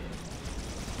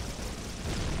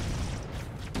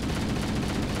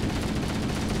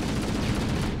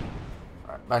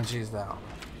 Right, Banshee's down.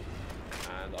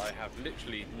 And I have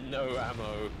literally no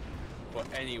ammo for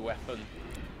any weapon.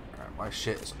 Right, my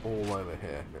shit's all over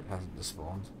here. It hasn't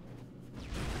despawned.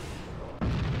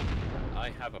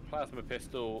 I have a plasma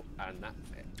pistol, and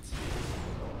that's it.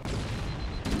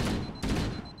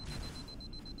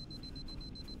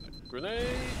 Grenade!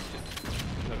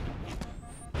 No.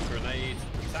 Grenade.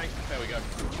 Tank. There we go.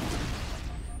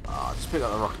 Ah, just pick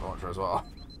up the rocket launcher as well.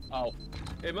 Oh,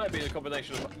 it might be a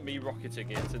combination of me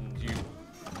rocketing it and you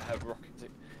have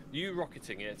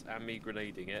rocketing it and me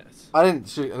grenading it. I didn't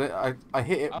shoot. I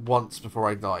hit it once before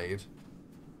I died.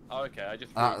 Oh, okay. I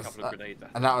just threw a couple of grenades at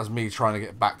it. And that was me trying to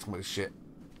get back to my shit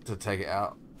to take it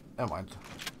out. Never mind.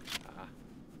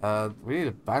 We need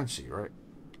a Banshee, right?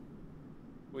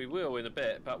 We will in a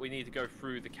bit, but we need to go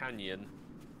through the canyon.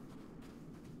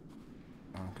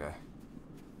 Okay.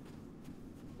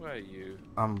 Where are you?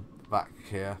 I'm back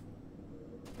here.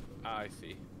 Ah, I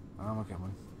see. I'm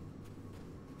coming.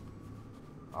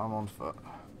 I'm on foot.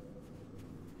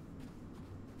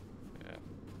 Yeah.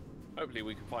 Hopefully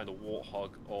we can find a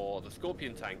warthog or the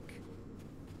scorpion tank.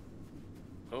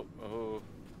 Oh, oh.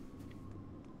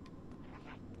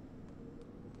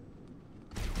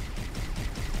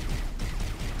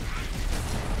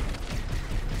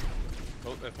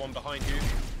 Oh, there's one behind you.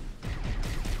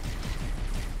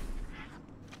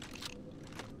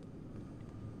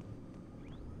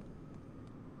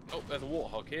 Oh, there's a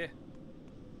warthog here.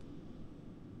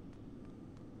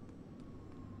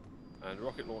 And a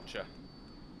rocket launcher.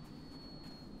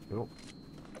 Cool.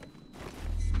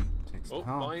 Takes Oh,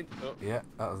 mine. Oh. Yeah,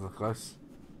 that was close.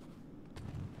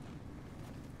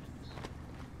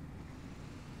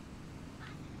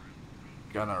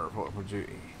 Gunner report for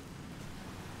duty.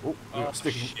 Oh, we got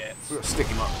sticking. Shit. We got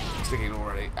sticking up. Sticking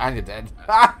already. And you're dead.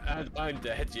 And I'm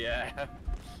dead, yeah.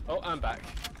 Oh, I'm back.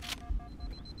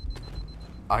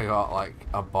 I got like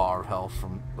a bar of health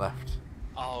from left.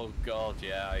 Oh god,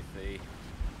 yeah, I see.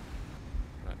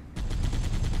 Right.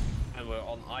 And we're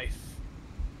on ice.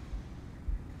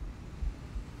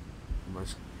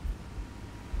 Most...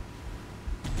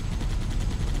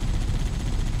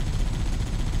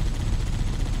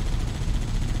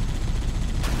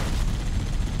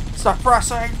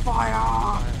 Suppressing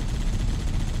fire!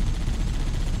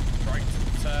 Trying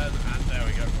to turn, and there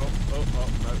we go. Oh,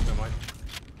 no, never mind.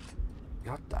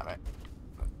 God damn it.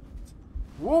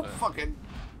 Whoop, fucking.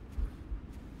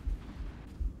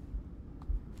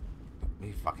 Let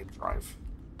me fucking drive.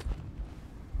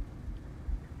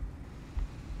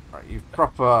 Right, you've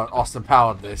proper Austin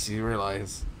powered this, you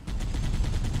realise.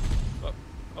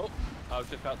 Oh, I was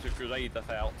just about to grenade that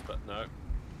out, but no.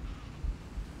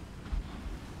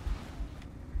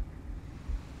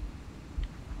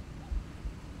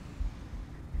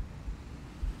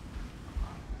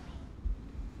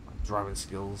 Driving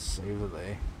skills save the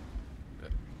day.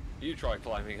 You try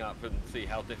climbing up and see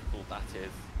how difficult that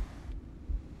is.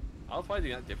 I was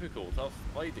finding that difficult. I was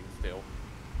sliding still.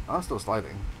 I'm still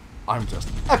sliding. I'm just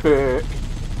epic!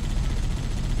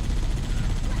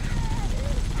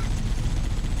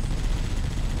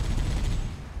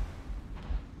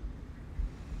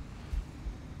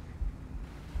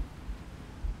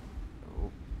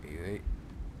 Oh, easy.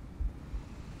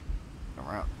 Come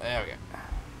around. There we go.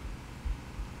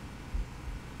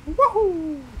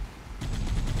 Woohoo!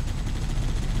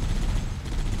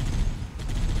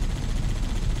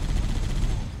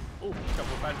 Oh, a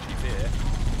couple of banshees here.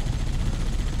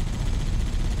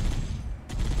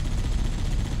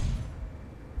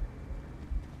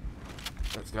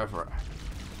 Let's go for it.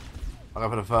 I'll go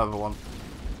for the further one.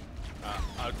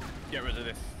 I'll get rid of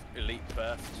this elite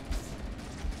first.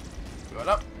 Going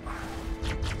up.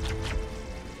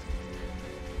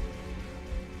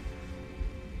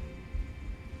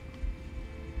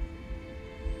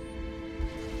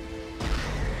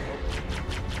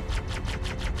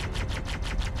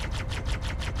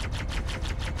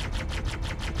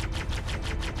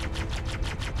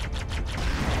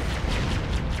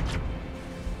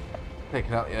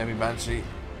 Taking out the enemy Banshee.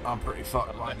 I'm pretty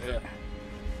fucked right There's here.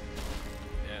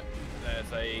 Yeah,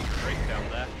 there's a crate down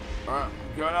there, Alright,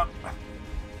 going up. I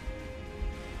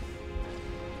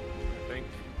think.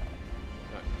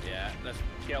 Yeah, let's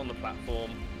get on the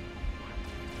platform.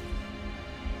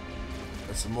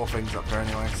 There's some more things up there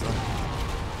anyway, so.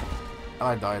 And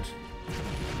I died.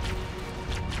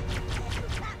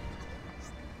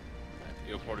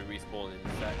 You'll probably respawn in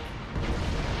a sec.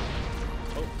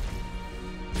 Oh.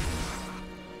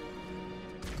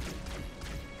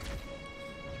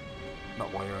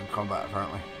 Not while you're in combat,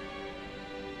 apparently.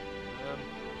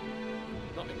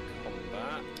 Not in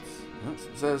combat. Yes,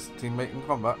 it says teammate in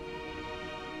combat.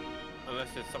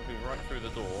 Unless there's something right through the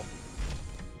door.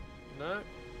 No?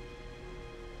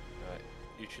 Right.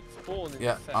 You should spawn in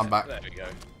Yeah, the set. I'm back. There we go.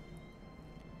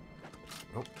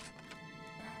 Oh.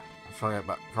 I'm trying to get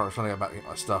back. Probably trying to get back to get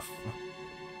my stuff.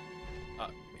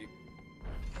 You,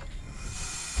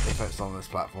 If it's on this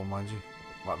platform, mind you.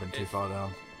 Might have been too far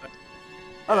down.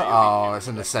 yeah, Oh, it's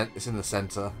in the it's in the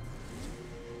center.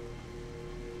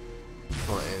 That's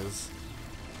what it is.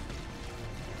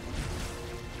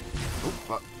 Oh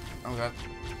fuck! I'm going.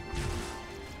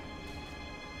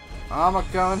 I'm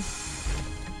not going.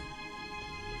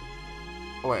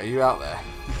 Oh, wait, are you out there?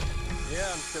 Yeah,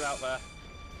 I'm still out there.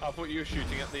 I thought you were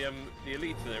shooting at the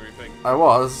elites and everything. I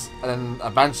was, and then a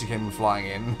banshee came flying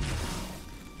in.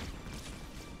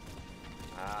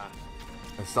 Ah.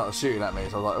 And started shooting at me,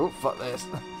 so I was like, oh fuck this.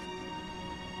 Right.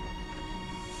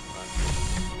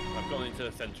 I've gone into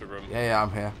the center room. Yeah,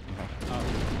 I'm here. Okay.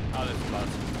 Oh, there's blood.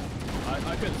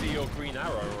 I couldn't see your green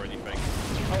arrow or anything.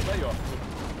 Oh, there you are.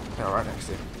 Yeah, right next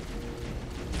to you.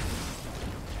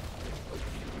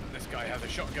 This guy has a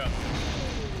shotgun.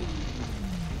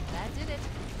 That did it.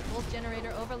 The pulse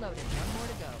generator overloaded. One more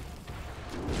to go.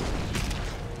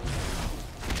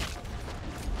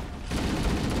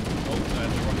 Oh,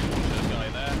 there's a rocket launcher guy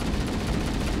there.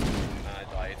 And I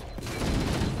died.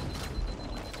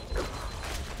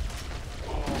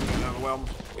 Oh, I'm getting overwhelmed.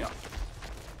 Yeah.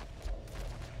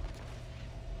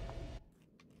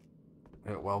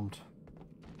 Overwhelmed.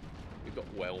 We got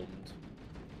whelmed.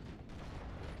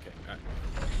 Okay.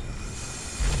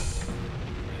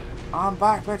 I'm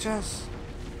back, bitches.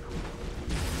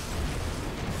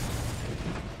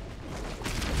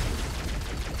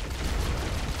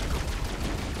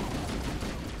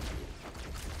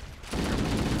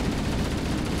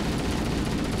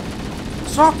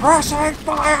 Suppressing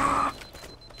fire!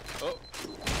 Oh,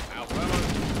 out of ammo.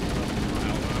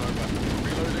 Out of ammo, but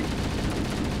reloading.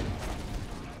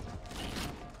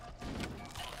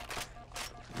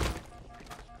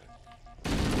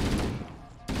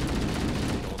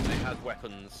 Oh, they had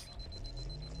weapons.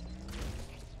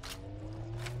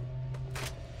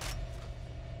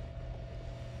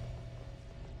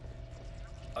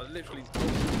 I literally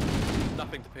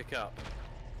nothing to pick up.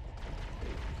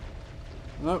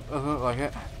 Nope, doesn't look like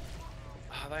it.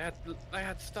 Ah, they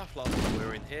had stuff last time we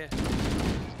were in here.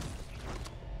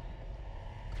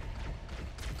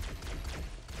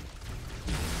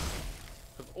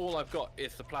 Because all I've got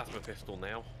is the plasma pistol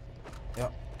now.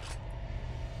 Yep.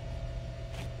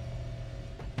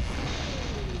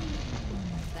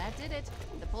 That did it.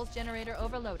 The pulse generator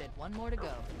overloaded. One more to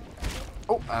go.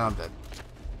 Oh, and I'm dead.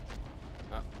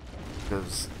 Ah.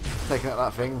 Because taking out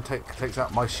that thing takes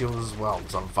out my shield as well for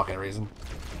some fucking reason.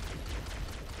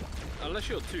 Unless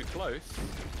you're too close.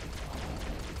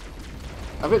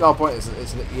 I think the whole point is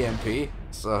it's an EMP,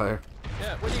 so...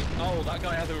 Yeah, when you... Oh, that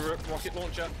guy has a rocket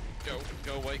launcher.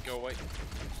 Go away, go away.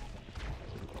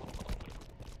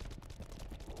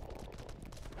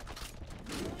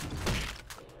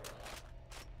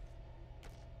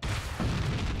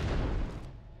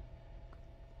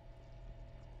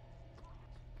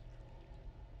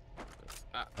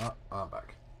 Oh, I'm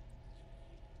back.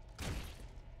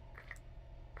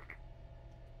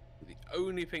 The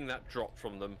only thing that dropped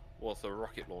from them was a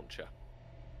rocket launcher.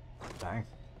 Dang.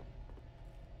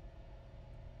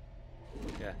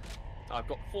 Yeah. I've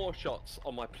got 4 shots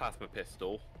on my plasma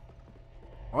pistol.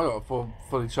 I got a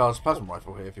fully charged plasma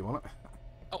rifle here if you want it.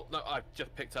 Oh, no, I've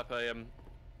just picked up a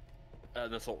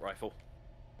an assault rifle.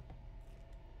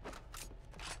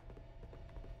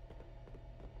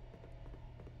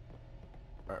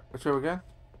 Alright, which way we going?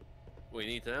 We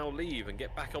need to now leave and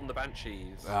get back on the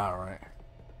Banshees. Alright.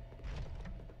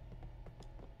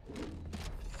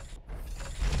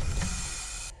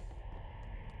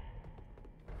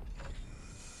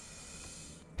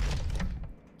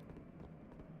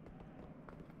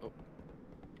 Oh.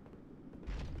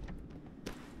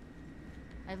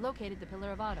 I've located the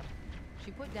Pillar of Autumn.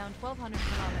 She put down 1,200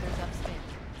 kilometers upstream.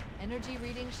 Energy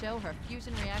readings show her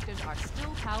fusion reactors are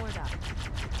still powered up.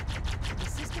 The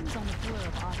systems on the Pillar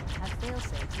of Autumn have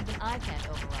fail-safes even I can't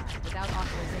override without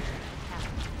authorization from the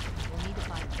captain. We'll need to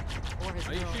find them, or his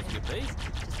Are you neural shooting at me? interface,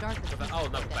 to start the Oh,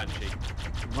 another Banshee.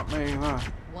 Not me, no.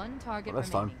 One target Well,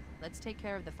 this remaining. time. Let's take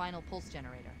care of the final pulse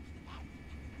generator.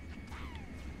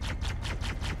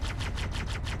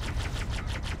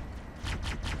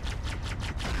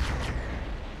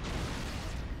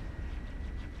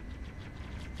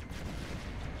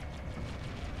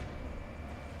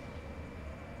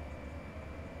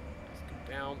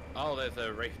 Down. Oh, there's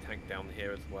a Wraith tank down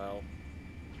here as well.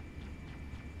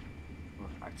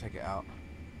 I can take it out.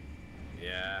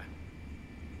 Yeah.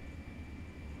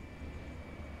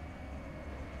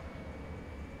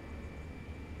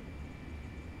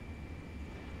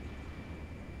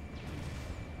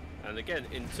 And again,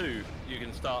 in 2, you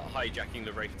can start hijacking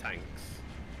the Wraith tanks.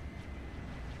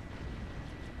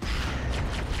 I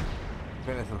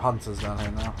think there's some hunters down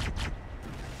here now.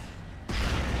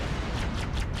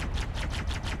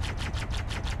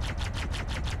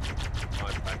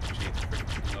 My Banshee is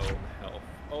pretty low on health.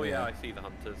 Oh yeah, I see the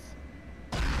hunters.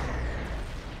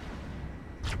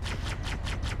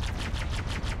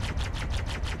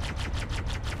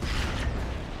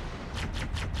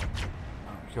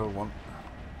 I killed one.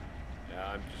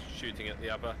 Yeah, I'm just shooting at the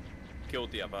other.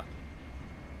 Killed the other.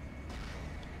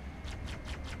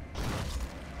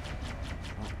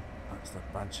 That's the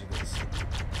Banshee that's...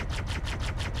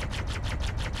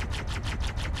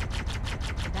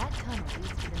 That tunnel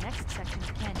leads to the next section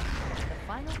of canyon. The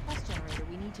final pulse generator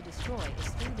we need to destroy is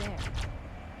through there.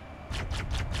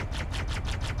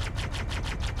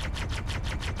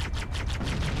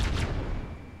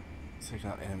 Taking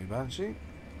out the enemy Banshee.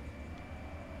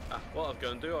 What I was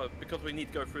going to do, because we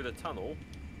need to go through the tunnel,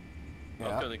 I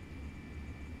was going to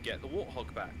get the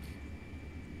Warthog back.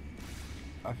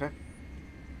 Okay.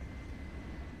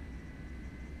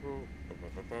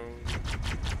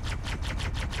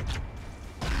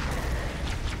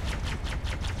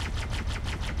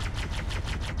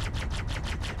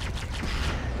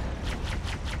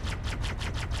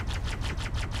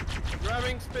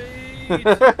 Ramming speed!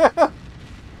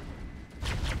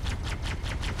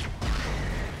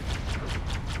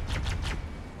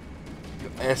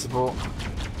 Air support.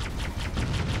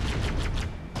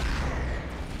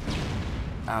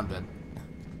 And dead.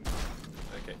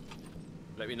 Okay.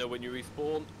 Let me know when you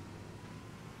respawn.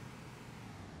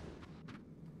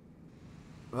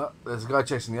 Oh, there's a guy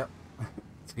chasing you.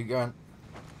 Let's keep going.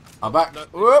 I'm back. No.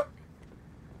 Whoop!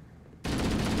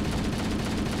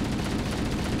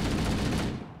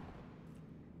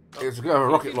 It's a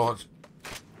rocket launch.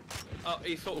 Oh,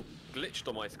 he sort of glitched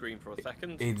on my screen for a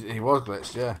second. He was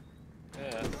glitched, yeah.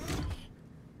 Yeah.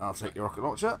 I'll take your rocket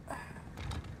launcher.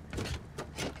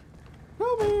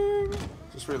 Coming!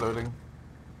 Just reloading.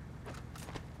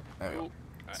 There we go.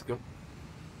 Let's go.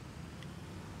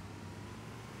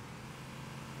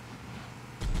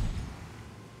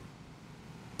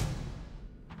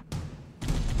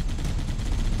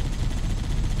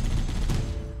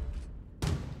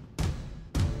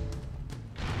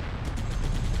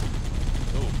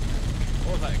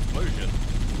 What was that explosion?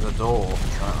 The door,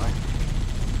 apparently.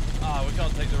 Ah, we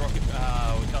can't take the rocket. We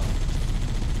can't.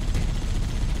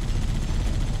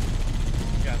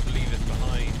 We have to leave this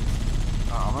behind.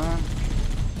 Oh man.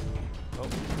 Oh.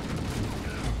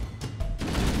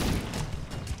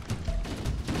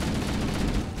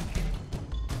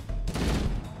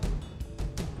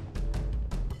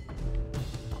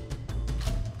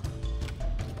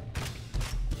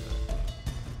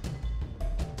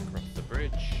 Across the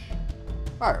bridge.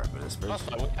 I remember this bridge. Last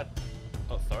time we had.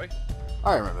 Oh, sorry.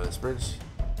 I remember this bridge.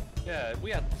 Yeah, we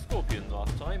had Scorpion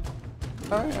last time.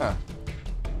 Oh yeah.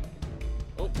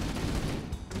 Oh.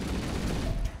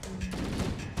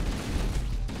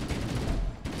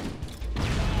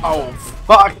 Oh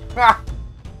fuck!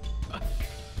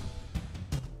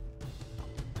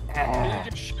 Did you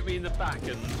just shoot me in the back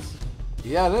and...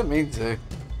 Yeah, I didn't mean to.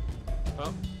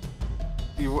 Oh.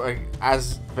 You,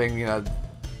 as thing, you know,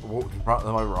 walked in front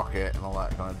of my rocket and all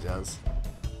that kind of jazz.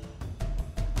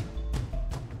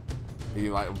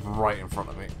 You like right in front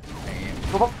of me.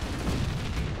 Come on.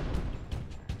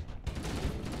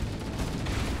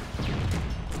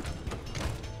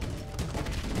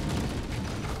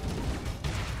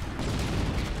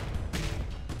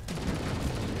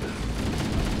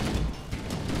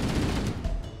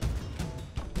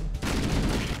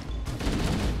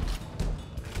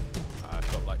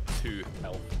 I've got like 2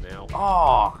 health now.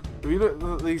 Oh, have you looked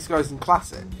at these guys in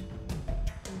classic?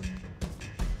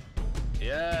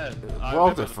 Yeah. I Well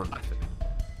remember the different. classic.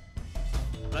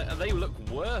 They look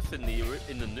worse in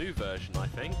the new version, I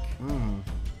think.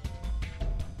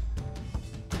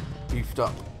 Beefed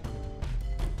up.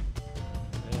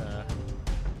 Yeah.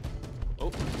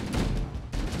 Oh.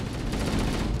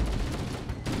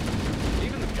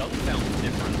 Even the gun sounds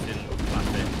different in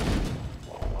classic.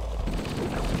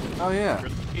 Oh yeah.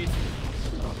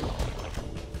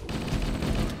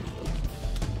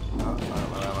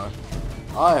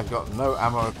 I have got no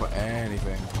ammo for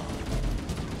anything.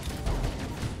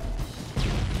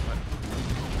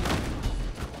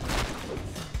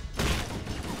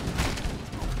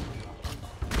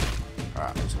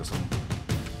 Alright, let's get some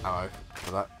ammo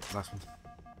for that. Nice one.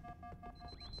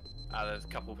 There's a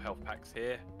couple of health packs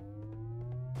here.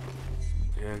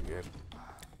 Yeah, good.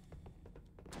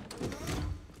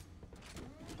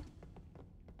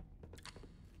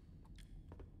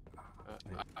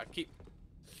 I keep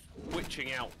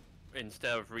switching out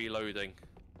instead of reloading.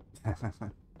 I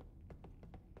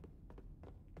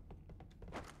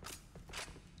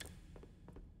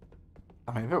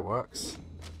mean, if it works.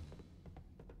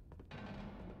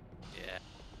 Yeah.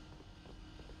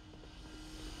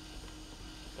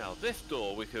 Now this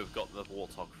door we could have got the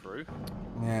warthog through.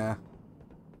 Yeah.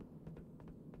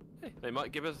 Hey, they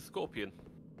might give us a scorpion.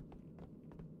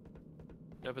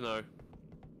 Never know.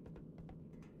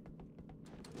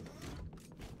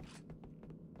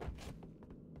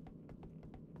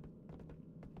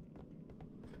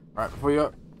 Right, before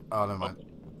you... Oh, never mind.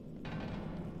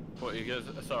 What, you guys...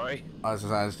 Sorry. I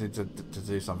just need to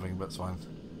do something, but it's fine.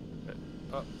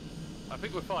 I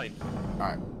think we're fine.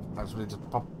 Alright, I just need to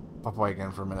pop away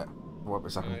again for a minute. Wait a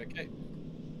second. Okay.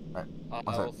 Right.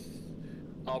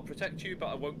 I'll protect you, but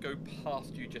I won't go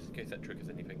past you just in case that triggers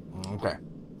anything. Okay.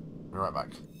 Be right back.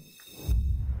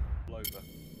 Over.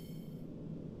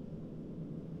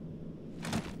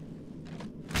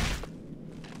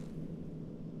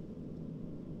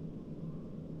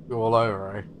 Go all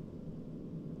over, eh?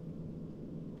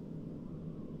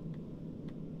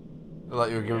 It's like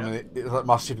you were giving me the, it's like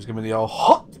Master Chief was giving me the old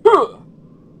hot.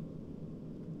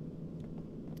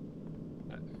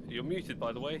 You're muted,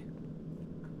 by the way.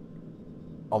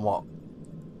 On what?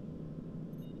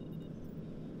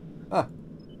 Ah.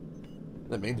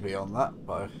 Didn't mean to be on that,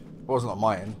 but it wasn't on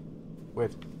my end.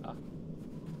 Weird. Ah.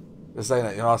 They're saying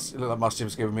that, you know, it looked like Master Chief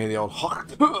was giving me the old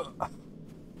hot.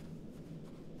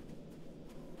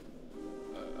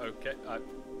 Okay.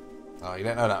 Oh, you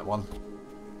don't know that one?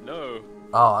 No.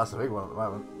 Oh, that's a big one at the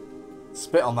moment.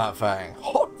 Spit on that thing.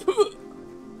 Hot.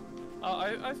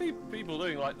 I see people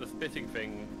doing like the spitting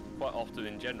thing quite often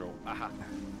in general. Aha.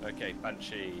 Okay,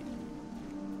 Banshee.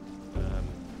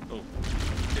 Oh,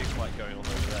 big fight going on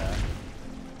over there.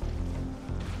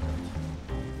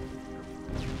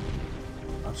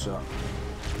 That's shot.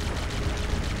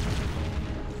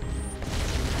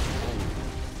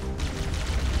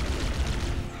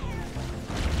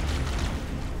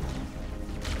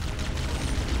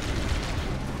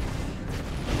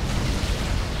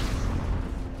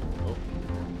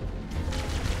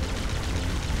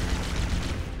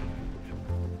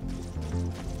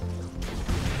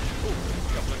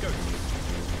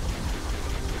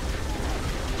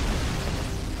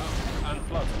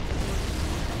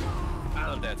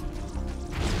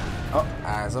 Oh,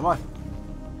 as am I.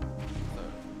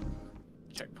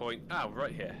 Checkpoint. Ah,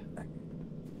 right here.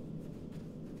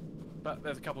 But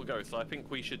there's a couple of ghosts, so I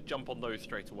think we should jump on those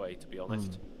straight away, to be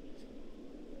honest.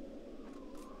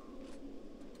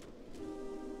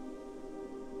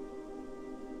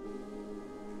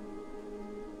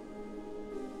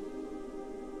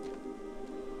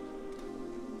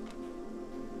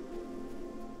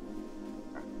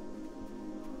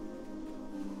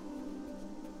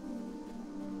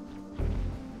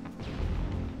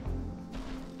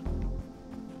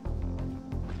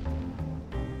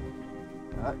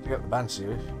 You got the Banshee,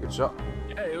 good shot.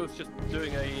 Yeah, it was just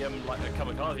doing a like a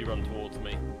kamikaze run towards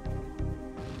me.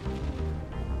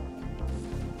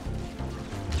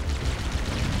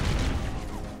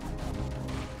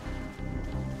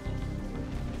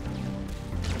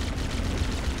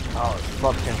 Oh, the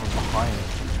flood came from behind.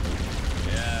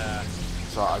 Yeah.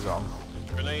 So I got him.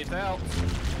 Grenades out.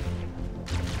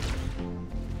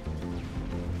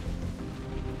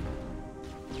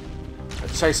 They're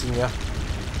chasing you.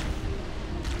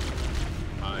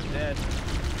 I'm dead.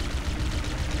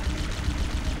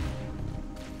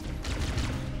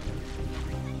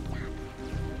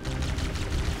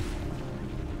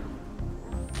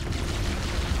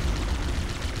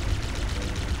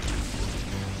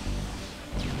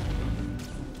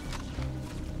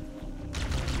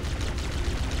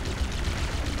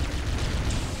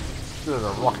 There's a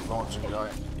rocket launcher guy.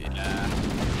 Yeah.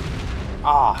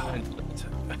 Ah.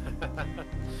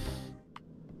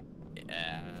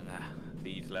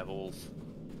 levels.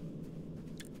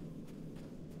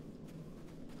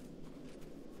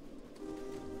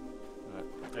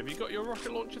 Right. Have you got your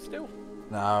rocket launcher still?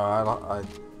 No, I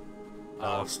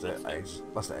lost it ages.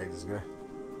 Lost it ages ago.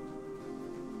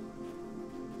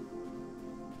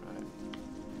 Right.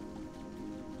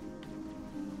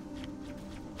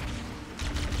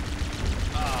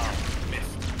 Ah,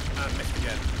 missed. And missed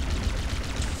again.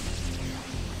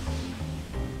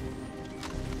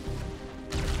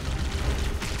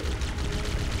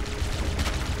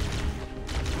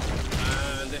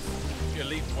 And this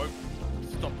elite won't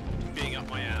stop being up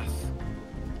my ass.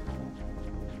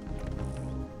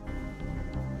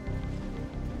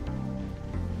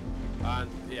 And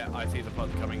yeah, I see the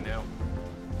flood coming now.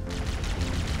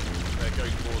 They're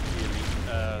going towards the elite,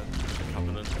 the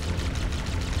Covenant.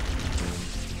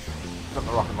 Got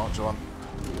the rocket launcher on.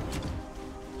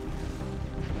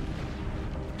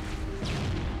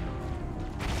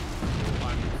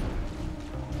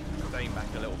 I'm staying back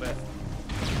a little bit.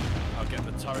 I'll get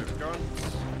the turret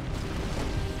grunts.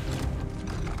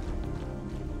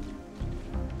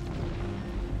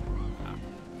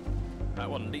 That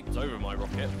one leaps over my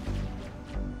rocket.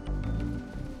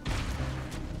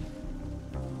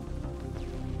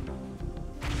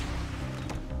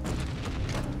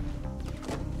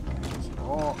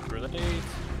 Oh, Grenade.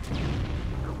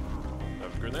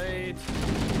 Have a grenade.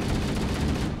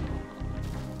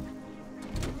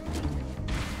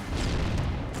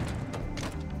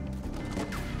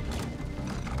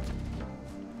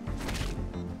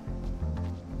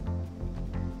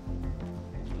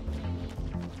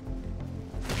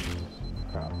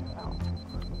 crap. Ow.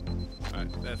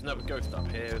 Right, there's another ghost up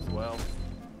here as well.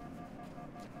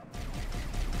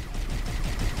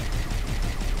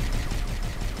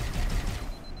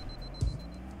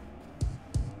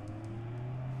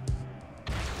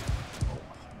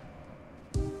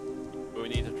 But we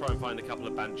need to try and find a couple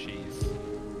of banshees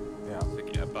Yeah. to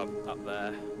get above up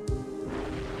there.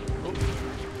 Oh,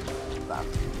 That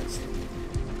is.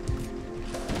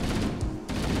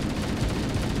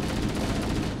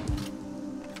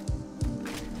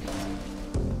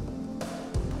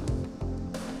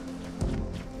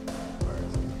 Where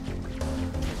is it?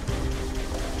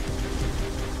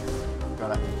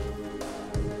 Got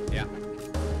it. yeah.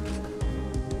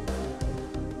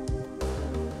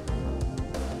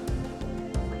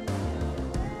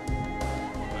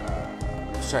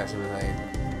 Check if there's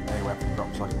any weapon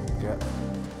drops I can get.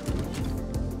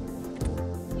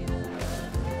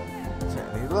 Take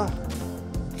a needler.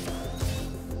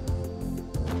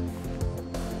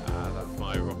 That's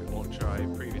my rocket launcher I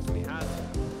previously had.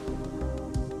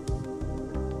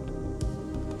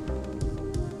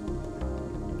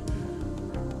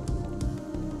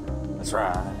 That's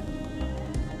right.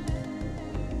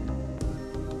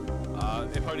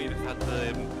 If only this had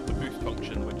the boost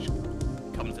function, which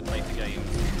comes in later games.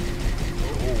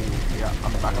 Oh, yeah,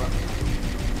 I'm back on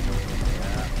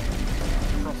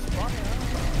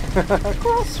Crossfire. it.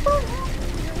 Crossfire!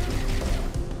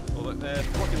 Well, look, there's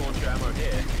rocket launcher ammo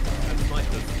here, and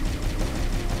snipers.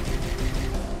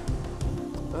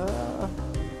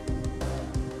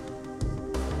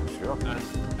 Sure.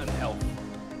 And health.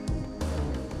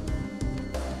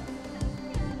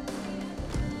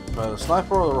 The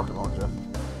sniper or the rocket launcher?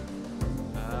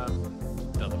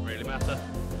 Doesn't really matter.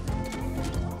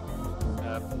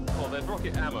 Well, there's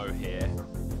rocket ammo here.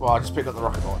 Well, I just picked up the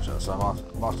rocket launcher, so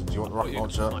I'm asking, do you want the rocket You've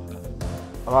got launcher? the sniper.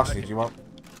 I'm asking, Okay.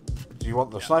 do you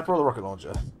want the sniper or the rocket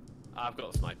launcher? I've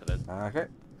got a sniper then. Okay.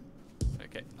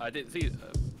 Okay, I didn't see.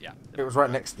 Yeah. It was right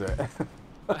next to it.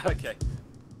 Okay.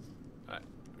 Alright.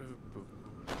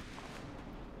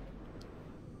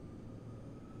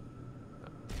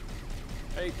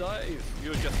 Hey, Dave, you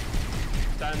were just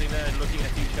standing there looking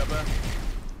at each other.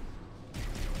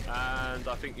 And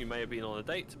I think you may have been on a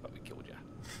date, but we killed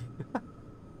you.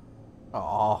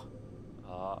 Aww.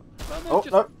 Well, Oh,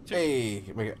 just no. two- Hey,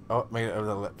 made it over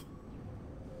the lip.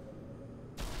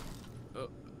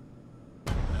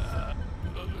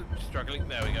 Struggling.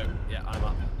 There we go. Yeah, I'm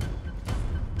up.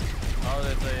 Oh,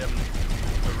 there's a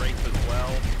wraith as well.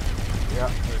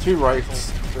 Yeah, There's two a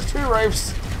wraiths. There's two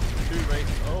wraiths. Two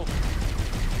wraiths. Oh.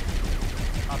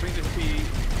 I think this would be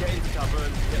get into cover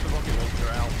and get the rocket launcher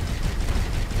out.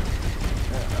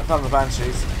 Yeah, I found the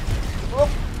banshees. Oh.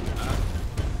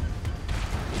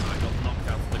 I got knocked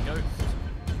out of the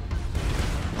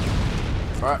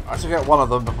ghost. Right, I took out one of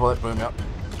them before it blew me up.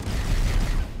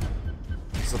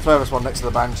 So the furthest one next to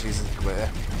the banshees is clear.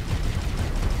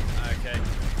 Okay.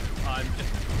 I'm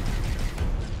just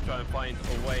trying to find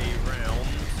a way round.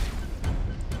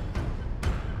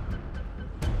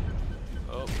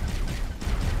 Oh.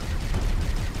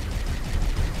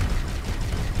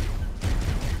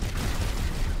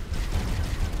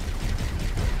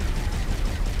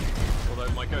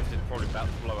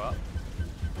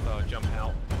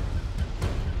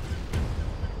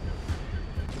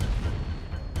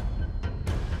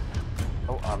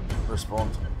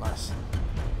 Respawned. Nice.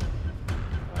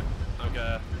 Right,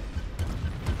 okay.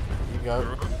 You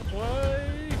go.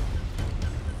 Away.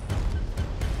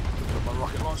 Put my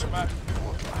rocket launcher back.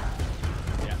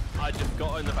 Yeah, I just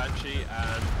got in the Banshee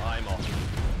and I'm off.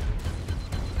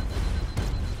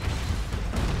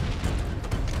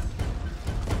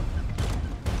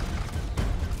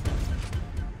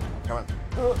 Come on.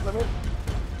 Oh, let me.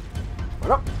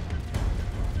 What up?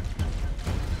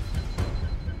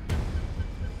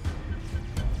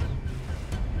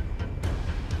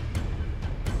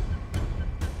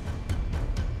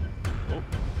 Oh,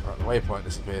 Right, the waypoint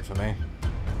disappeared for me.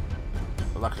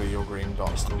 But luckily your green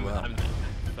dot's still there.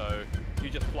 So you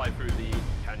just fly through the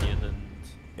canyon and...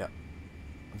 Yep.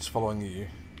 I'm just following you.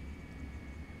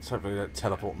 Just hopefully they don't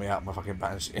teleport me out my fucking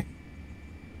Banshee.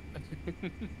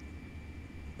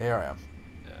 Here I am.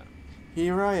 Yeah.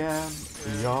 Here I am.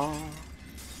 We are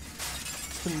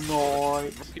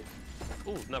tonight.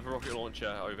 Oh, another rocket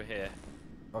launcher over here.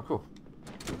 Oh, cool.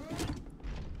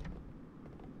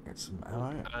 Get some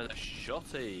ammo. And a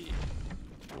shotty.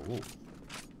 Ooh.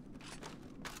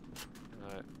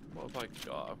 Right, what have I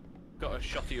got? I've got a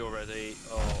shotty already.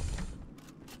 Oh,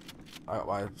 I got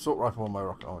my assault rifle and my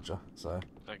rocket launcher, so.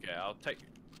 okay, I'll take...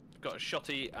 Got a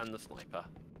shotty and the sniper.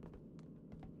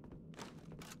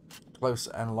 Close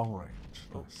and long range.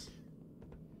 Nice.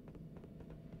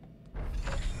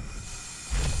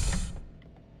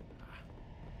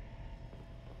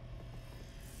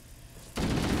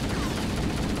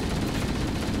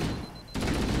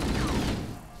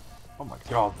 Oh my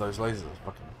god, those lasers are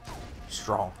fucking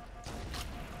strong.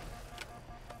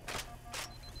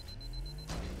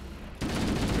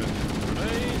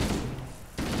 Grenades.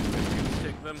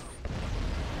 Stick them.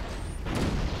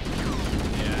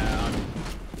 Yeah,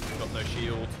 I've got no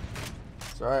shield.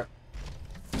 It's alright.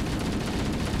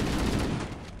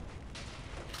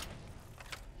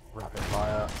 Rapid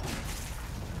fire.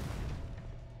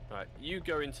 Right, you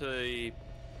go into the...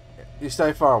 You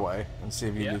stay far away and see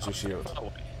if you Yeah, lose your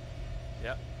shield.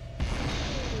 Yep.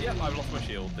 Yep, I've lost my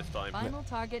shield this time. Final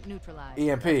target neutralized.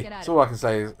 EMP. Let's get That's out all of I can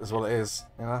say is what it is,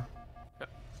 you know?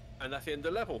 And that's the end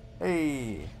of the level.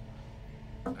 Hey!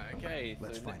 Okay,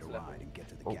 Let's so find next a level. ride and get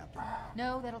to the Oh. captain. here.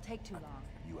 No, that'll take too long.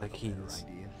 You The have a keys. better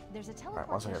idea? There's a Alright,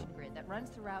 one second. teleportation grid that runs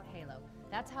throughout Halo.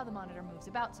 That's how the monitor moves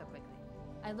about so quickly.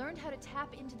 I learned how to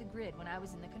tap into the grid when I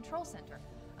was in the control center.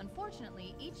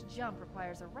 Unfortunately, each jump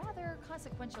requires a rather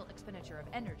consequential expenditure of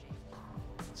energy.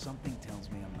 Something tells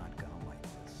me I'm not gonna like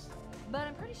this. But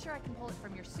I'm pretty sure I can pull it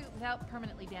from your suit without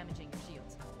permanently damaging your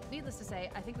shields. Needless to say,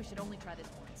 I think we should only try this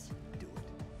once. Do it.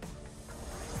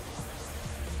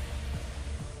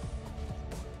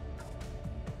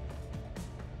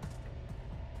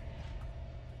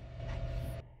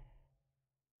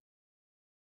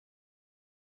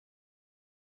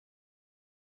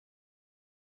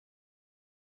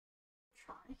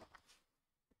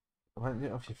 Why don't you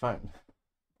get off your phone?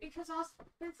 Because I was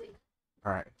busy.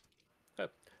 Alright.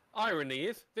 Irony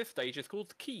is, this stage is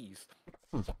called Keys.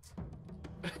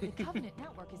 The Covenant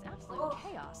network is absolute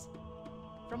chaos.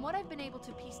 From what I've been able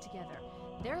to piece together,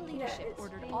 their leadership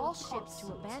ordered all ships to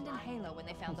abandon Halo when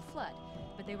they found the Flood,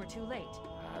 but they were too late.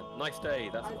 Nice day,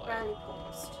 that's why.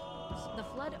 The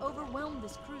Flood overwhelmed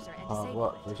this cruiser and Oh, disabled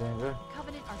what? it. They changed it? The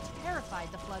Covenant are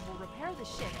terrified the Flood will repair the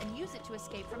ship and use it to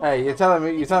escape from Hey, Halo. you're telling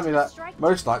me They that strike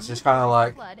most to nights just kind of neutralize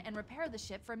like the Flood and repair the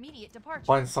ship for immediate departure.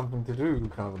 find something to do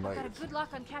kind of a I've got a night. good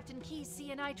lock on Captain Key's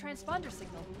CNI transponder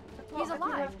signal. He's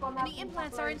alive, and the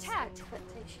implants are intact.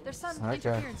 There's some Okay.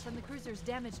 interference from the cruiser's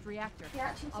damaged reactor.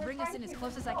 I'll bring us in as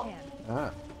close as I can.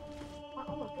 Ah.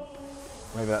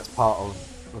 Maybe that's part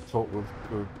of the talk with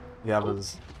the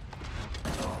others.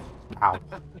 Ow.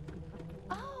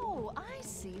 Oh, I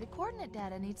see. The coordinate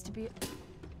data needs to be...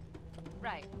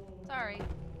 Right. Sorry.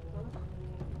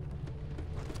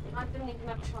 I didn't even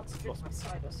have a chance to drink my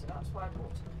cider, so that's why I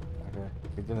bought it. Okay.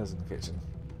 Your dinner's in the kitchen.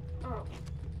 Oh.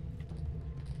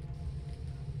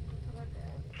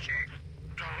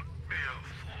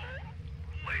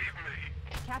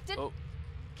 Captain? Oh.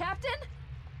 Captain?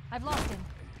 I've lost him.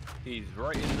 He's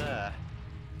right in there.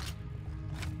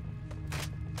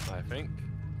 I think.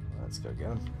 Let's go get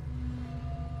him.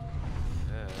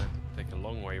 Yeah, take a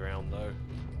long way round though.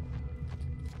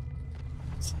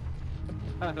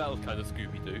 That was kind of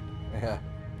Scooby-Doo. Yeah.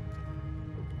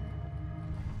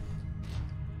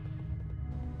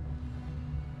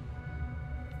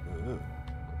 Ooh.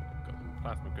 Got some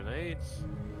plasma grenades.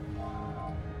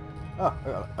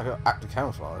 Oh, I got active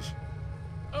camouflage.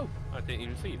 Oh, I didn't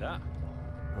even see that.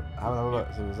 I haven't had a look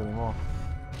if there was any more.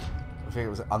 I think it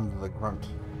was under the grunt.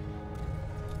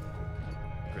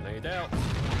 Grenade out.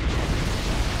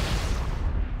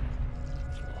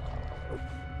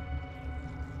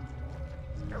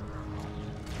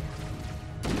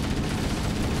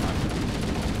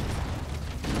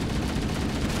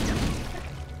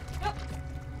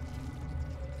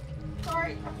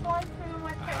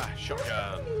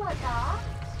 Shotgun. Be like that.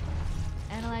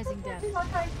 Analyzing Be damage.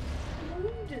 like I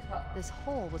wounded her. This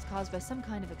hole was caused by some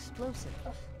kind of explosive.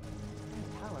 Very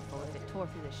powerful if it tore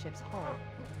through the ship's hull.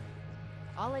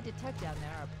 All I detect down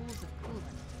there are pools of coolant.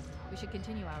 We should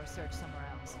continue our search somewhere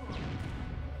else.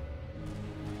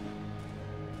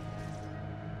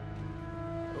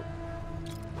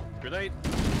 Grenade.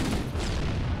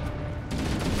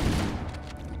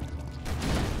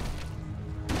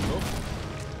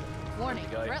 Warning,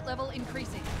 threat level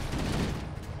increasing.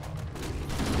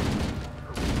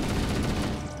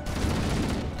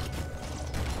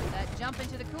 That jump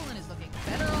into the coolant is looking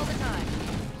better all the time.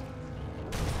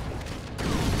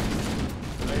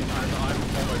 I'm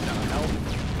almost out of health.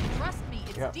 Trust me,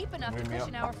 it's deep enough to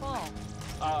cushion our fall.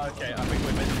 Okay, I think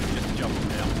we're meant to just jump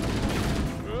now.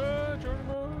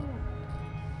 Geronimo!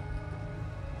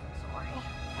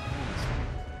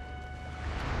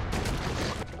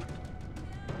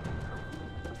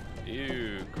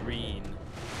 Ew, green.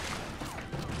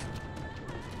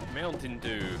 Mountain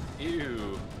Dew.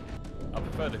 Ew. I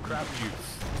prefer the crab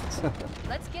juice.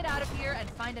 Let's get out of here and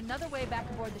find another way back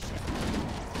aboard the ship.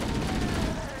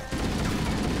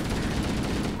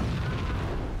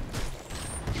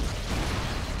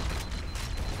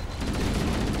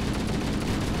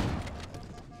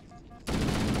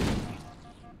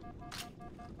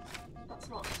 That's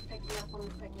not picking up on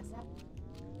the thing, is it?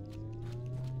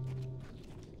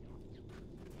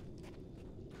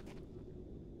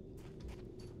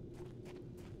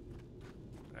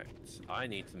 Right, I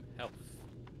need some health.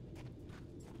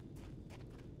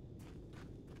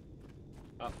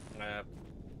 Oh,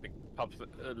 big pubs.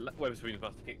 Weatherspoons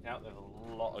must have kicked out. There's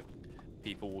a lot of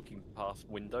people walking past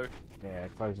window. Yeah,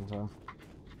 closing time.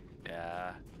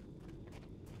 Yeah.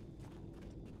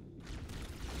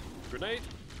 Grenade.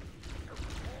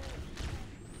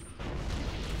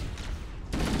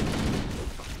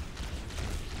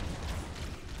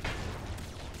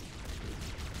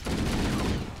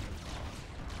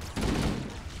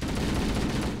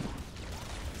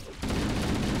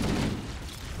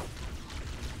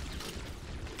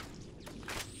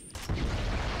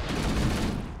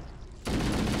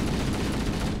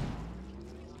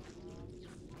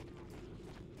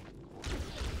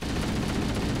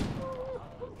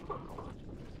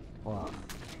 Wow.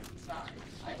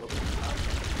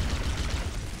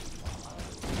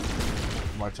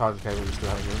 My charger cable is still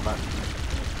having it back.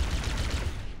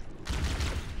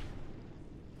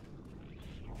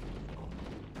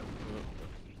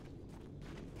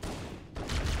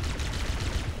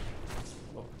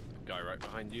 Oh, guy right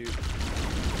behind you.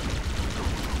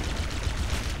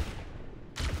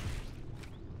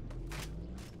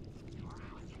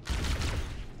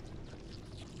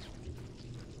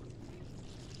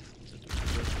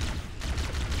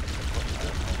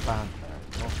 Fan.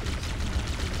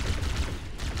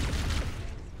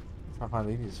 I find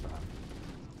these fan.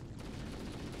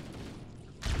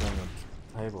 It's on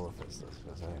the table if it's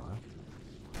this anyway.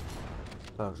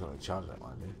 I was going to charge that,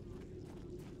 mind you.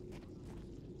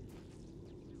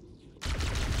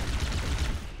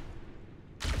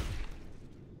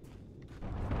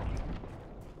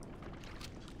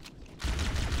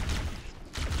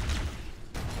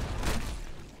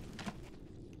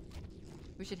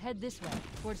 We should head this way,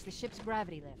 towards the ship's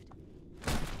gravity lift.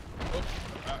 Oh,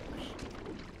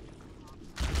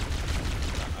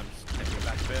 I'm stepping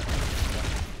back a bit.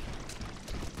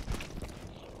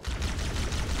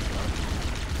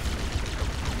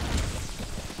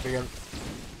 Begin.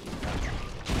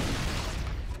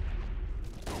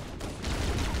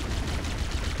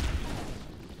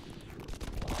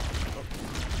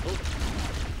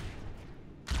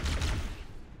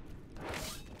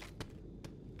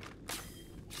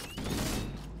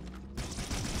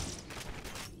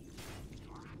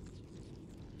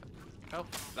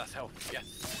 Health? That's health,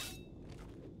 yes.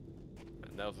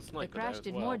 And there was a sniper The crash there as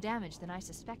did well. more damage than I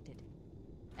suspected.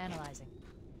 Analyzing.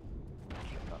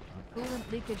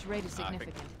 Coolant leakage rate is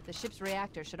significant. The ship's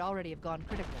reactor should already have gone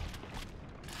critical.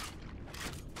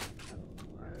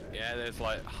 Yeah, there's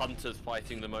like hunters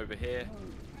fighting them over here.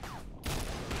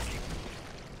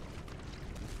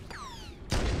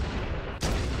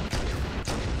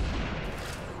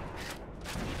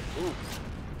 Ooh.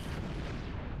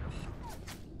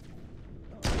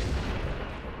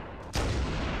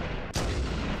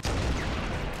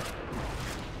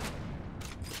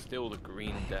 Still the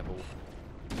green devil.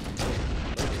 It's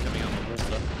coming out of the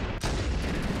water.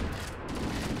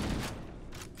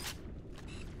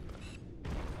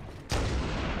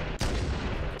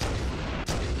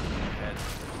 Head.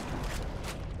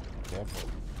 Careful.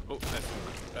 Oh, there's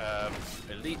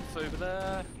elites over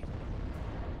there.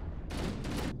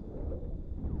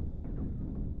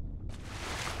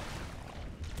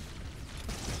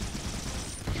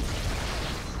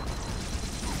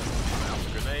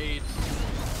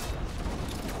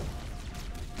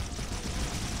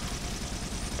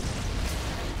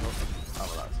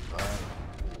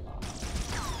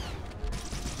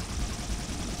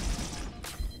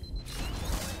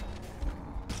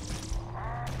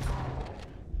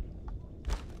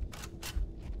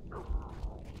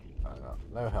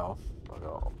 no health. I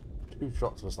got 2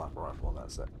 shots of a sniper rifle, and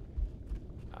that's it.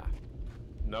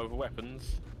 No other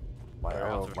weapons. My They're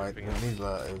out of my everything else.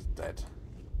 needler is dead.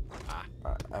 Ah,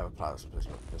 Right, I have a plasma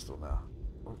pistol now.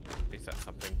 at least that's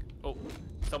something. Oh,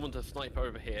 someone to snipe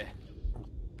over here.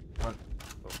 Right.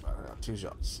 I got 2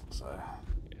 shots, so.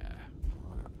 Yeah.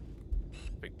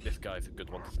 I think this guy's a good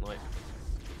one to snipe.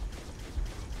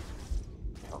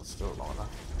 I'll still long enough.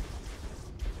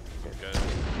 Okay.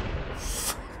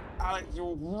 Alex,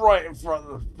 you're right in front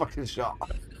of the fucking shot.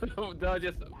 Oh, no, I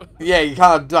just. Yeah, you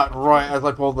kind of ducked right as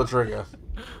I pulled the trigger.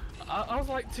 I was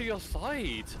like to your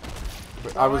side.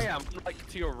 But I am like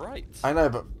to your right. I know,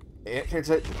 but it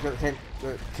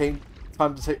came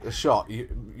time to take the shot. You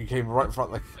came right in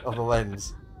front of the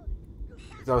lens.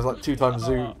 I was like 2 times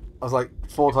zoom. I was like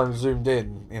 4 times zoomed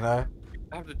in. You know.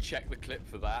 I have to check the clip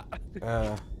for that.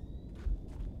 Yeah.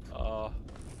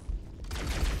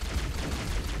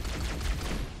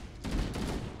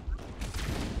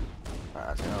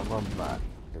 Actually, I'll run back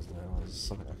because there was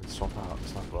something I could swap out the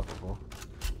sniper rifle for.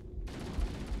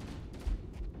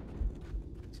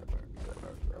 So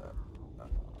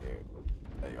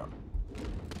there you are.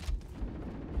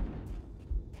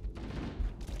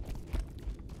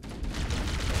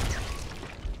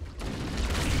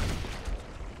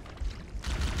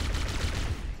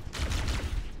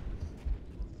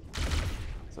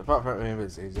 So apart from being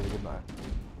busy, he's had a good night.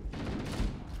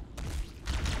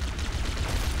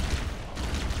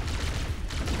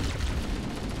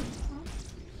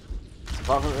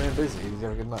 Apart from being busy, he's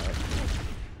had a good night.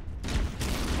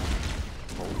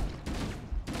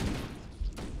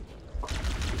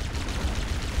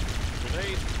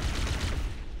 Grenade.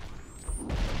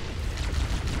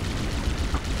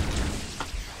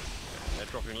 They're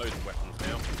dropping loads of weapons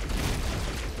now.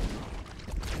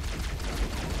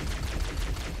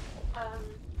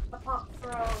 Apart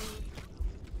from...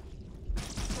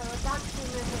 So a dad came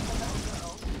in with a little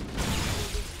girl.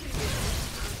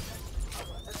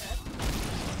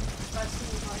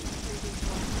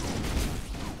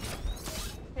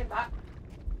 Came back,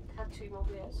 had 2 more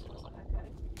beers. I was like, okay.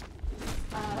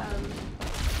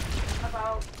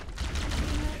 About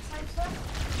 15 minutes later,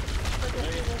 I get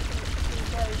to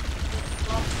go to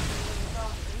the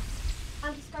garden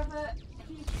and discover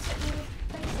he's sitting with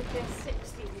basically a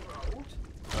 16-year-old.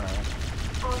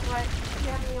 I was like, do you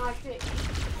have any ID?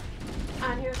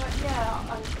 And he was like, yeah,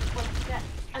 I'm going to get.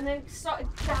 And then started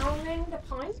downing the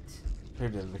pint. Who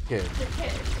did? The kid? The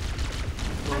kid.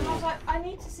 And I was like, I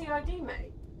need to see ID,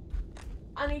 mate.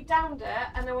 And he downed it,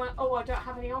 and they went, oh, I don't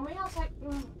have any on me. I was like,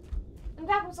 And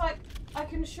Dad was like, I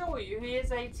can assure you he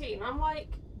is 18. I'm like...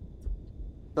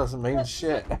 Doesn't mean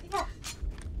shit. Yeah.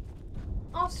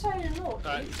 I was so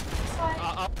naughty. It's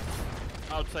like...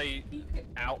 I'll say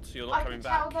out, so you're not coming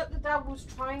back. I could tell that the dad was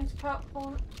trying to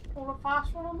pull a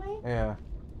fast one on me. Yeah.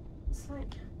 It's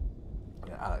like...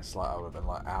 Yeah, Alex, like, I would have been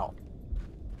like, out.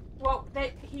 Well,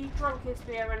 he drank his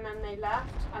beer and then they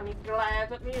left, and he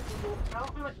glared at me as he walked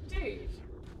out. I'm like, dude.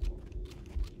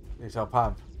 You tell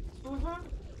Pam? Mm-hmm.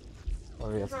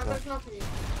 Oh, yes. Right, there's nothing you can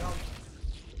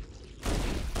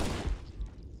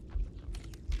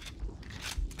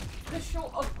do. Just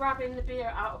short of grabbing the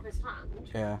beer out of his hand.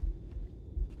 Yeah.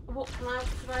 What can I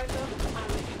have today, though? And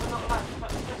we're not allowed to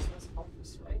touch Christmas,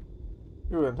 obviously.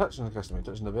 You weren't touching the customer,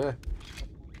 touching the beer.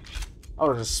 I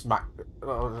would have just smacked it. I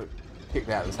would have kicked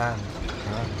it out of his hand.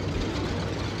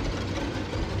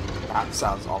 That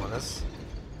sounds ominous.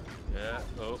 Yeah,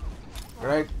 oh.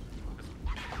 Grenade.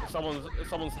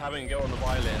 Someone's having a go on the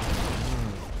violin.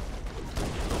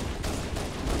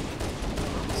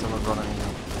 Someone's running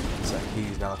a set of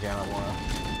keys down the piano wire.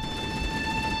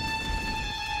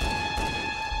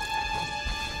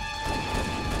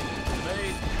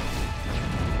 Grenade.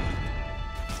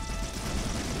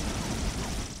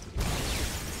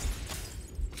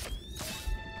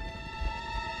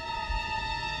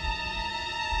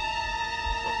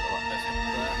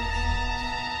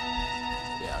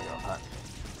 Yeah, I got that.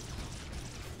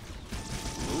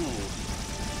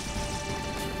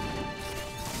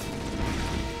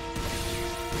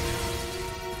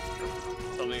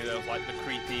 Something that was like the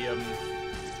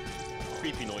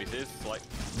creepy noises, like.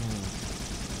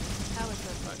 Power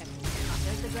source protected.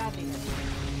 There's the gravity head.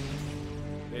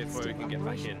 Here's where we can get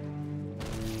back in.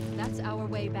 That's our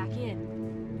way back in.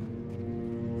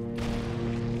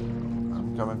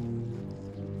 I'm coming.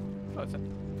 Oh, is that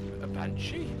a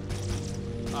banshee?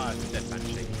 Ah, it's a dead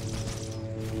banshee.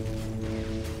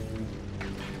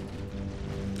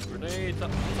 Grenades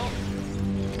up the top.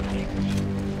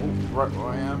 Oh, right where I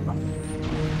am.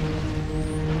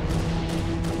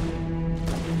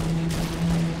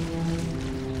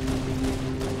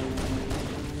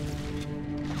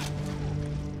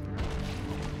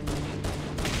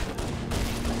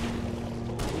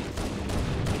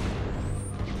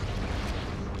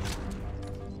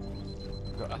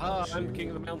 Ah, I'm king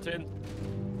of the mountain.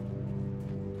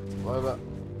 Over.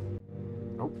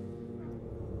 Nope.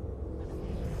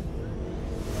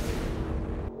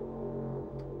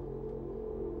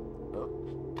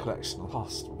 Oh, connection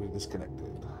lost. We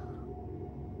disconnected.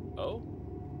 Oh?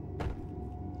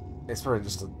 It's very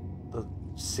just a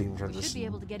scene We transition. should be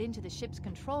able to get into the ship's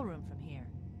control room from here.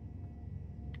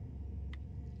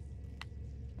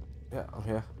 Yeah, I'm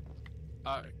here.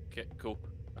 Okay, cool.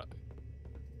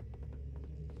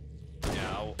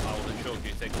 Yeah, I'll ensure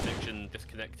you say connection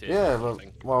disconnected. Yeah, but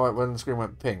well, when the screen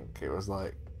went pink, it was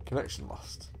like connection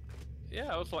lost.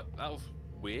 Yeah, I was like, that was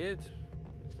weird.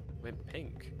 Went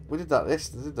pink. We did that. We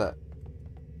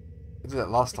did that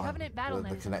last The time. Covenant battle The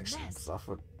net is a connection mess. stuff.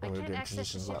 When I we were can't doing access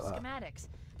the transitions ship's like that. schematics.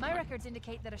 My records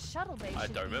indicate that a shuttle base I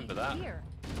should don't be remember that. here.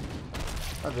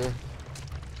 I do.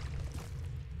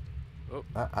 Oh,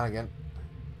 And again.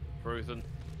 frozen.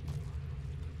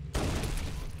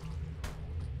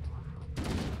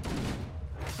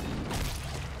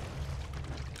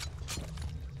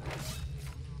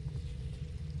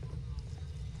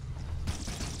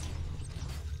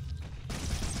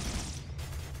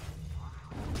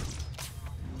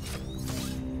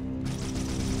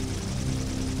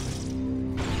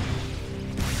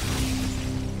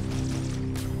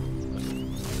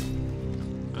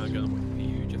 I'm gonna wait for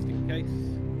you just in case.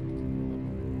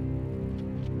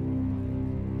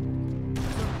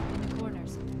 In the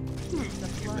corners. The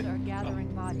flood are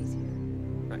gathering bodies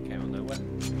here. That came out of nowhere.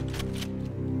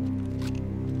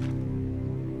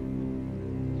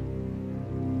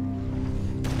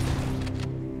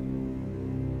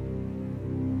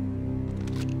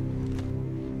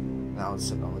 Now it's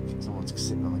sitting on the, someone's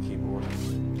sitting on the keyboard.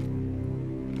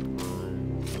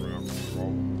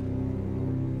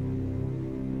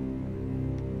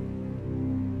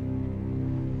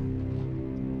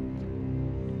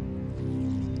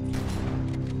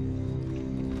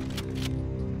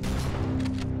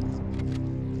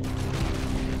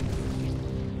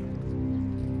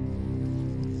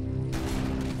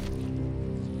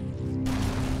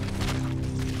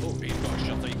 Oh, he's got a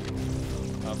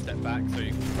shotty. I'll step back so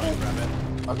you can try and grab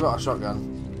it. I've got a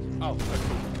shotgun. Oh, so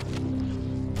cool.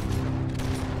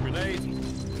 Grenade.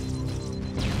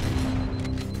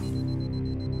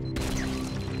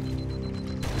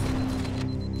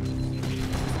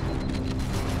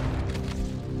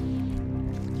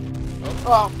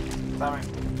 Oh, damn it.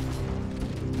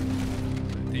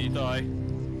 Did you die?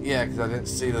 Yeah, because I didn't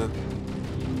see the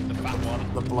fat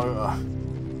one. The bloater.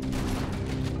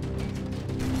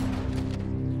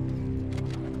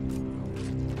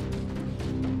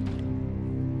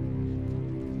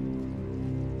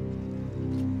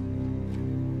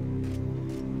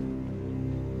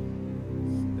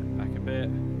 Step back a bit.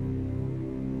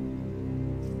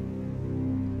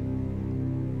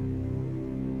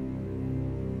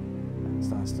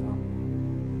 Stand still.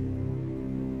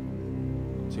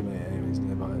 Too many enemies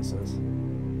nearby, it says.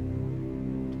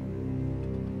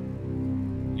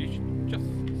 You should just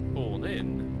spawn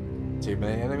in. Too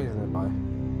many enemies nearby,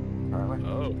 apparently.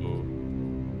 Oh.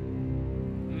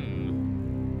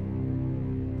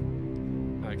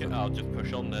 Okay, I'll just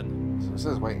push on then. So it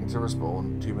says waiting to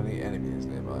respawn, too many enemies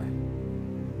nearby.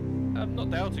 I'm not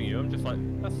doubting you, I'm just like,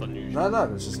 that's unusual.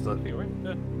 No, it's just that. Anyway,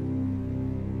 yeah.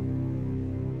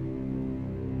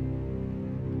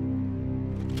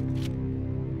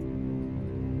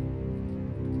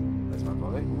 There's my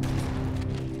body.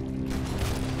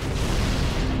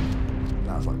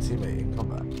 Now it's like teammate in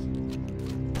combat.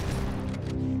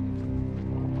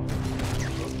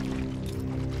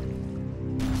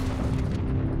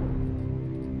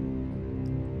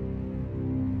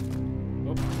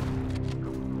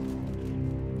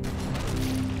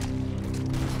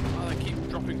 Oh, they keep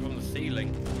dropping from the ceiling.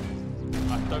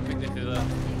 I don't think this is a...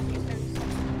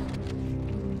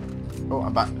 Oh,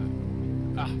 I'm back.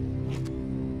 Ah,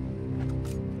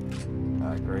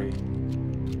 I agree.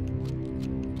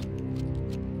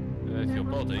 there's your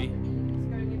body.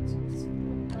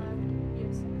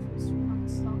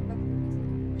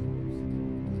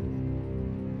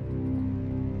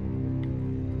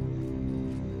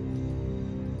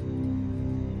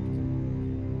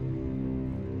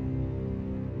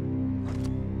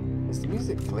 Is the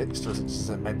music glitched or is it just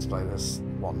meant to play this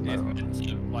one It's note? meant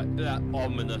to, like that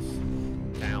ominous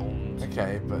sound.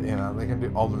 Okay, but you know, they can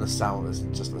do ominous sound as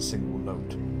just a single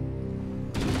note.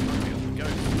 Here we go.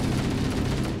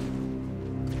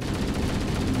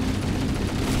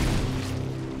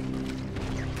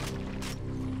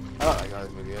 I like that guy's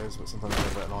videos, but sometimes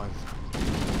they're a bit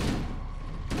annoying.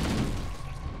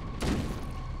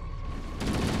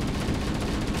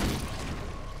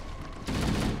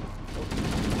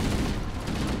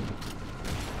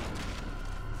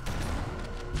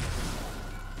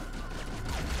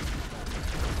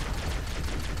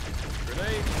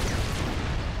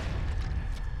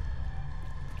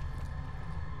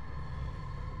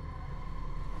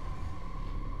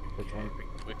 Okay,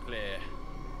 we're clear.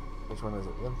 Which one is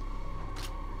it then?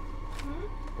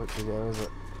 Hmm? Which video is it?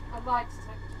 I lied to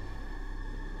check.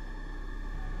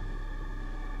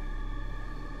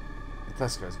 The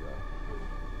Tesco's guy.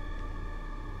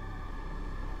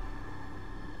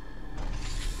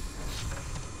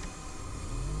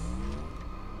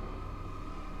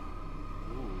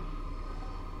 Ooh.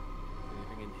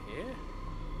 Anything in here?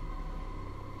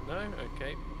 No?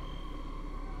 Okay.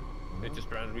 It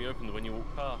just randomly opened when you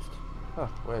walked past. Oh,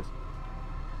 weird.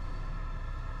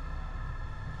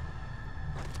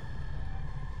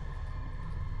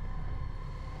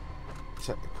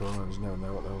 Check the corners, you never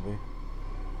know what they'll be.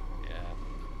 Yeah.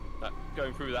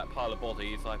 Going through that pile of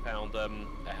bodies, I found a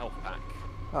health pack.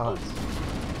 Oh, nice.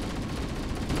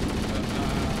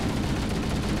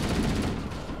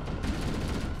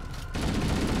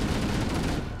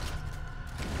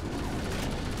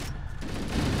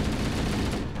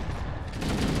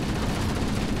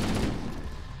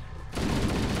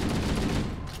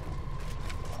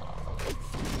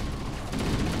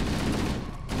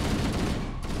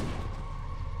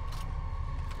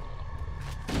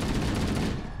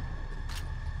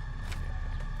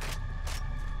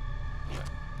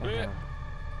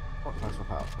 What class of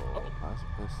powerful? Class of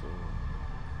pistol.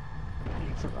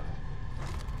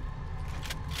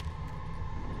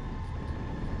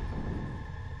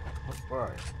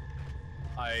 Right.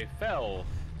 I fell.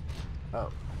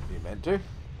 Oh, you meant to?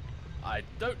 I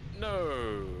don't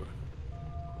know.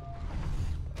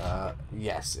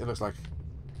 Yes, it looks like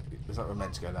we're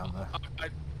meant to go down there.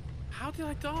 How did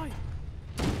I die?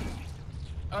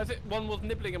 Oh, one was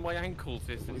nibbling at my ankles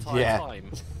this entire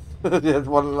time. Yeah,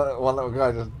 one little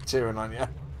guy just cheering on you. And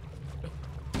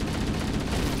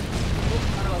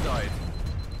I died.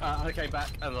 I came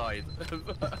back and died.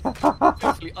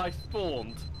 Basically, I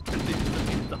spawned and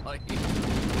instantly died.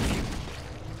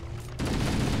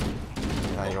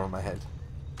 Now you're on my head.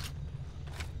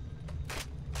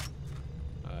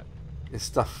 Alright. This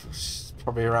stuff's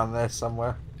probably around there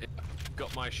somewhere. Yeah,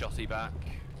 got my shotty back.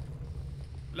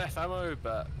 Less ammo,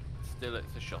 but still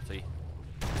it's a shotty.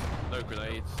 No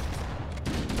grenades.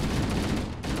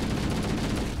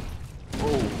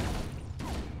 Oh.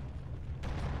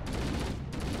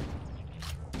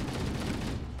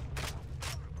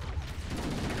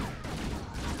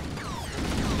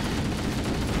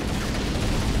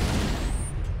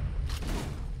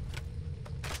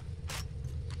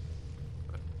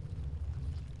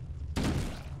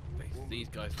 These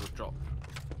guys will drop.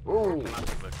 Oh.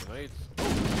 Grenades.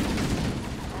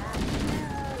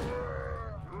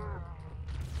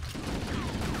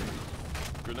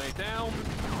 Grenade down.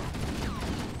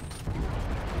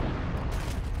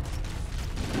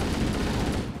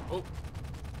 Oh.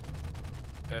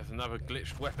 There's another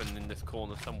glitched weapon in this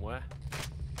corner somewhere.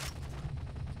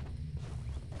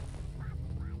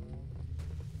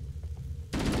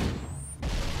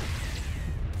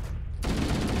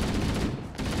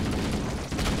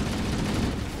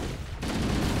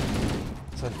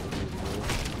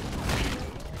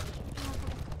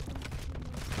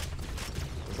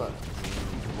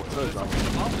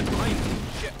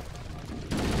 Shit.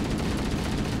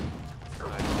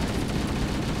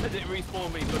 Did it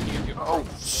respawn me looking at you? Oh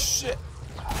shit!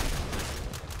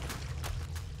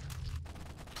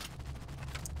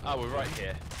 Oh, we're right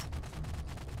here.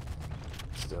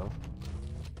 Still.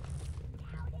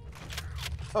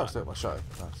 Oh, still my shot.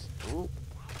 Nice. Ooh.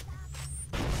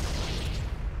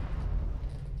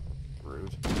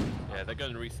 Rude. Yeah, they're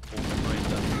going to respawn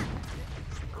behind us.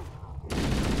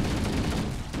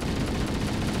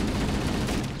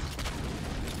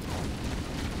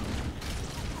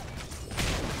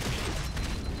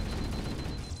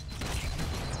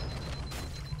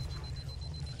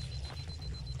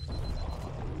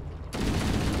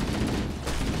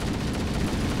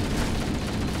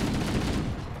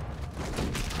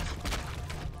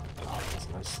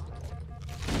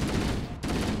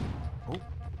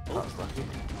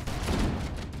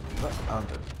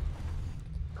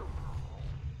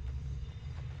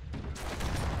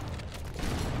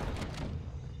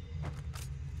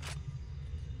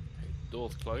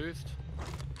 Door's closed.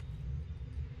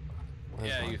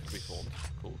 Yeah, you respawned.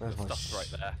 Cool. Your stuff's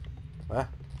right there. Where?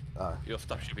 Oh. Your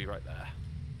stuff should be right there.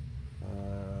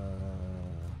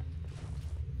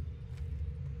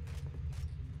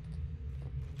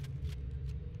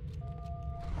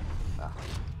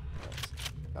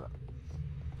 Got it.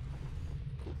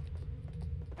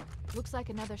 Looks like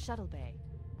another shuttle bay.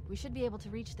 We should be able to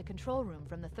reach the control room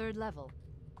from the 3rd level.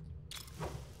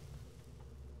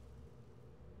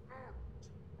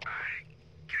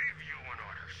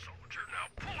 Soldier, now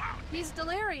pull out! He's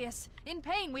delirious. In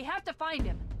pain. We have to find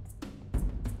him.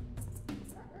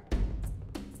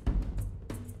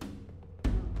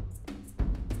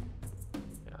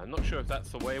 if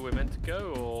that's the way we're meant to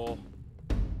go, or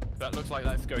that looks like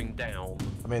that's going down.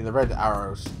 I mean, the red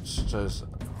arrow shows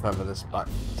further this back,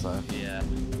 so yeah,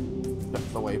 that's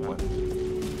the waypoint.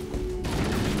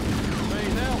 Way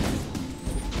down.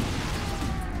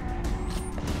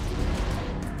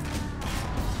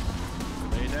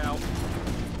 Way down.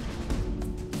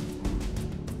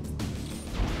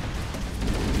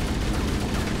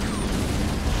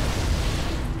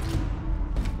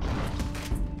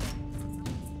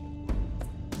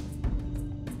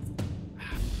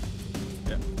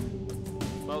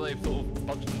 Well, they've sort of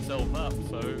punched themselves up,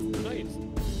 so grenades.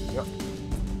 Yep.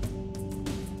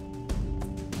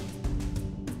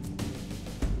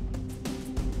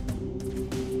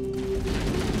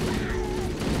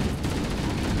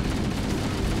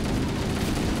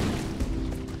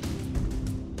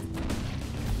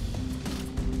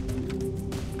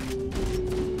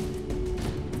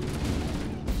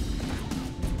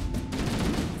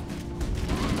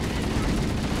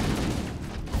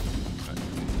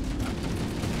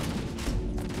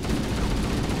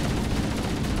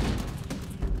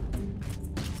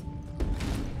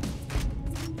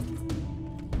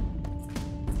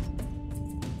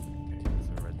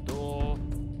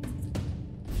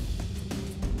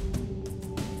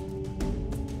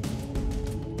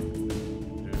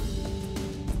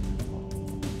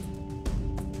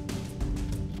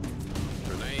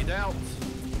 Out.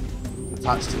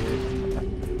 Attached to you.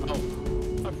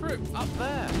 Oh, I threw it up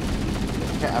there.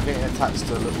 Okay, I think it attached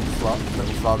to a little flood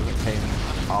that came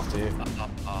after you.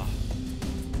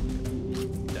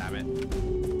 Damn it.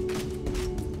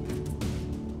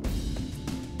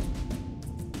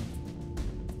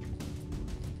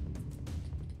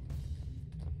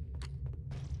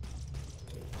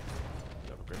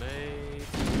 Double grenade.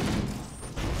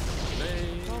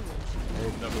 Grenade.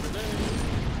 Double grenade.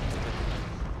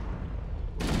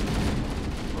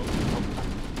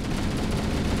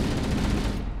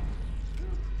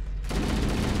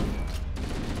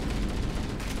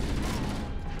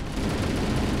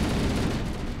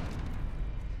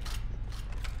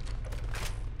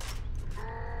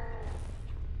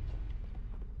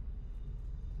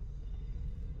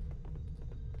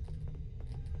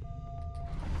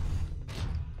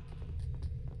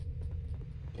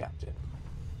 Captain.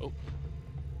 Oh.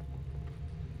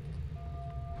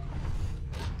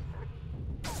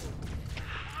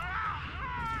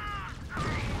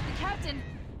 Captain,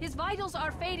 his vitals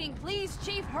are fading. Please,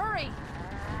 Chief, hurry.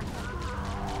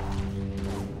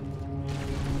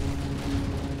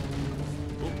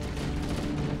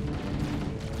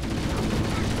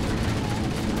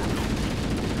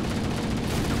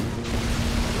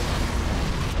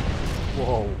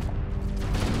 Whoa.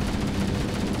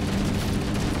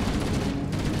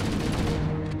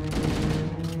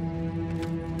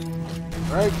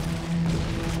 Right.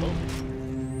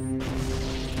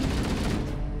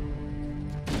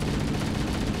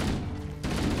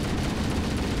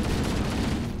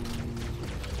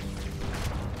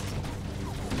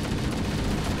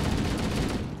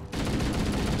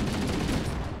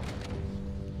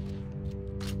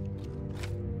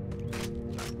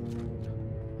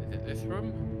 Is it this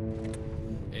room?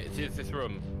 It is this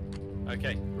room.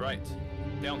 Okay, right.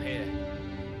 Down here.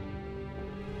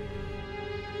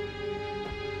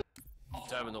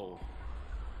 Terminal.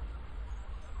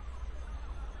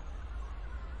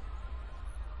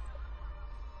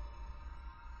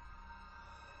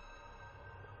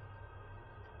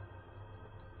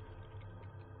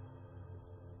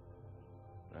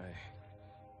 I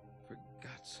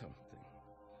forgot something.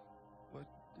 What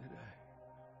did I...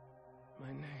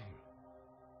 My name.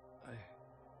 I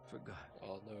forgot.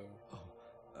 Oh no.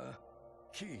 Oh,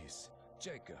 Keys.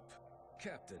 Jacob.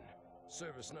 Captain.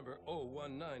 Service number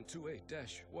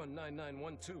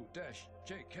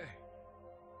 01928-19912-JK.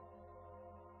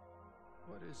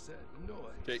 What is that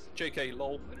noise? JK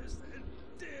lol. What is that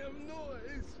damn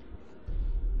noise?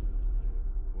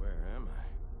 Where am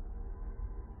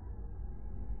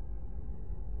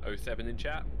I? 07 in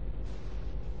chat.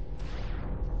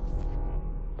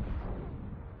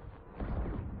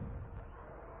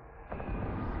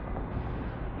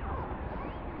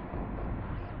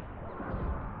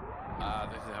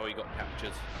 This is how he got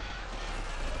captured.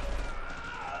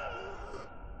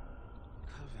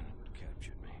 Covenant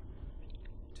captured me,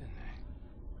 didn't they?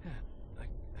 Yeah, I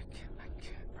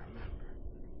can't remember.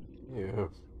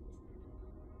 You.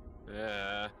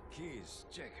 Yeah. Keys,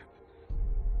 Jacob.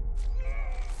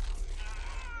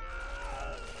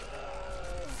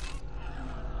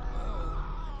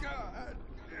 Oh, God,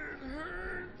 it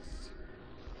hurts.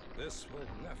 This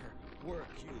will never work,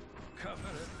 you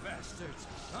Covenant bastards.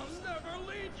 I'll never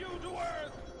lead you to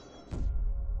Earth.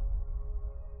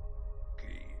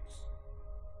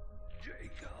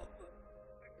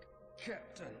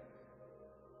 Captain.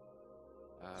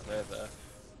 They're there.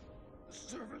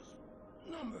 Service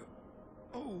number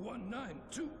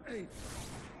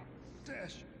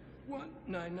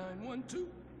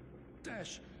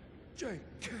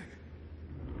 01928-19912-JK.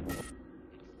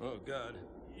 Oh God,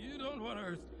 you don't want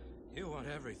Earth, you want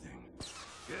everything.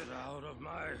 Get out of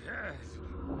my head.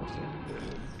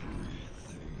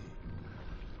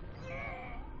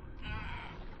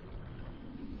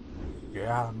 Get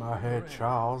out of my head,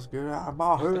 Charles. Get out of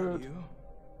my head.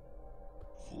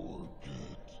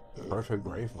 Perfect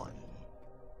grave mine.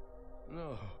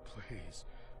 No, please.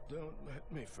 Don't let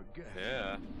me forget.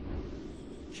 Yeah.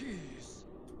 Jeez.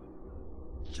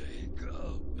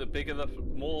 Jacob. The bigger the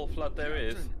more flood there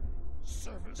is,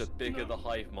 Service the bigger the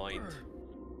hive mind.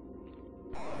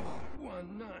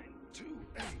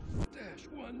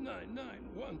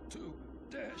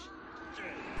 1928-19912-JK.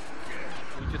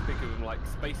 We just think of them like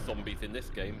space zombies in this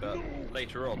game, but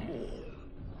later on,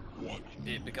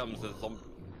 it becomes a zombie.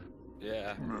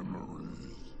 Yeah.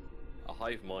 A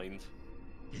hive mind.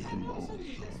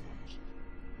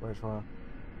 Which one?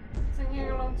 Singing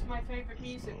along to my favourite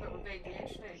music, but with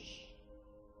ADHD.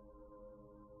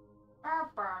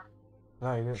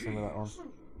 No, you didn't sing me that one.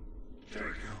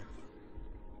 Jacob.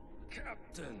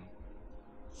 Captain.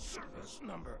 Service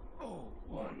number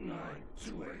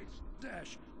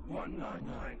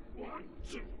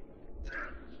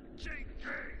 01928-19912-JK.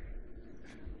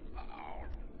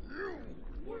 You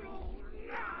will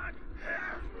not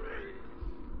have me.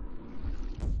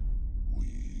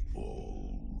 We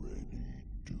already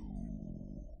do.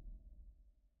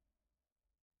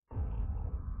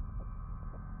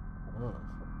 Oh.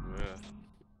 Yeah.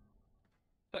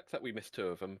 Sucks that we missed 2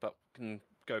 of them, but we can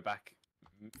go back,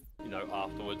 you know,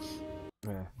 afterwards.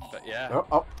 Yeah. But yeah.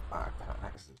 Oh.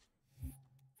 Accident.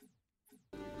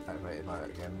 Activated like that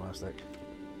again, my mistake.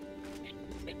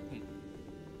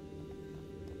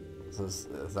 So is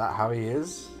that how he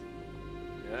is?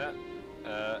 Yeah.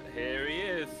 Here he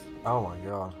is. Oh my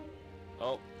god.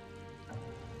 Oh.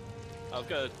 I was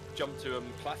gonna jump to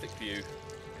classic view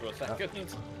for a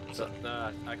second, but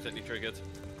nah, accidentally triggered.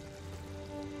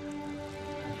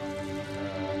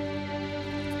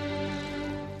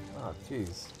 Oh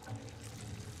jeez.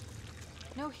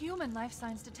 No human life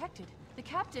signs detected. The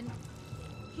captain,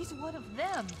 he's one of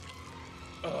them.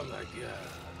 Oh my god.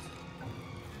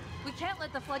 We can't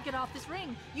let the flood get off this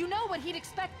ring. You know what he'd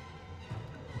expect.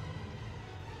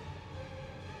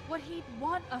 What he'd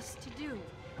want us to do.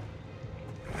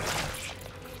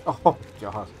 Oh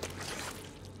god.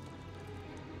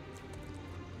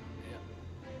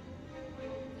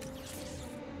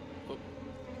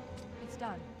 It's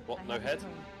done. What, I no have head? his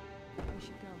code. We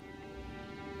should go.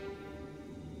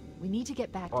 We need to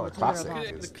get back Oh, to the the pillar of classic.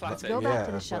 office. The classic. Go back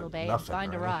to the Yeah, shuttle but bay and nothing,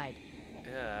 find a really. ride.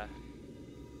 Yeah.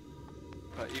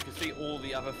 But you can see all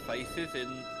the other faces in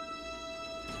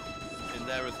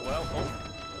there as well. Oh.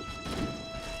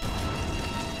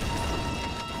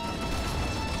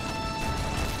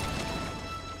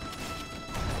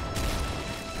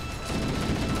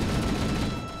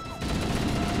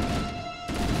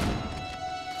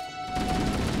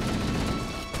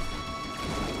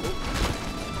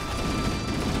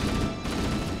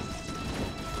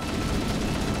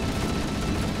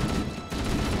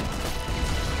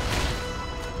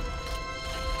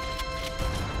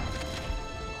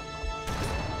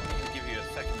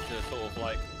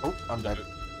 Oh, I'm dead.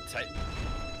 Take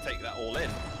that all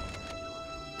in.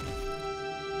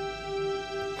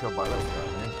 Killed by those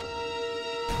guys, man.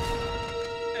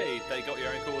 Hey, they got your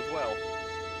ankle as well.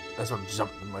 This one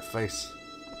jumped in my face.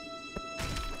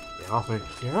 Get off me!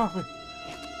 Get off me!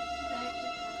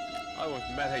 I was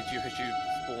mad you as you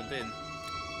spawned in.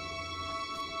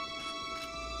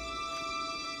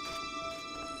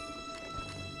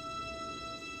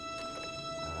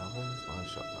 Where's my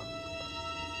shotgun?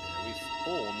 We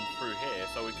spawned through here,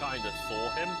 so we kind of saw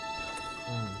him.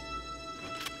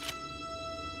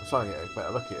 I'm trying to get a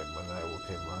better look at him when they all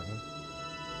came running.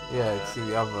 Yeah, you can see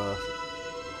the other.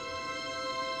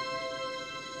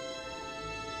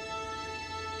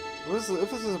 If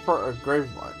this is a part of grave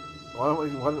mine, why don't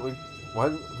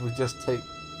we just take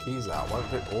keys out? Why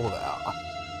don't we take all of it out?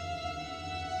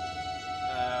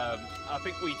 I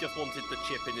think we just wanted the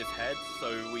chip in his head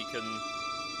so we can,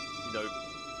 you know,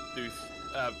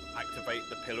 activate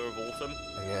the Pillar of Autumn.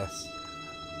 I guess.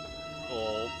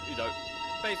 Or, you know,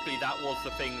 basically that was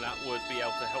the thing that would be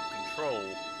able to help control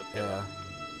the Pillar. Yeah.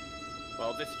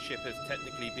 Well, this chip has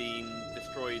technically been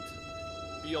destroyed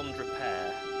beyond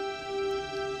repair. I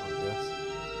guess.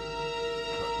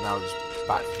 But now we're just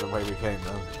back to the way we came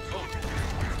then. Oh.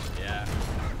 Yeah.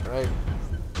 Right.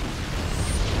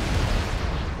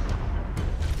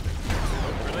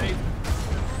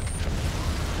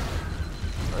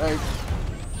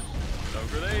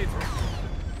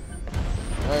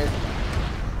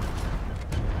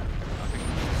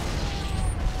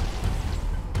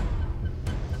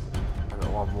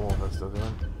 still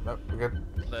doing? Nope, we're good.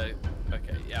 No.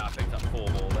 Okay, yeah, I picked up 4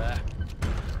 more there.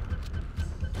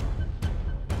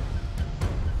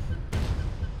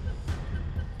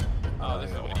 Oh,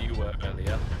 this is where you were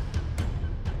earlier.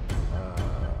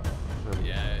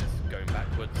 Yeah, it's going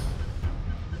backwards.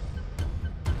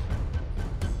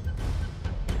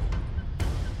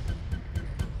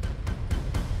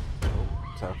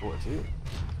 Teleport to you.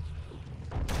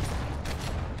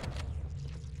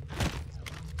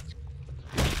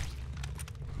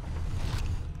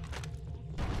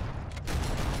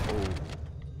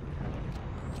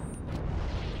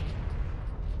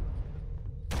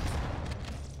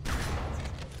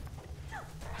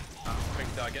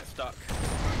 I get stuck.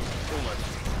 Almost.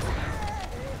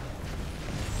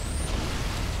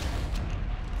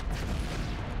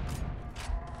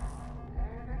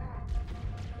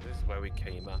 This is where we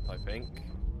came up, I think.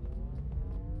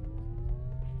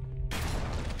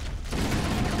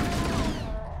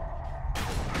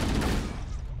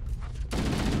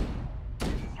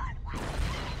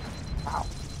 Ow.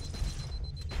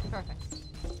 Perfect.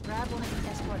 Grab one of the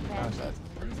escort badges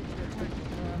and use it to return to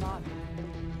the lobby.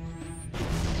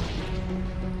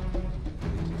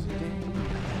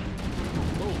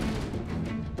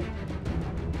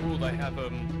 Oh, they have their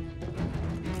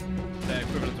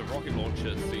equivalent of rocket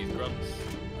launchers, these grunts.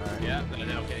 Right. Yeah, they're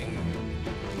now getting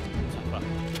tougher.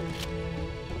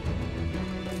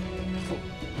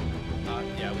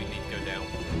 Yeah, we need to go down.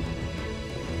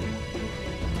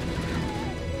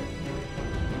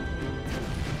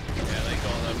 Yeah, they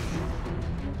got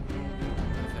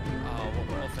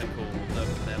what else they called?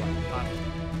 They're like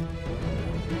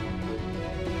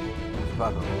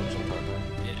Plasma launcher,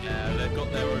 yeah, they've got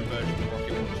their own version of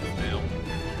rocket launchers now.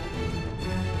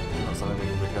 Not something we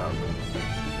can pick up.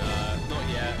 Not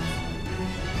yet.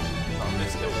 Oh, they're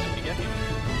still going to be getting.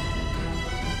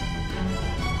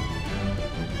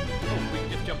 Oh, we can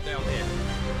just jump down here.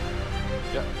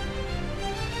 Yep.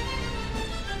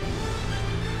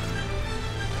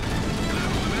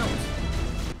 I'm out.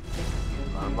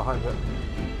 I'm behind it.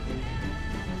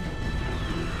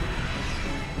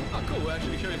 Oh, cool. It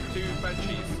actually shows 2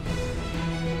 banshees.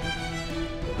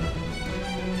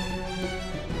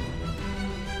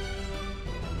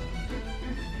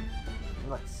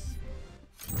 Nice.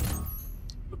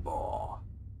 The bar.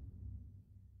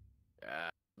 Yeah,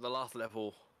 the last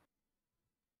level.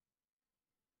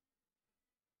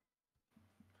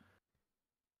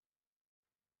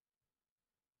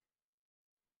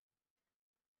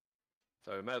 So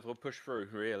we may as well push through,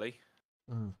 really.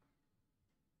 Mm.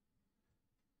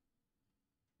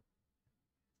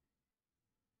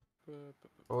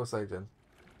 What was I saying?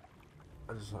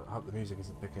 I just hope the music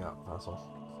isn't picking up, that's all.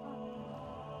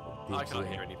 I can't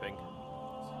hear anything.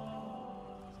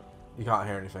 You can't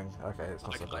hear anything? Okay, it's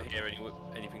not I so can't bad. hear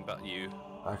anything but you.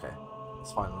 Okay,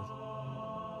 it's fine then.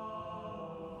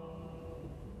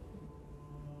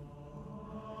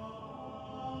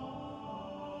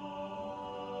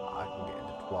 I can get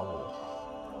into trouble.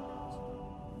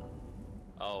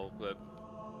 Oh,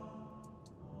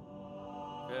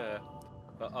 yeah.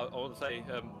 But I want to say,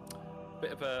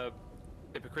 bit of a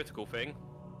hypocritical thing.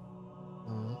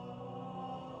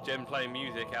 Jen playing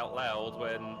music out loud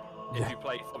when if you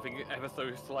play something ever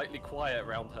so slightly quiet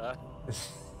around her.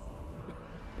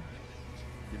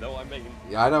 You know what I mean?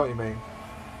 Yeah, I know what you mean.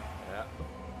 Yeah.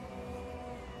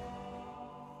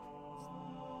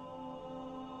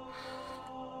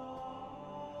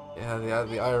 Yeah,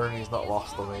 the irony's not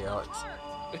lost on me, Alex.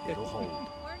 It'll hold.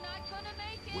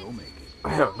 We'll make it.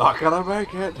 I'm not gonna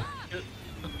make it.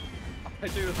 I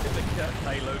do the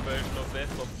Halo version of this,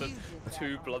 of the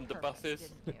 2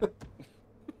 blunderbusses.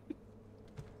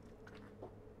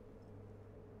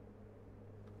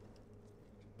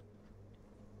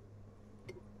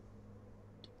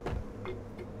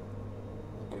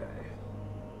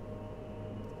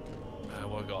 Well,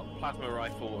 we've got plasma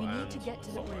rifle We and need to get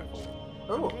to the assault bridge. rifle.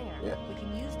 Oh, From there, yeah. we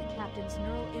can use the captain's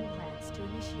neural implants to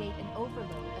initiate an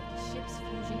overload of the ship's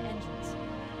fusion engines.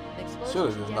 The explosion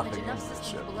Surely should there's damage nothing enough in the systems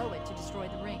ship. below it to destroy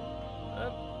the ring.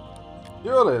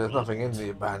 Surely there's nothing in the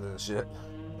abandoned ship.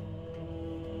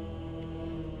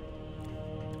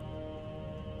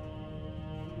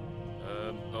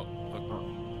 Oh, got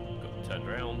turned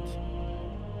around.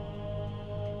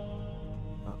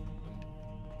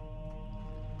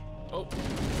 Oh.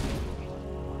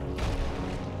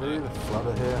 Really? The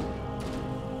flood here?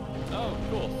 Oh, of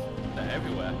course. They're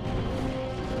everywhere.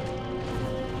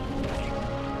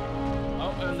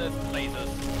 Oh, and there's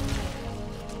lasers.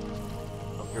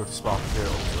 I'll go to spark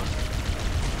material also.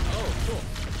 Oh, of course.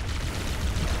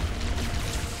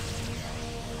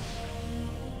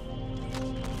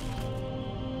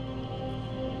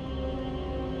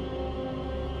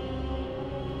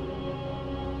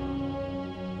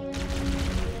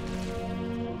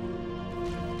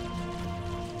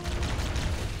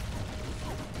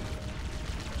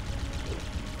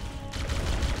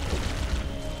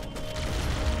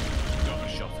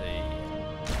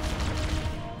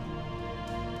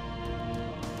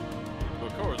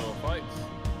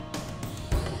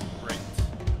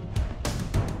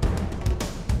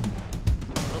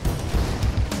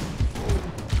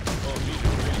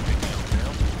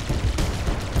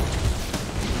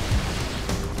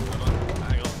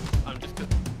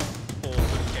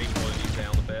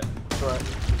 alright.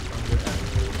 I'm good.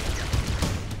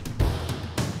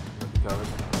 Going.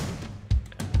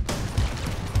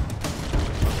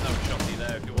 No shotty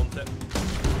there if you want it.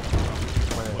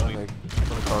 Wait, okay.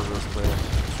 The corridor's clear.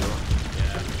 Sure.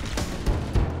 Yeah.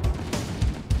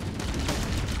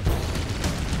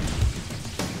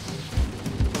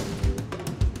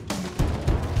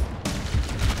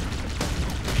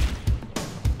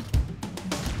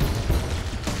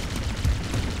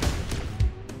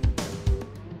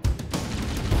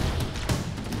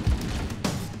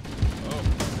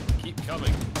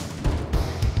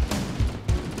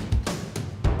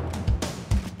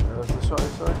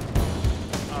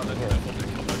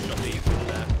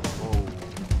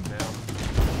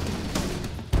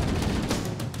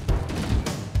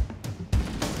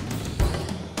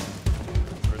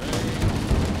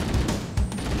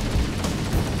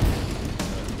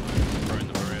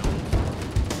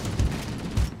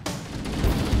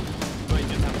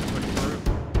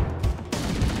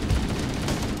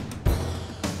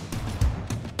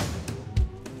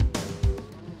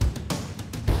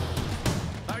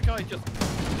 Just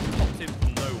popped in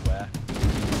from nowhere.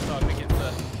 So I think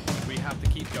it's we have to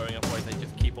keep going, otherwise they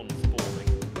just keep on spawning.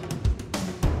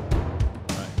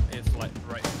 Right, it's like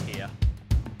right here.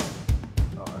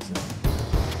 Oh, I see.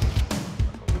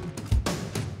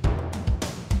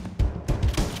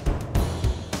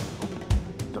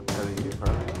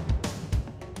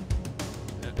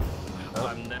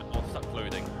 I'm now stuck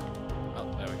loading. Oh,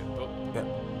 there we go. Oh. Yeah,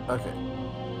 okay.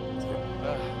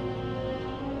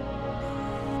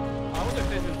 I wonder if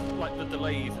this is like the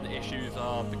delays and issues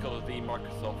are because of the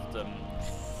Microsoft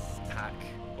hack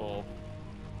or.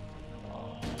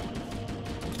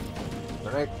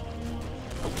 Alright.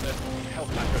 Oh, there's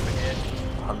health pack over here.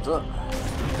 Hunter.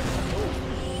 Oh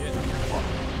shit! What?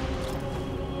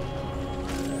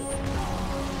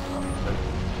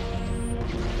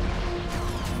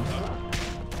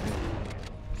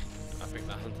 I think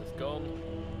that hunter's gone.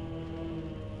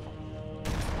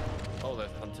 Oh,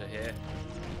 there's a hunter here.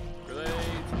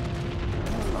 Grenade.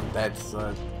 I'm dead,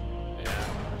 so. Yeah.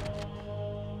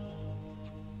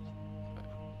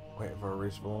 Waiting for a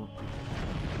respawn.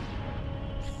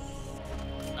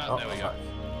 Oh, there we go. Back.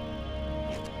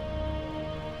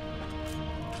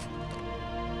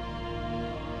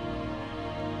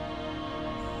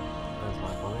 There's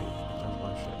my body. There's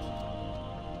my shit.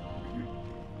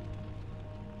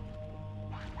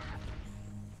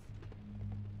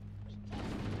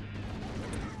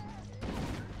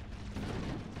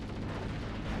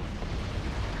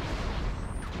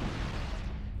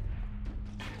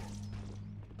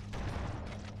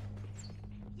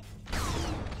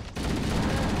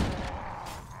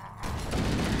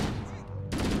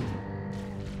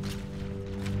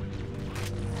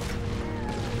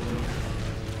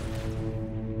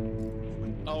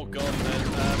 Oh god, there's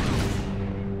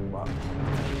Wow.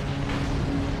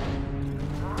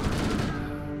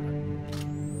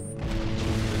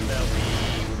 there'll be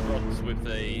rods with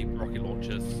the rocket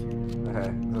launchers.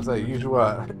 Okay, as I say,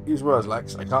 use words,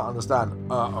 Lex. I can't understand.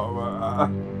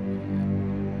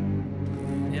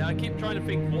 Yeah, I keep trying to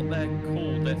think what they're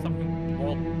called. They're something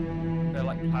rod. They're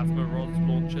like plasma rods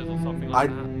launchers or something like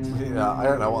that. Yeah, I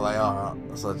don't know what they are.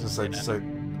 So just say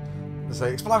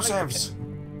explosives.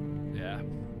 Yeah.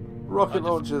 Rocket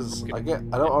launchers. I know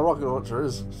what a rocket launcher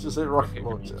is. Just say rocket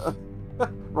launcher.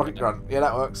 Rocket grunt. Yeah,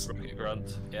 that works. Rocket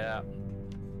grunt. Yeah.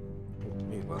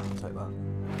 Take that.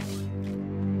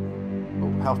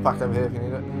 Oh, health pack over here if you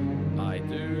need it. I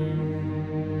do.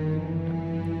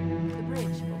 The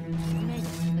bridge. We made it.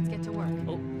 Let's get to work.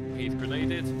 Oh, he's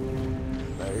grenaded.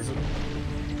 There he is.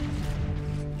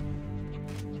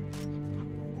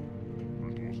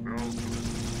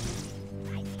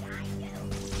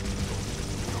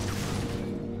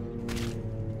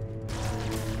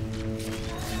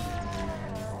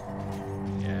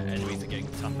 Yeah, enemies are getting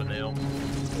tougher now.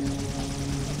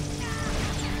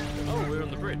 Oh, we're on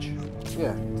the bridge.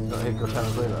 Yeah, got hit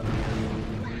Cortana do that.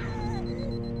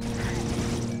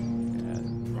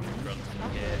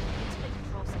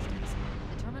 Control systems.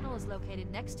 The terminal is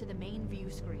located next to the main view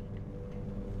screen.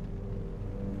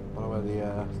 I wonder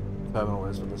where the terminal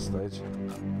is for this stage.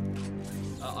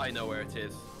 I know where it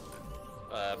is.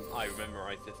 I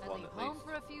memorized this one at Home least.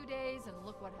 for a few days and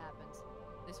look what happens.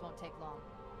 This won't take long.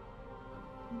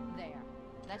 There.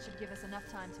 That should give us enough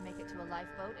time to make it to a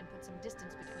lifeboat and put some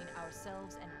distance between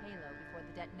ourselves and Halo before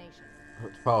the detonation.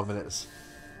 12 minutes.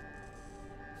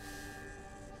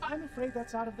 I'm afraid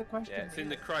that's out of the question. Yeah, it's in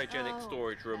the cryogenic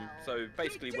storage room, so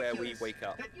basically where we wake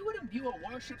up. That you would imbue a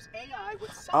warship's AI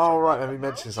with such Oh, a right, power, maybe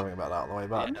mention something about that on the way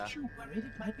back. Aren't you worried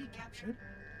it might be captured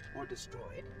or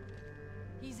destroyed?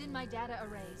 He's in my data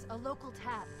arrays, a local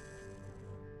tab.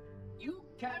 You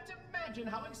can't imagine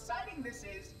how exciting this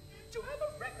is to have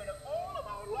a record of all of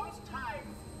our lost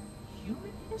time.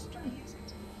 Human history, isn't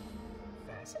it?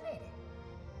 Fascinating.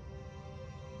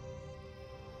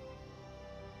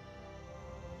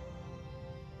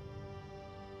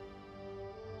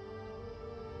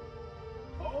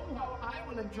 Oh, how I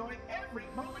will enjoy every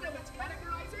moment of its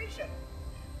categorization.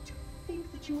 To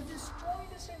think that you would destroy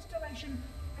this installation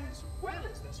as well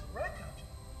as this record.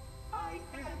 I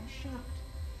am shocked.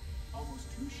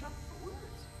 Almost too shocked for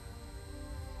words.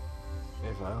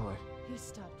 If only. He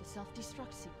stopped the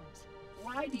self-destruct sequence.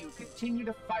 Why do you continue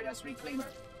to fight us, Reclaimer?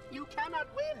 You cannot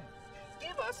win.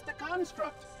 Give us the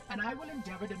construct, and I will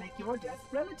endeavor to make your death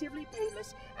relatively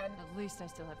painless and... At least I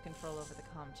still have control over the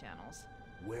comm channels.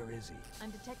 Where is he?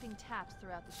 I'm detecting taps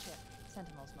throughout the ship.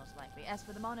 Sentinels, most likely. As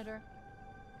for the monitor,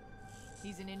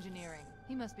 he's in engineering.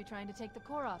 He must be trying to take the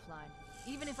core offline.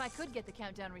 Even if I could get the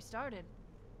countdown restarted,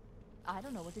 I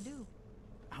don't know what to do.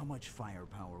 How much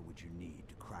firepower would you need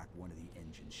to crack one of the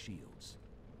engine's shields?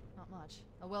 Not much.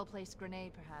 A well-placed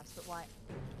grenade, perhaps, but why?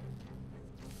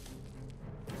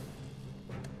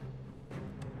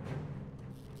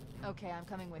 Okay, I'm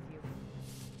coming with you.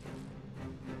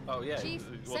 Oh yeah. Chief,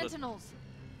 well, Sentinels!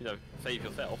 You know, save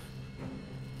yourself.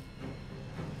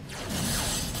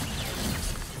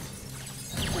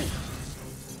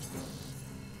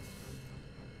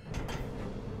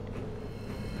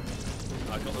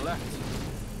 I got the left.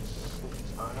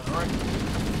 Alright.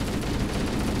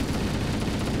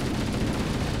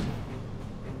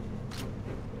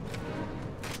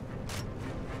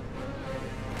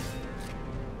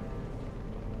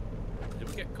 Did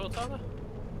we get Cortana?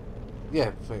 Yeah,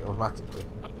 I think automatically.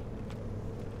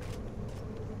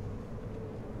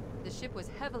 The ship was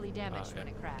heavily damaged when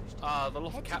it crashed. The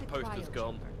lost Head to cat the post is cryo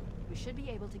gone. chamber. We should be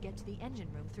able to get to the engine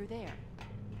room through there.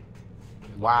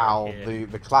 Wow, Yeah.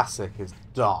 the classic is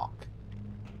dark.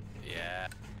 Yeah.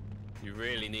 You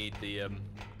really need the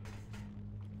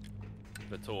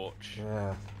torch.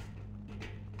 Yeah.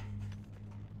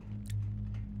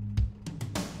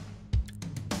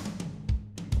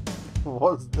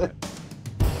 What's this?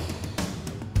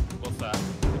 What's that?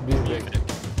 Music.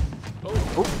 Oh.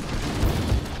 Oh.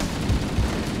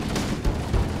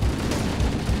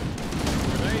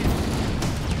 Grenade.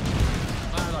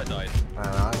 And I died. I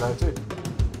know too.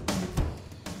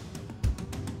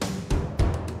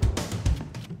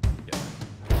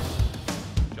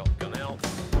 Shotgun out.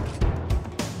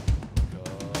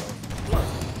 Blood.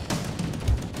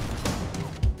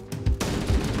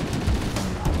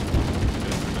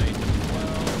 Good grenade as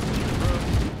well.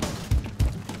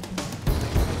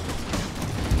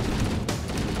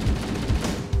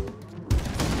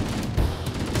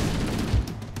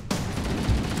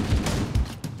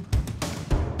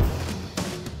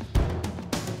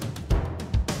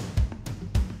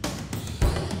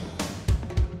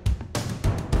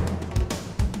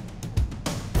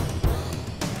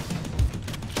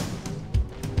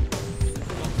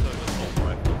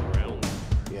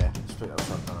 Yeah, just pick up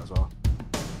shotgun as well.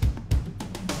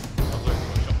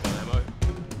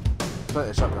 Plenty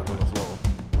of shotguns on the floor.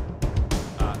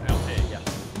 Out here, yeah.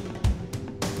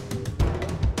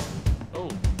 Oh,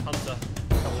 hunter.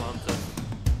 Couple hunters.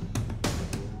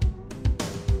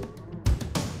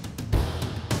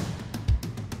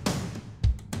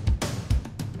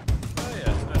 Oh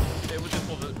yeah, it was just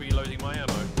wasn't reloading my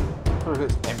ammo. Probably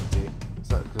it's empty.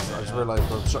 So, because I just realised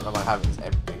the shotgun I have is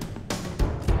empty.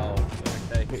 Oh,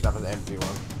 okay. Picked up an empty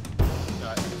one.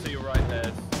 Right, so you're right,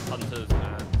 there's hunters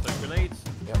and so grenades.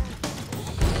 Yep.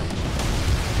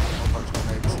 A bunch of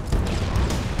grenades.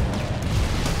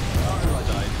 Oh, I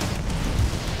died.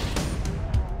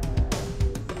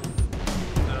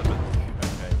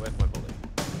 Okay, where's my body?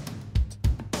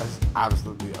 I just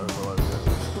absolutely overloaded it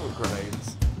with grenades.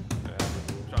 Yeah,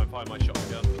 try and find my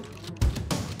shotgun.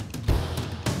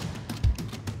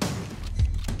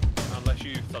 Unless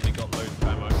you've suddenly got loads of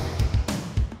ammo.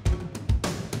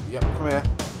 Yep, come here.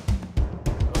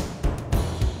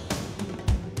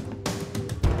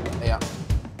 Yeah.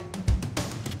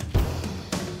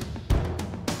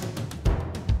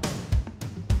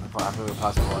 I'm quite happy with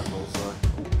plasma rifles, so.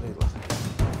 Ooh, need left.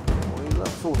 Oh, need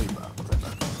left. Full need left. I'll take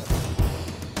that.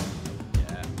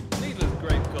 Yeah. Needler's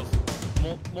great because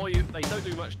more you they don't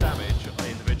do much damage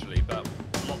individually, but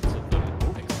lots of them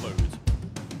explode.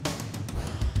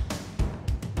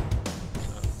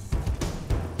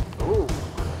 Ooh.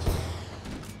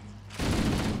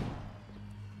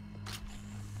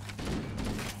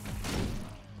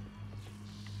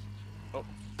 Oh,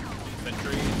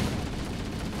 sentry.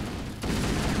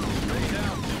 Straight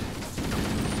out.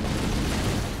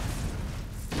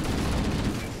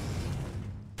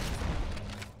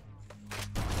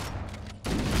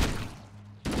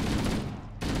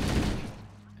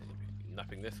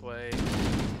 Going this way.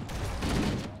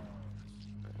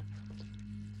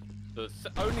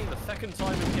 Only the second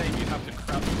time in the game you have to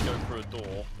crouch and go through a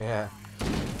door. Yeah.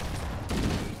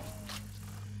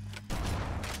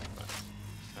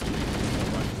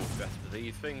 Rest of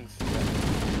these things.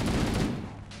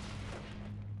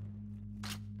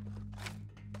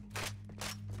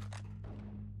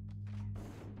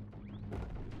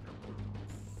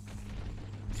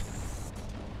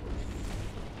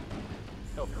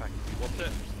 Health pack if you want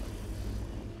it.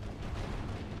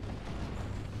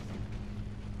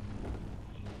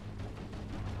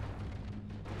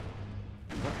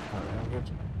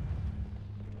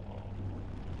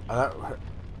 I know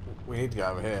we need to go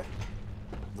over here.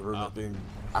 The room has been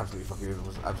absolutely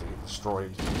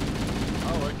destroyed.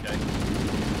 Oh, okay.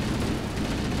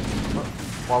 But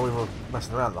while we were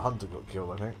messing around, the hunter got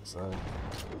killed, I think. So.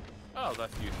 Oh,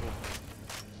 that's useful.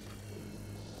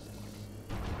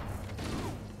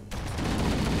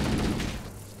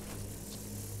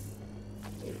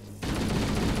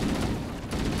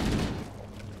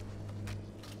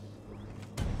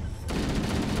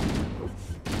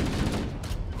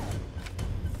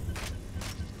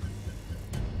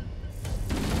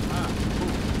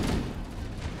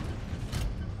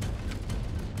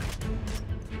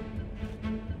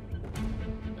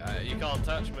 You can't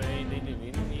touch me,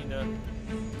 Nina.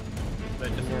 They're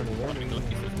just running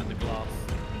lasers at the glass.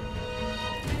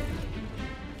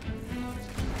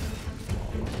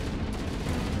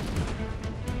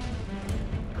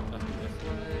 This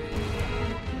way.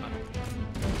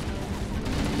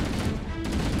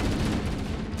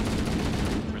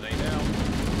 Grenade out.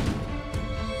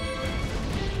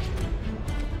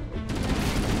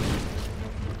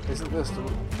 Isn't this the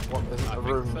what? Isn't the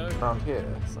room around here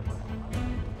somewhere?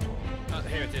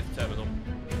 Here it is, terminal.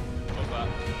 What's that?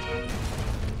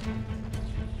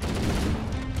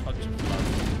 Punch of blood.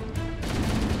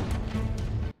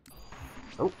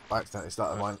 Oh, I accidentally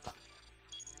started mine.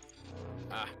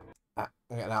 Ah, I'm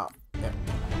getting out. Yep.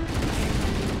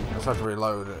 I tried to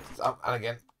reload it. And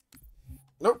again.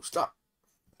 Nope, stop.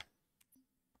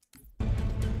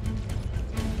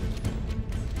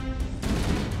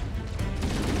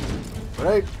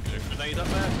 Grenade! Grenade up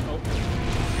there? Oh.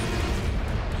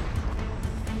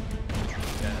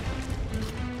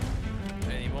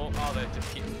 Oh, they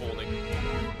just keep spawning.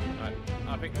 Right.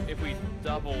 I think if we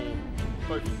double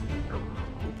both do the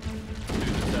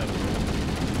terminal,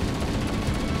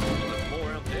 there's more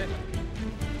around here.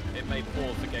 It may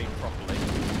pause the game properly.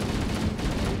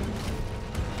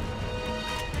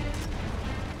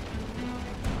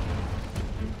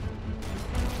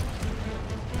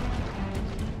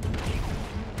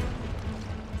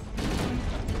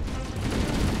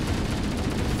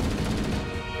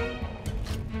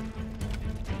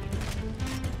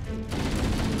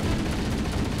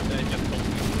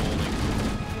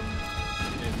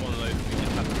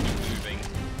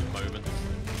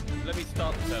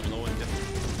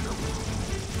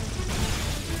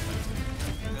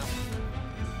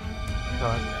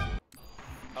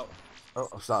 Oh,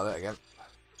 I've started it again.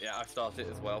 Yeah, I've started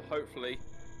it as well. Hopefully,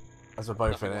 as we're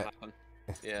both in it.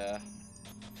 Yeah,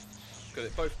 because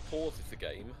it both pauses the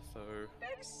game. So.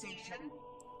 Sensation.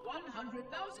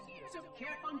 100,000 years of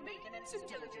careful maintenance and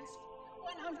diligence.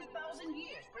 100,000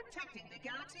 years protecting the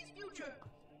galaxy's future.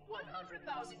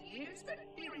 100,000 years spent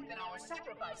fearing that our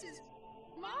sacrifices,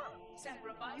 my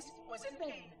sacrifice, was in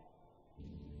vain.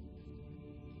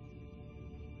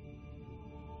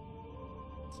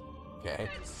 Okay.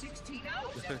 And 16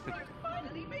 hours after I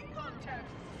finally made contact.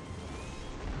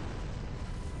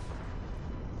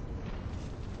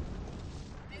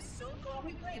 This so-called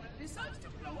reclaimer decides to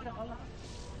blow it all up.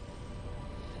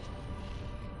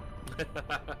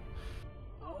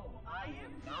 Oh, I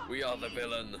am not. We are the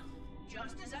villain.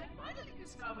 Just as I finally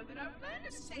discovered that our plan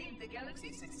to save the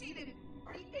galaxy succeeded,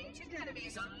 the ancient enemy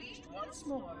is unleashed once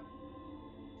more.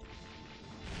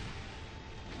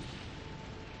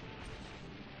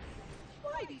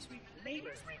 Why these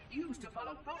reclaimers refuse to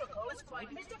follow protocol is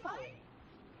quite mystifying.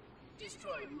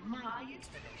 Destroy my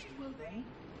installation, will they?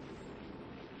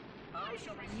 I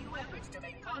shall renew efforts to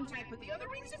make contact with the other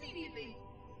rings immediately.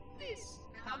 This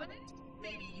covenant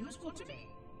may be useful to me,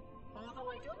 although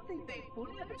I don't think they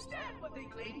fully understand what they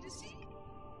claim to seek.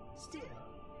 Still,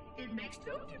 it makes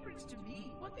no difference to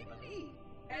me what they believe,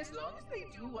 as long as they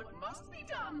do what must be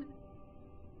done.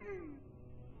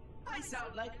 I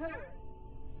sound like her.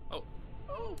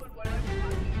 Oh, but what I'm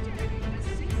talking to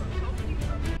a single company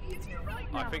from is here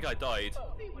right now. I think I died.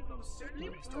 Oh, they would most certainly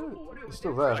restore order. It's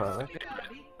still there, apparently.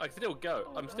 I can still go.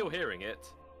 I'm still hearing it.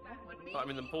 But I'm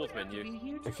in the pause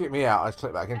menu. It kicked me out. I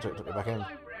clicked back into it, took me back in.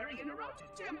 Librarian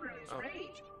erupted temporary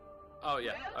rage. Oh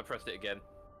yeah, I pressed it again.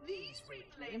 These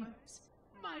reclaimers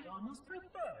might almost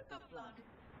prefer the blood.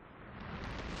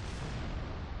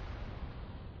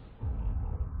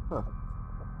 Huh.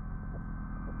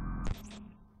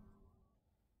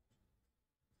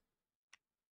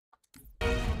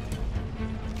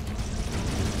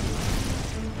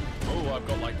 Oh, I've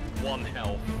got like 1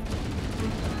 health.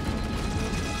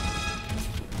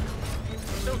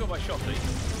 Still got my shotty.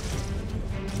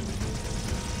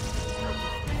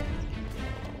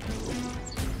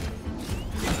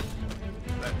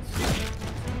 Let's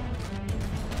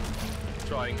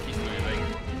try and keep moving.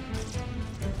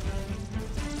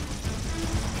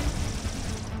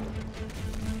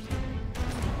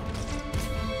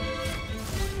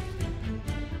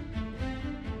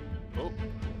 Oh.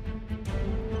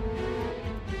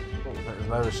 Oh, there's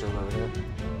another shield over here.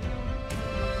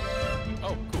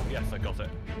 Oh, cool. Yes, I got it.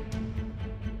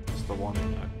 It's the one.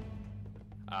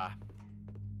 Ah.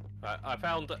 I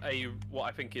found what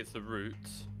I think is the route.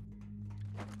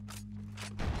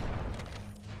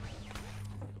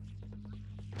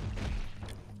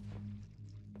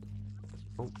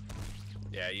 Oh.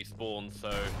 Yeah, you spawned, so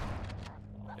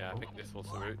yeah, I think this was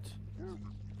the route.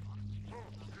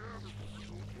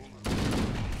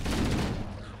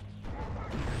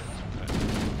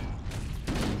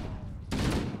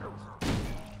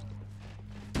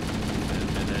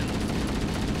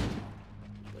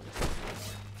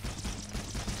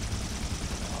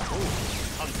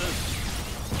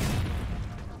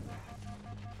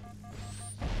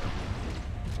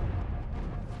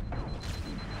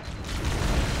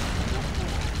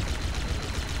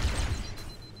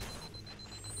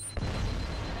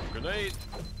 Grenade!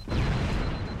 And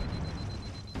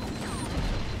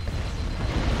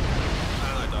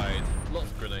I died. Lots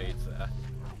of grenades there.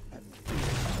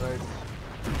 Right.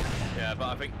 Yeah, but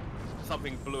I think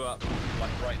something blew up like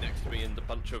right next to me and a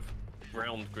bunch of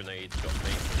ground grenades got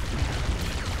me.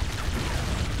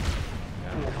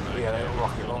 Yeah, they're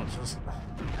rocket launchers.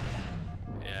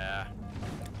 Yeah.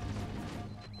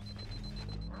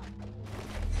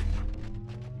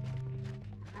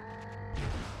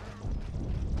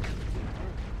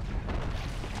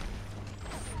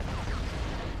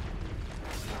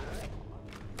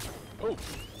 Oh!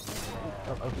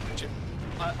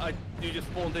 You just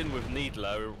spawned in with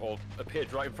Needler, or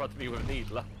appeared right in front of me with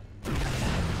Needler.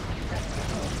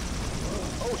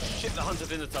 Oh shit, the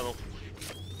hunter's in the tunnel.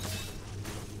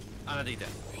 And he dead.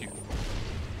 Phew.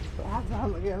 But how the hell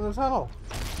did I get in the tunnel?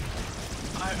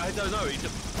 I don't know, he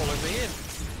just followed me in.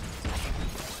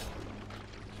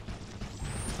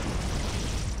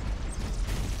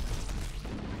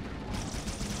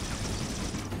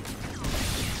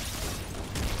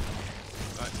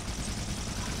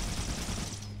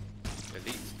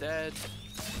 Dead.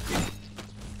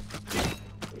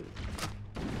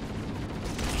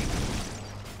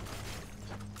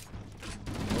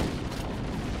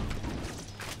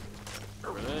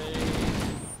 Grenade.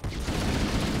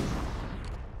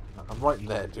 I'm right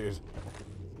there, dude.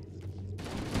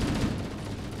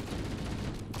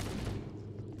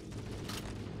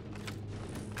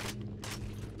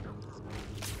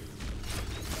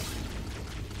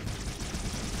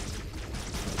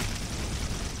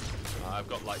 I've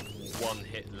got like 1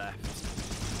 hit left.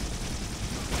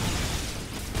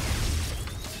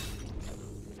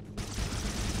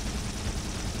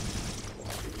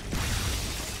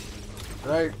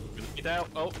 Right. Get out.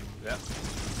 Oh, yeah. I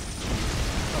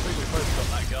think we both got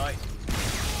that guy.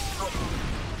 Oh.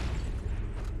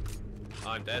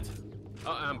 I'm dead.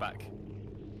 Oh, I'm back.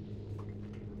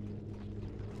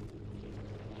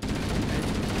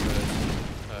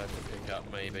 To pick up,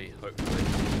 maybe, hopefully.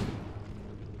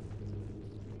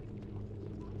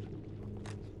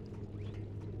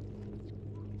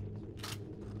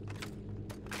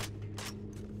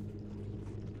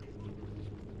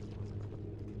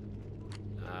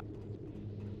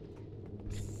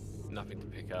 Nothing to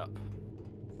pick up.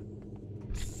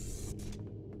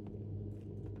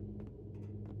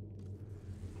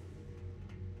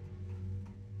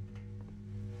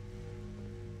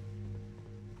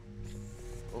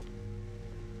 Oh.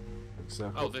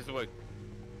 Oh, there's the way.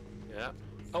 Yeah.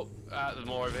 Oh, there's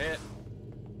more over here.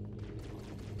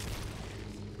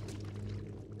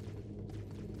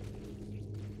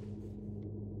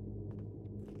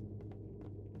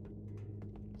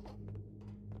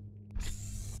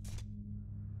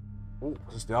 Oh,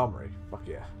 this is the armory. Fuck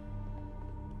yeah.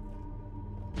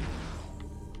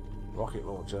 Rocket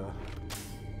launcher.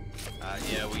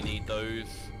 Yeah, we need those.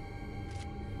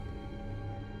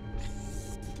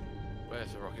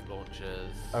 Where's the rocket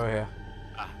launchers? Over here.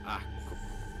 Cool.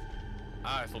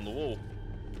 It's on the wall.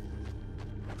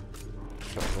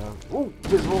 Shut down. Oh,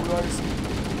 visible guys.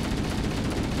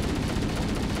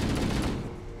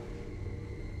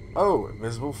 Oh,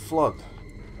 invisible flood.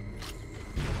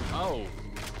 Oh.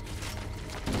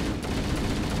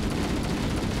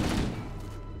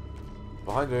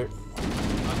 Behind you.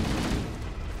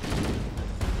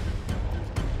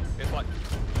 It's like.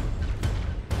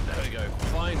 There we go.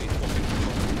 Finally spotting the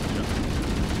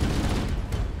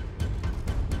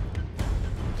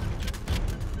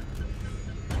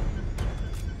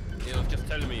It was just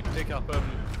telling me pick up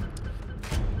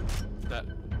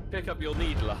pick up your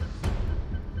needler.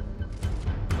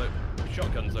 So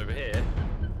shotgun's over here.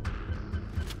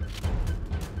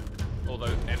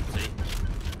 Although empty.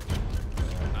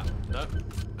 No.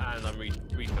 And I'm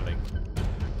refilling.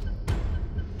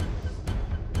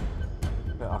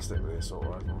 Yeah, I'll stick with the assault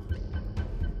rifle.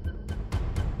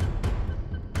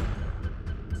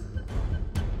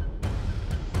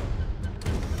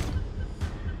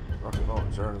 Rocket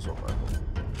launcher and assault rifle.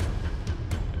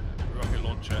 Rocket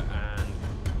launcher and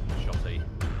shotty.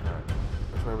 Alright.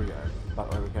 Which way are we going? That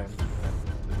way we came.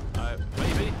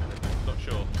 Maybe? Not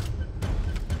sure.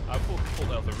 I thought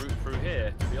there was a route through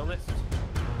here, to be honest.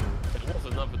 There was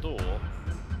another door.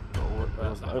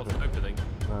 That wasn't opening.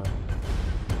 No.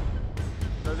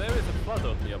 So there is a flood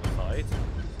on the other side.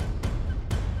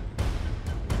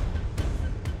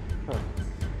 Huh.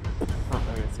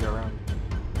 Maybe let's go around.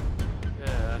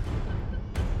 Yeah.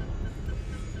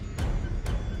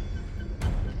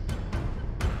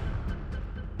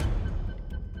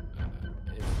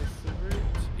 Is this the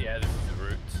route? Yeah, this is the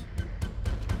route.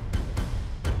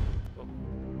 Oh.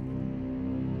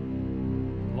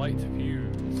 Light fuse.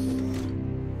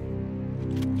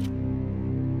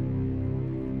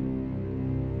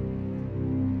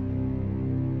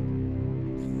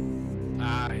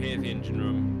 Here's the engine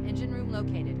room. Engine room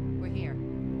located. We're here.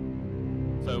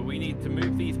 So we need to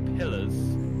move these pillars,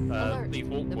 these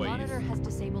walkways. The monitor has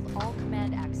disabled all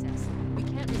command access. We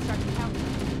can't restart the counter.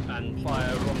 And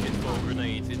fire rockets or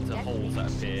grenades into holes that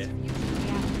appear.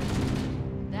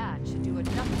 That should do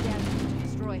enough damage to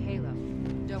destroy Halo.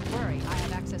 Don't worry, I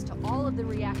have access to all of the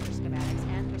reactor schematics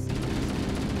and procedures.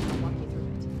 I'll walk you through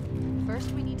it.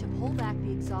 First, we need to pull back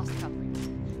the exhaust couplings.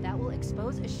 That will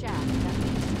expose a shaft that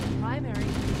leads to the primary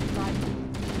drive.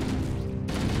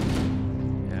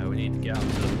 Yeah, we need to get up to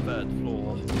the 3rd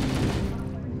floor.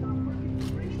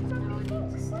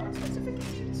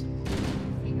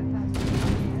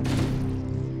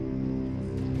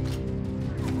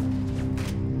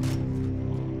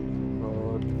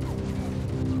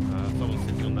 Someone's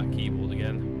sitting on that keyboard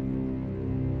again.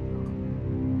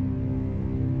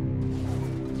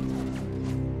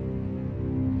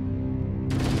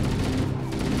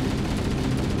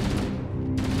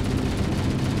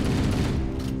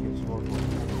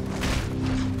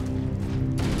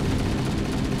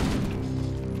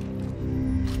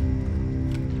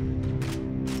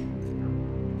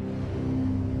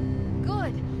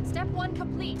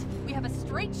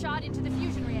 Shot into the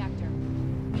fusion reactor.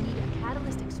 We need a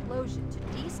catalyst explosion to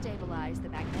destabilize the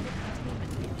magnetic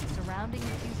containment field surrounding the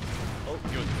fusion cell. Oh,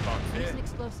 good spot here. Use an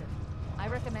explosive. I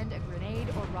recommend a grenade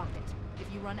or rocket. If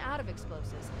you run out of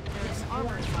explosives, there is an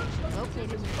armory station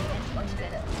located near the engine room's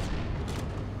entrance.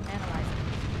 Analyze it.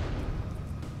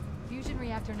 Fusion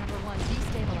reactor number 1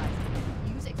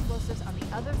 destabilizing. Use explosives on the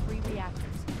other 3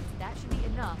 reactors. That should be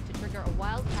enough to trigger a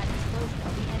wildcat explosion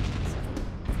of the engines.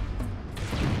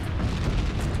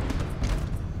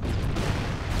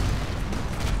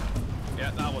 Yeah,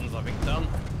 that one's, I think, done.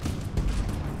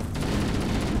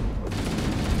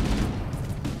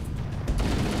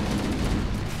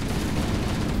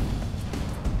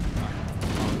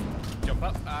 Jump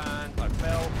up, and I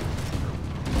fell.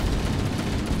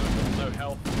 No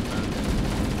health.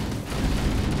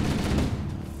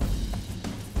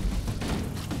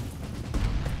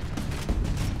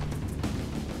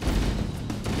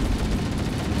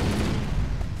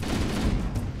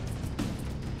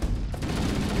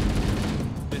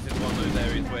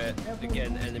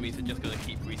 Again, enemies are just going to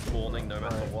keep respawning no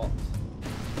matter what.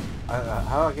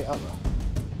 How do I get up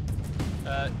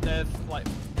there? There's like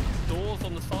doors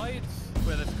on the sides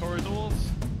where there's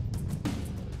corridors.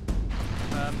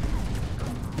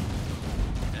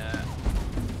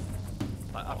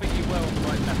 I think you were on the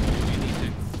right level. You need to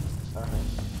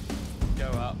go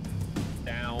up,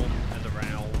 down, and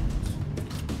around.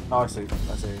 Oh, I see.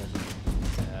 I see.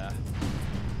 Yeah.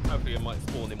 Hopefully, it might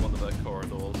spawn in one of those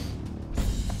corridors.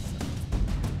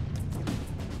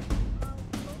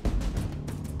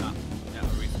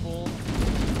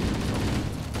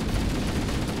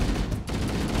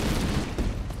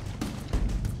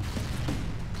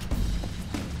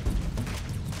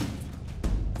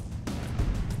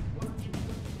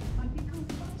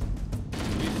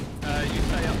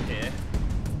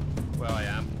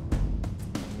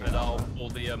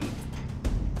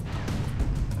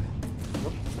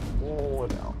 way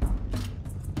down.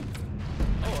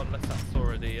 Oh, unless that's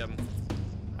already okay,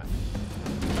 I'm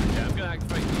gonna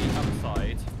activate the other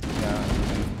side. Yeah.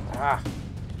 Ah.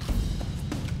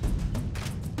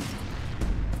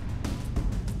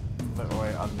 Little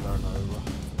way under and over.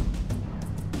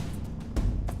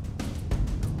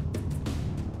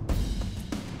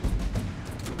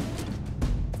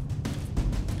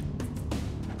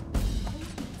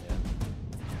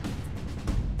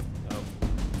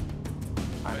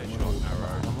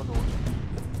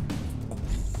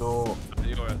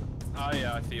 Oh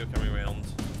yeah, I see you're coming around.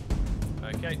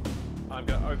 Okay, I'm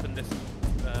gonna open this one.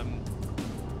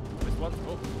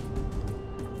 Oh.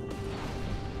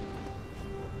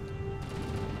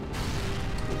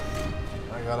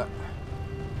 I got it.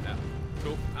 Yeah,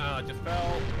 cool. I just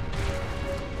fell.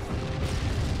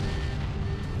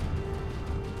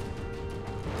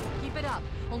 Keep it up.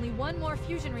 Only one more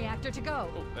fusion reactor to go.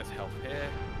 Oh, there's health here.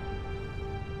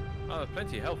 Oh, there's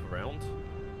plenty of health around.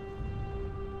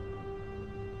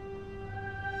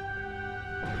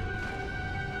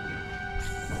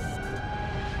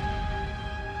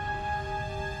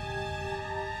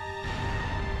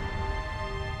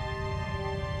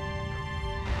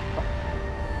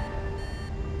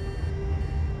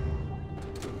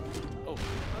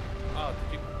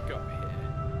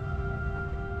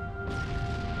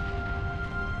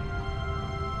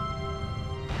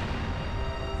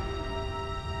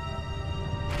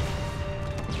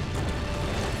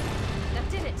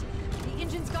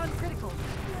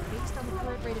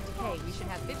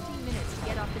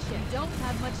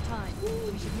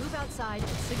 Outside and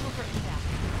signal for evac.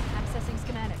 Accessing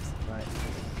schematics. Right.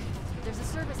 There's a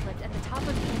service lift at the top of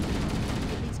the engine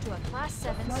room. It leads to a Class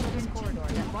 7 service corridor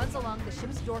that runs along the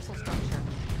ship's dorsal structure.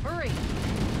 Hurry!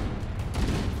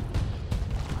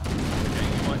 Okay,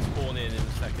 you might spawn in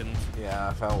a second. Yeah,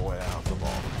 I fell way out the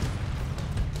ball.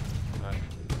 Right.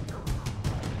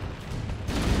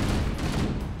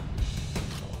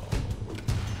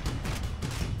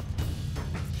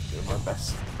 Doing my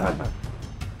best.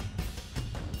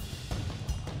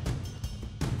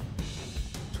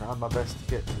 Trying my best to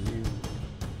get to you.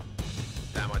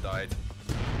 Damn, I died.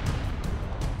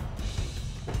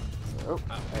 So,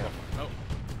 oh.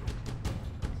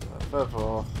 Third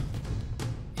floor.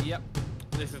 Yep,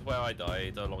 this is where I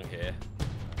died, along here.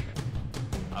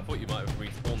 I thought you might have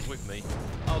respawned with me.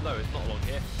 Oh no, it's not along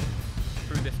here.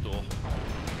 Through this door.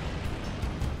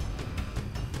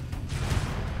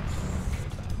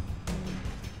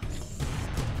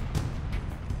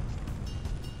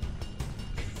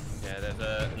 Yeah, there's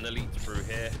an elite through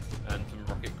here and some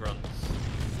rocket grunts.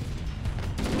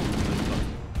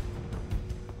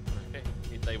 Okay,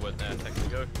 they weren't there a second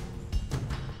ago.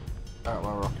 Out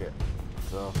my rocket.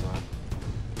 So,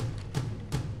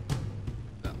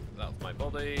 that's my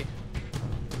body.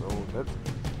 All dead.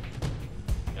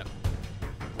 Yep.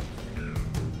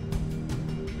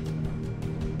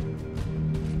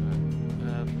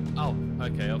 Oh,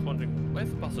 okay, I was wondering, where's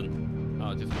the button?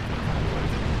 Oh, just...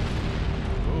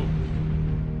 Ooh.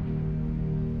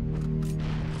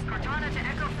 Cortana to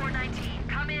Echo 419.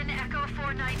 Come in, Echo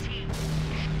 419.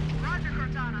 Roger,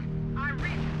 Cortana. I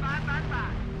read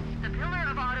 555. The Pillar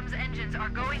of Autumn's engines are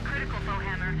going critical,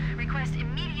 Fohammer. Request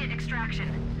immediate extraction.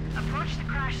 Approach the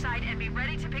crash site and be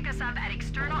ready to pick us up at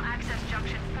External Access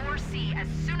Junction 4C as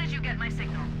soon as you get my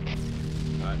signal.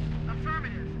 Alright.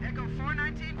 Affirmative. Echo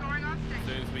 419 going on station. As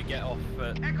soon as we get off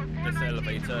this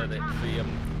elevator, it's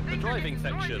the driving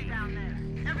section. Down there.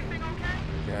 Everything okay?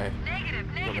 Okay. Negative.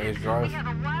 Drive. We have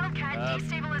a wildcat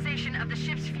destabilization of the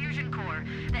ship's fusion core.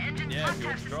 The engines must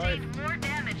have sustained more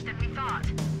damage than we thought.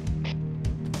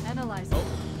 Analyzer.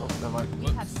 Oh, never mind.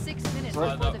 We have 6 minutes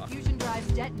before the fusion drives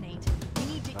detonate. We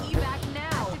need to evac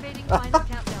now. Activating final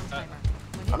countdown timer.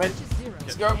 When it reaches 0,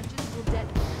 Let's the go. engines will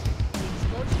detonate. The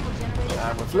explosion will generate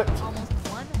And we're a flipped. of almost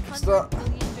 100 Start.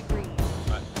 million degrees.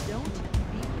 Right. Don't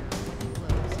be here when it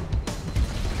blows.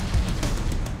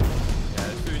 Yeah,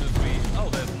 as soon as we... Oh,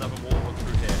 there's another wall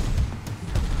through here.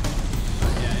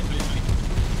 Yeah, it's literally...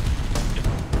 Just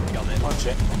gun it. Watch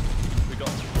it. We got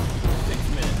 6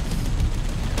 minutes.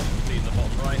 See in the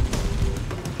bottom right.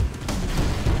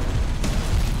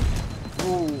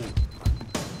 Ooh.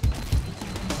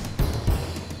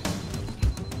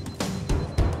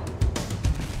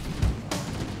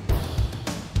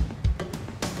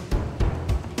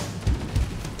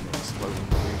 Exploding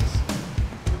things.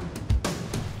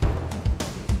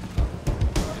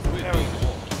 It's weird being a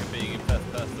walk and being in first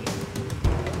person.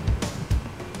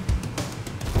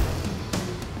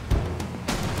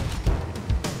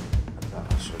 I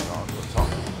should have gone to the top.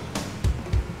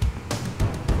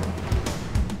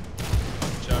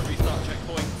 Shall I restart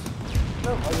checkpoint?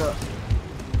 No, I got it.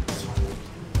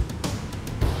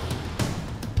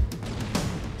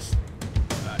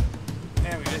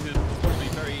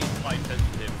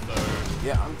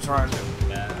 trying to.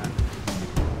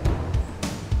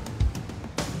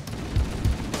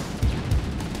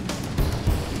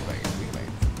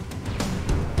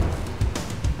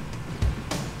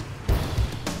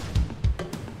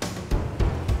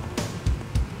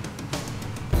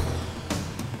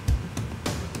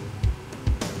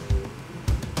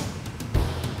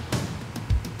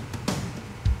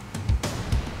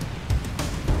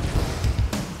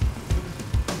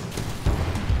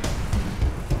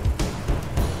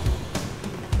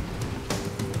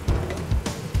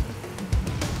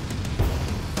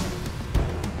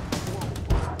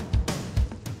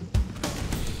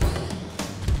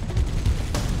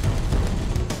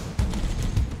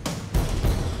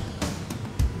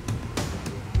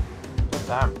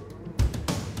 Damn.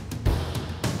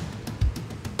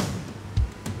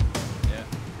 Yeah.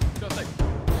 Gotta say,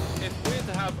 it's weird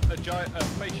to have a giant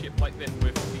spaceship like this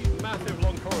with these massive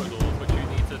long corridors which you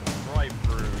need to drive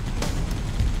through.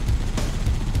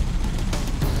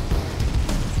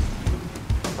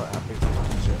 Quite happy to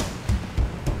touch it.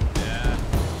 Yeah.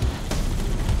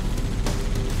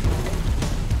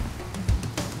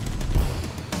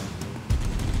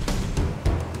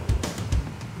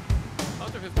 I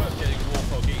wonder if it's worth getting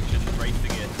Warthog each and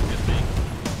racing it to just see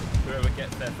whoever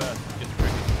gets there first just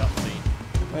triggers the cutscene.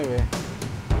 Maybe.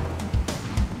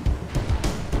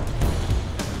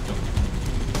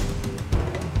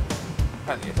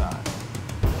 Plenty of time.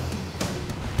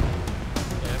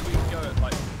 Yeah, if we can go at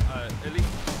like at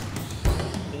least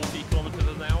 40 kilometers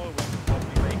an hour, we can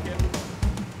probably make it.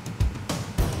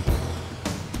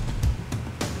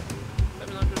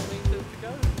 700 meters to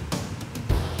go.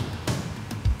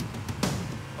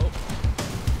 Oh.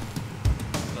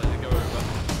 Decided to go over.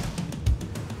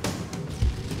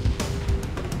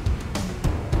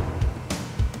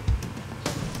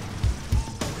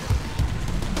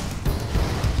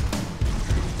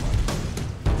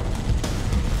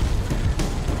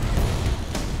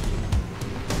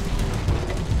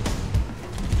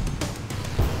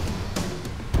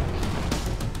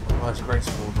 Well, it's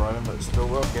graceful driving, but it's still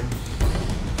working.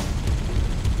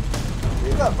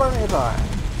 You've got plenty of time.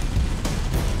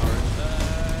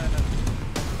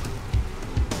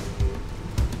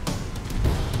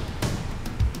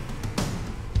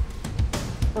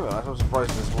 Look at that, I'm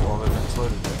surprised this water hasn't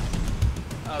exploded yet.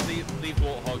 These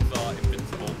warthogs are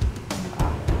invincible.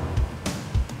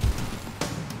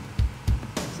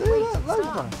 See Wait, that? Loads of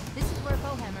stop. time. This is where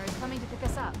Bowhammer is coming to pick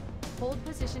us up. Hold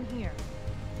position here.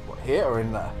 What, here or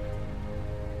in there?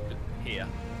 Here.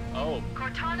 Oh.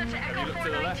 Cortana to Have Echo you looked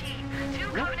to the left? 419. Two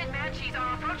Covenant Banshees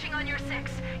are approaching on your 6.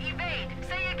 Evade.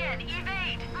 Say again,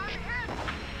 evade. I'm hit.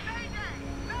 Mayday.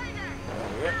 Mayday.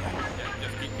 Yeah. Yeah,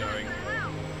 just keep going.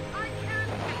 I can't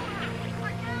hold it.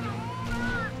 I can't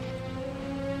hold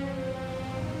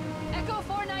it. Echo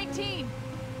 419!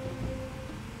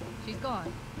 She's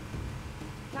gone.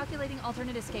 Calculating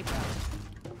alternate escape route.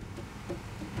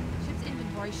 Ship's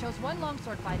inventory shows one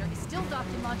longsword fighter is still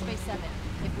docked in Launch Bay 7.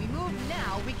 If we move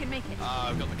now, we can make it.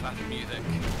 I've got the classic music.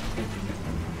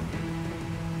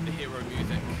 The hero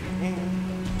music.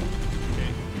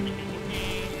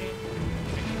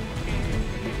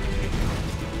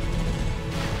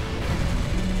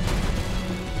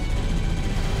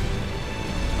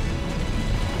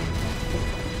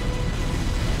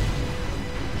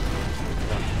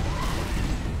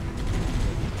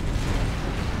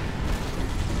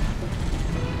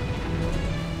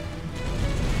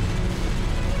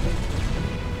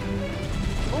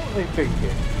 What were they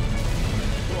thinking?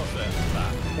 What's it?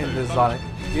 That? In designing,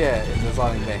 yeah, in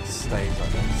designing their stage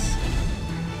like this.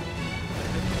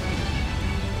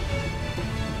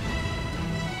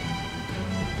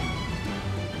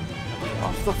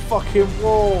 Off the fucking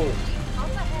wall! Up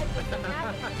ahead with the map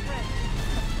and the trench.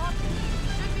 Top team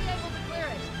should be able to clear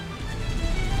it.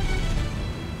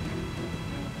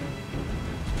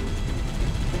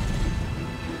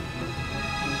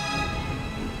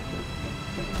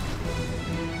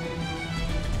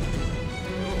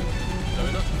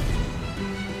 Going up.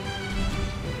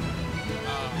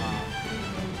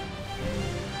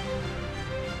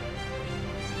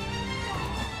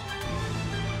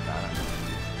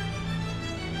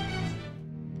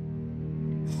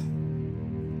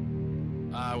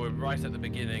 We're right at the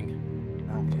beginning.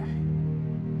 Okay.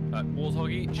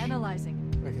 Warthog each. Analyzing.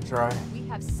 We can try. We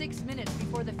have 6 minutes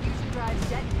before the fusion drives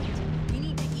detonate. We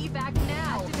need to evac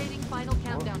now. Activating final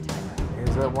countdown timer.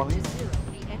 Is there one? To 0.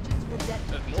 The engines will detonate.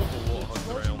 There's multiple The warthogs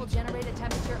explosion will around. generate a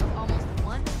temperature of almost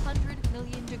 100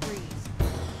 million degrees.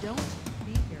 Don't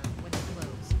be here when it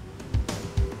blows.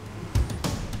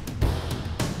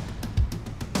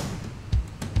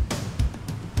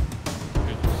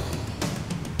 Good.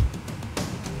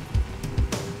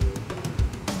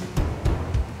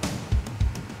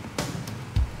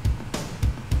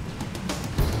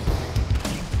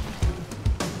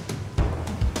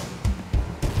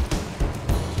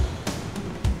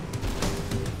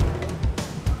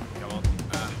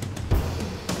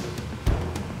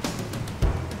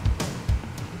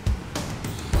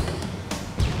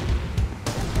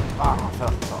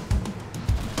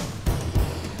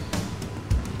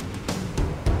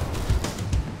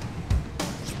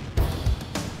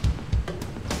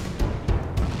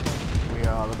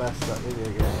 the best at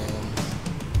video games.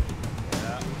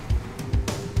 Yeah.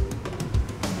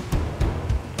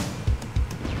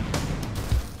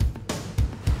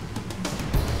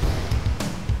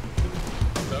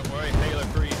 Don't worry, Halo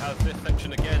 3 has this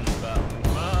section again, but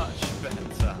much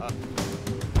better.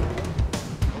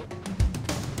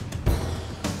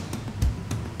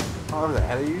 Oh, where the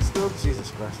hell are you still?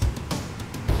 Jesus Christ.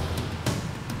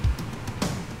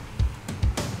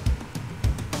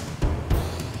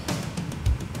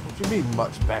 What do you mean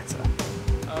much better?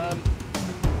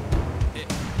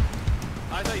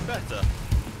 I say better,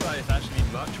 but it's actually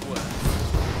much worse.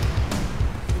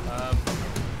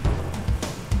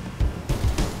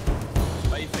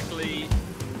 Basically,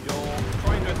 you're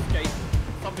trying to escape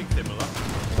something similar.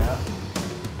 Yeah.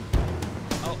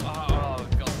 Oh,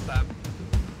 god damn.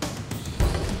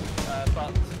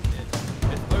 But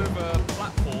it's over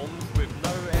platforms with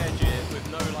no edges, with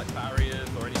no like barriers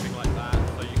or anything like that,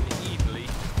 so you can easily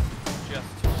just...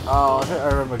 Oh, I think I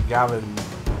remember Gavin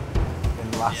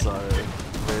in Lasso,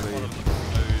 really.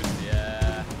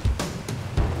 Yeah.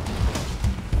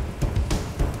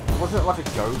 Wasn't it like a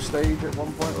go stage at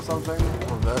one point or something?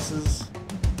 Or versus?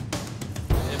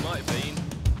 It might have been.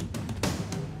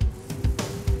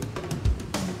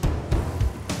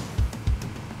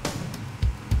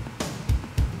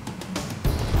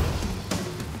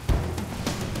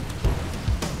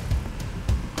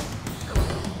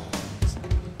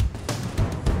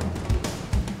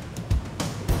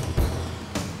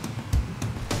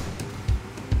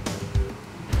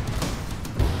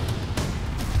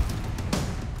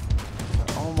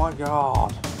 Oh my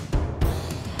god.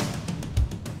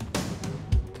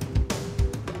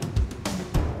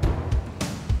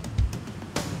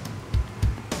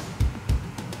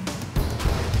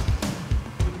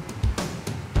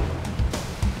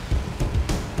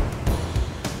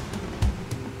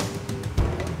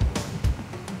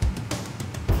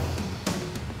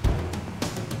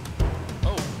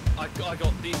 I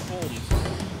got these forms.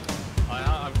 I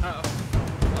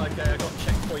got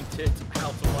checkpointed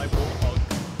out of my warthog.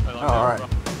 And I'm Alright.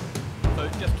 So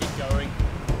just keep going.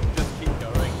 Just keep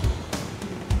going.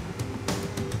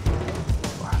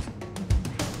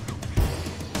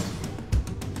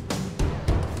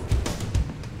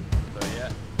 So yeah,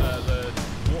 the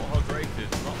warthog race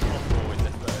is not possible in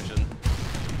this version.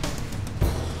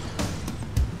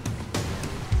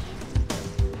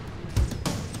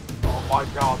 Oh my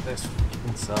god, this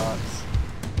fucking sucks.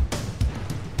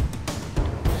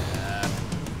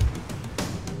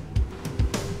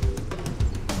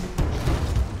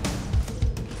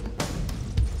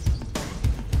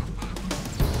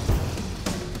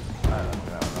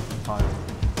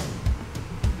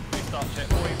 Restart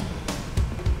checkpoint.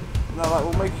 No, like,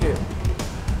 we'll make it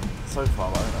so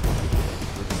far, like, I don't have to make it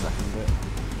for the second bit.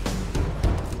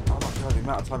 Oh my god, the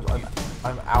amount of times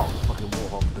I'm out of fucking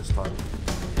warthog this time.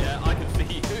 Yeah, I can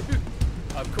see you.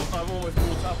 I'm almost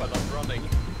caught up and I'm running.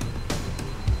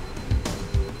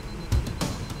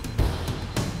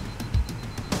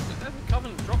 There's a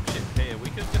Covenant dropship here. We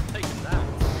could have just taken that.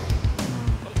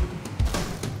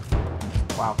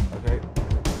 Wow, okay.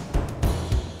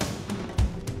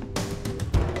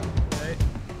 Okay.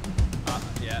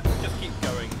 Yeah, just keep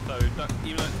going. So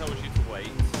even though it tells you to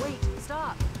wait. Wait,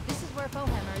 stop. This is where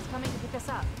Foehammer is coming to pick us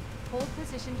up. Hold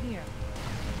position here.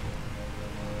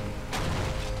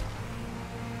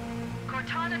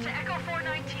 Cortana to Echo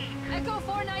 419. Echo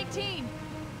 419!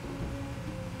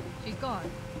 She's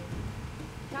gone.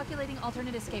 Calculating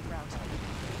alternate escape route.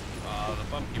 The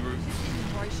bumpy route. This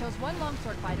inventory shows one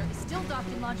longsword fighter is still docked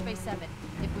in Launch Bay 7.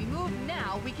 If we move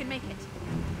now, we can make it.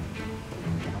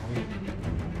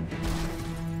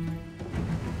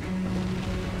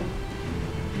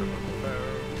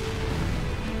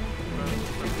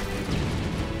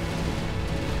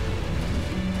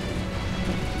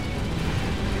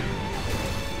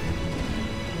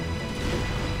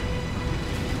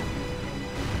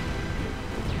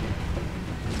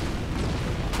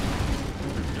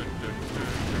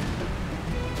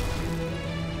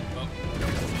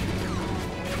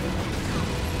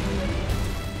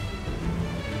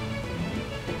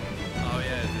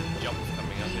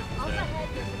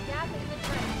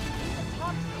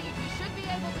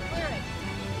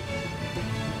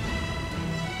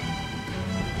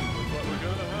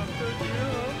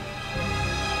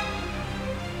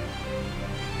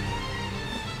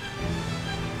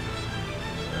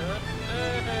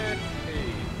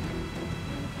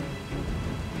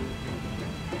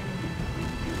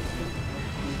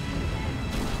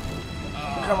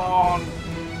 Come on!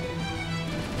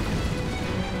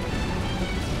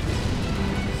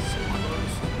 So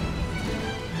close.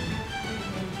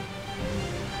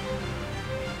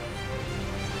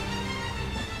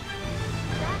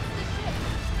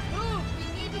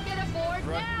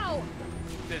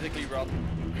 physically run.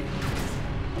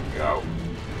 Go.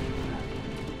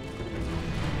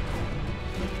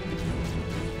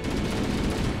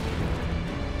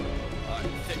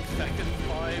 6 seconds.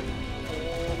 5,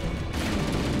 4.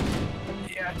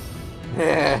 Yes.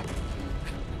 Yeah.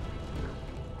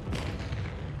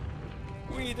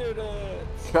 We did it.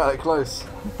 Got it close.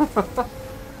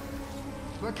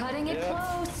 We're cutting it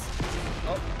close.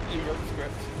 Oh, you wrote the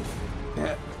script.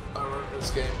 Yeah, I wrote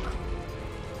this game.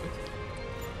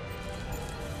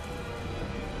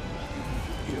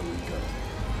 Here we go.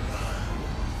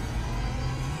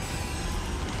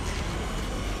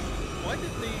 Why did the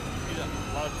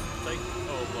blood take?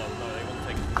 Oh well, no, they want to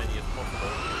take as many as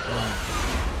possible.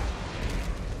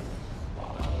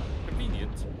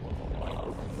 Convenient.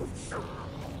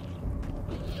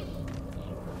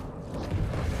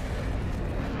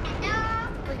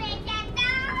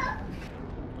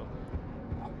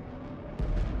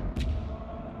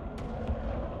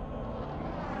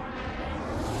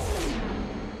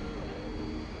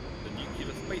 The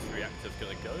nuclear space reactor's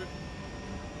gonna go.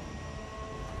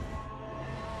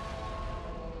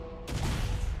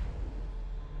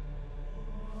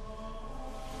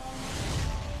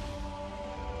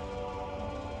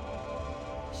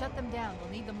 Shut them down.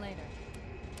 We'll need them later.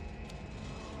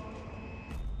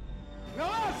 Now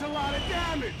that's a lot of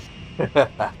damage!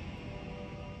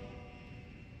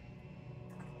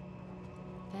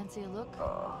 Fancy a look?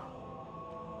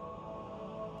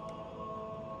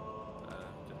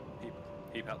 Just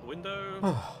peep out the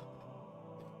window.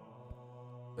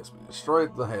 Yes, we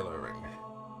destroyed the Halo ring.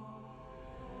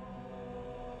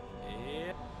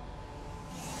 Yeah.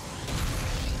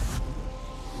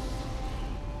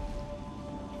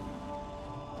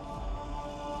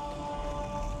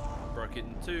 Broke it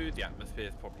in two. The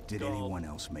atmosphere's probably Did gone. anyone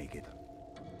else make it?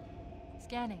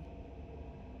 Scanning.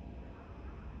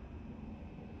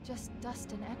 Just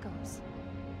dust and echoes.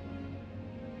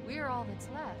 We're all that's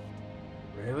left.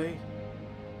 Really?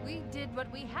 We did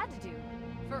what we had to do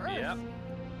for Earth. Yep.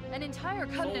 An entire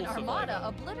Covenant Sole armada survivor.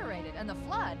 obliterated, and the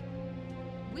Flood.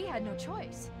 We had no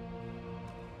choice.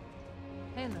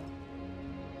 Halo.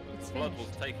 It's Blood finished.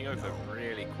 was taking over No.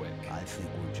 really quick. I think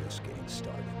we're just getting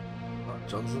started. Right,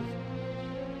 Johnson.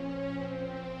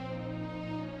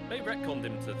 They retconned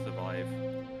him to survive.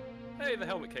 Hey, the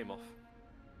helmet came off.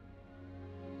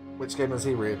 Which game does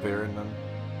he reappear in then?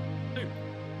 Two.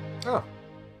 Oh.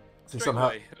 So Straight somehow,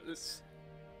 away.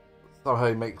 somehow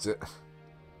he makes it.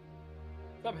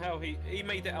 Somehow he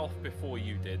made it off before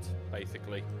you did,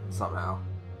 basically. Somehow.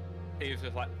 He was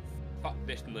just like, fuck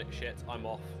this shit, I'm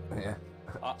off. Yeah.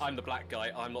 I'm the black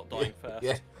guy, I'm not dying first.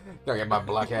 Yeah. Gotta get my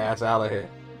black ass out of here.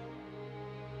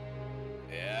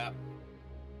 Yeah.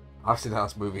 I've seen how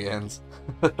this movie ends.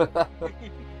 Exactly.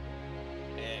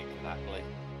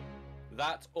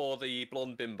 That or the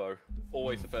blonde bimbo.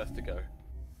 Always the first to go.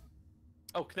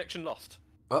 Oh, connection lost.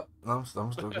 Oh, no, I'm still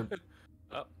good.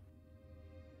 Oh.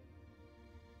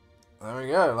 There we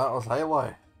go, that was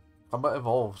Halo. Combat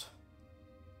Evolved.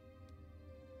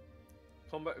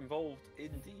 Combat involved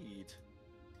indeed.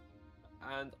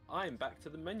 And I'm back to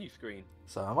the menu screen.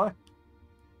 So am I?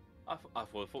 I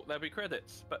would have thought there'd be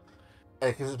credits, but Yeah,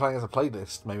 because it's playing as a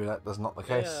playlist, maybe that's not the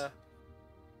case.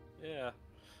 yeah,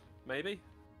 maybe.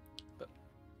 But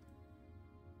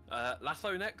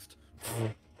Lasso next.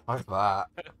 Like that.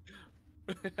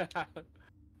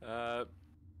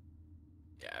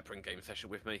 Yeah, bring game session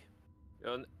with me.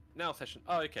 Now session.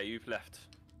 Oh, okay, you've left.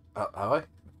 Have I?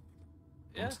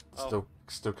 Yeah.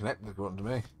 Still connected according to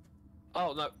me.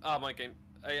 Oh no. Ah, my game.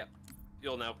 Yeah,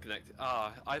 you're now connected.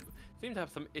 Ah, I seem to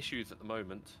have some issues at the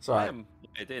moment. Sorry. I am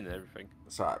logged in and everything.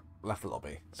 Sorry, left the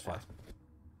lobby. It's fine.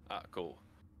 Ah, cool.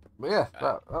 But yeah,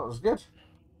 that was good.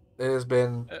 It has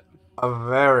been a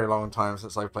very long time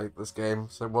since I played this game,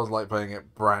 so it was like playing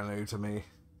it brand new to me.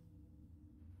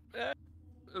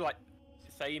 Like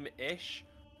same-ish.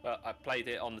 I played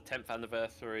it on the 10th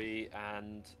anniversary,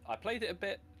 and I played it a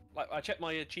bit. Like I checked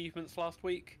my achievements last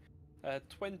week.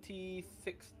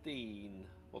 2016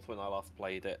 was when I last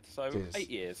played it, so Jeez. 8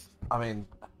 years. I mean,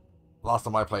 last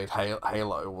time I played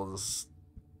Halo was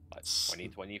Like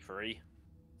 2023,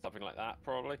 something like that,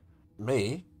 probably.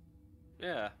 me.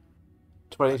 Yeah.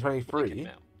 2023.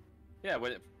 Yeah,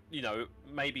 when it,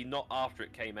 maybe not after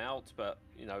it came out, but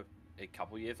a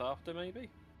couple years after, maybe.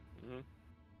 Mm-hmm.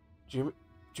 Do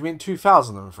you mean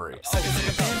 2003? It's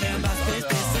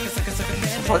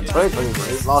like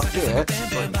 2023, last year.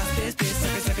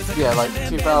 Yeah, like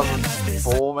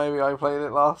 2004 maybe I played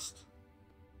it last.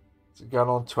 It's going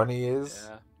on 20 years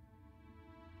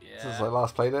since I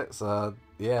last played it, so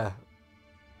yeah.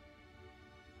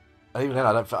 And even then,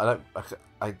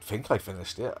 I think I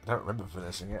finished it. I don't remember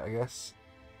finishing it, I guess.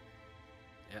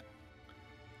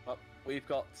 Yeah. We've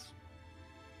got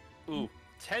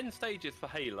 10 stages for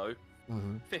Halo,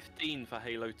 15 for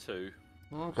Halo 2.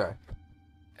 Okay.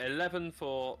 11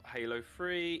 for Halo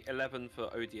 3, 11 for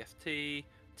ODST,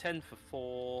 10 for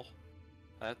 4,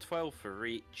 12 for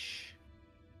Reach.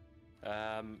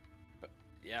 But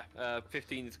yeah,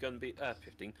 15 is going to be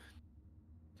 15.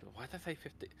 Why did I say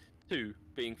 15? 2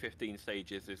 being 15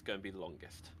 stages is going to be the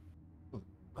longest.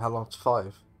 How long's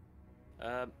 5?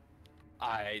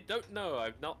 I don't know.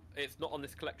 It's not on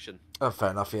this collection. Oh,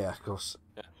 fair enough. Yeah, of course.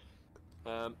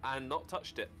 Yeah. And not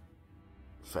touched it.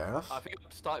 Fair enough. I think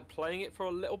I started playing it for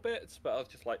a little bit, but I was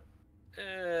just like,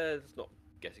 it's not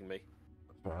getting me.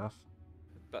 Fair enough.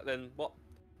 But then what?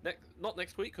 Not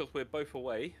next week because we're both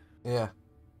away. Yeah.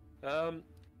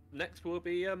 Next will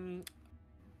be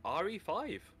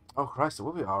RE5. Oh Christ, it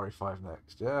will be RE5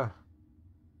 next. Yeah.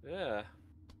 Yeah.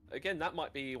 Again, that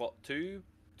might be what, two,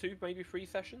 maybe 3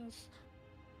 sessions.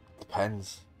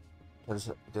 Depends.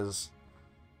 Because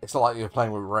it's not like you're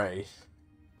playing with Ray.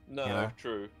 No, you know?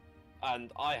 True.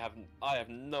 And I have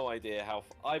no idea how.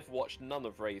 I've watched none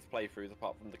of Ray's playthroughs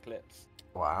apart from the clips.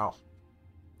 Wow.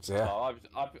 So, yeah. So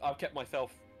I've kept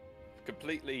myself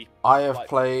completely. I have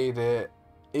played it.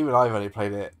 Even I've only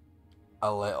played it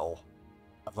a little.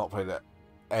 I've not played it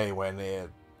anywhere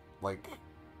near like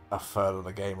a third of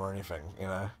the game or anything, you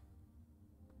know.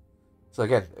 So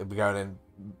again, it'd be going in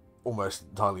almost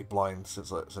entirely blind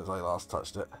since I last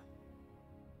touched it.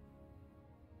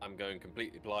 I'm going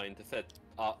completely blind. I said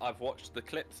I've watched the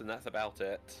clips and that's about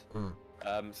it.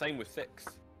 Same with 6.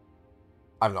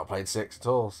 I've not played 6 at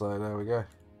all, so there we go.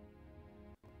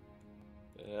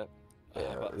 Yeah.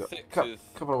 But 6 is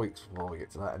couple of weeks before we get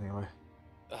to that anyway.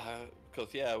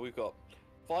 Because yeah, we've got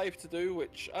 5 to do,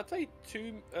 which I'd say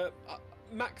 2,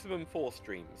 maximum 4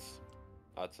 streams.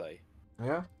 I'd say.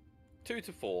 Yeah. 2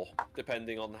 to 4,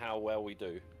 depending on how well we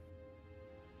do.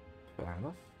 Fair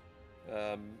enough.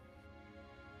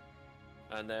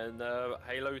 And then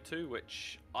Halo 2,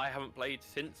 which I haven't played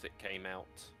since it came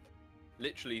out.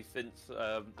 Literally since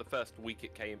the first week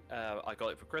it came, I got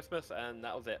it for Christmas, and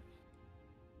that was it.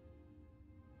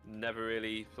 Never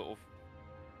really sort of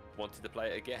wanted to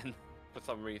play it again for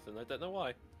some reason. I don't know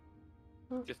why.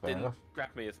 Just didn't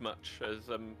grab me as much as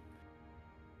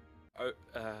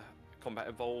Combat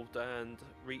Evolved and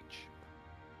Reach.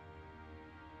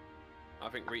 I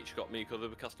think Reach got me because of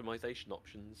the customization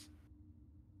options.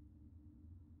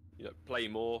 You know, play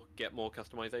more, get more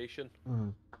customization.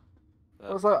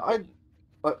 I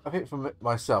think for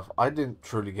myself, I didn't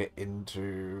truly get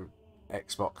into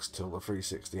Xbox till the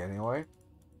 360 anyway.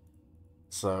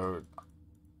 So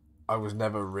I was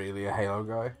never really a Halo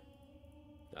guy.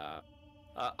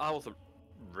 I wasn't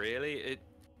really.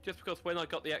 Just because when I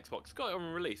got the Xbox, got it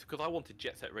on release because I wanted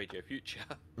Jet Set Radio Future.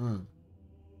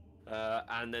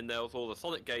 And then there was all the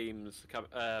Sonic games,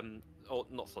 or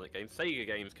not Sonic games, Sega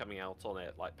games coming out on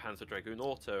it, like Panzer Dragoon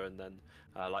Auto, and then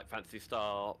like Phantasy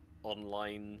Star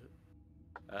Online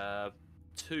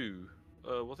 2.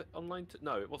 Was it Online 2?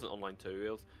 No, it wasn't Online 2. It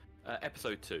was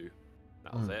Episode 2.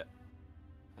 That was it.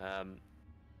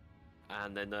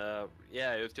 And then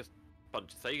yeah, it was just a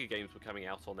bunch of Sega games were coming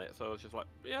out on it, so I was just like,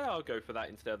 yeah, I'll go for that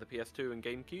instead of the PS2 and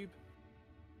GameCube.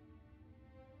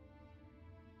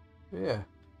 Yeah.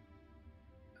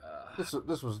 This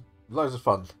was loads of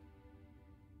fun.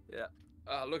 Yeah.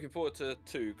 Looking forward to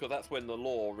 2, because that's when the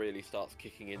lore really starts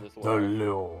kicking in as well. The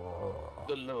lore.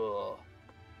 The lore.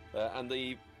 And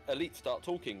the elites start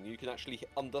talking. You can actually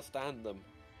understand them.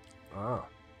 Ah.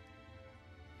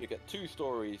 You get 2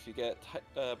 stories. You get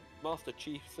Master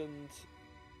Chiefs and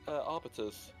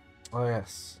Arbiters. Oh,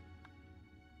 yes.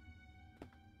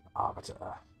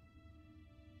 Arbiter.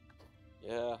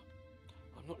 Yeah.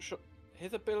 I'm not sure.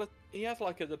 His ability, he has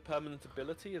like a permanent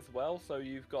ability as well. So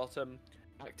you've got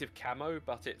active camo,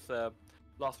 but it's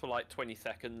lasts for like 20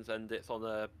 seconds and it's on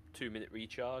a 2-minute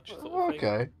recharge. Sort of thing.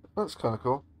 Okay, that's kind of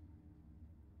cool.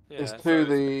 Yeah,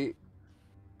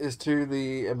 it's to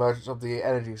the emergence of the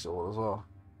energy sword as well.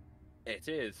 It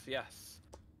is, yes.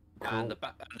 Cool. And the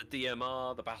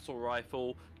DMR, the battle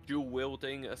rifle, dual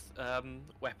wielding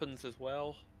weapons as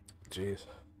well. Jeez,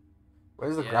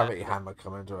 where's the gravity hammer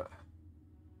come into it?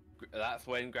 That's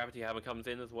when Gravity Hammer comes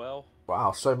in as well.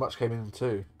 Wow, so much came in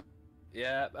too.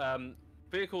 Yeah,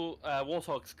 vehicle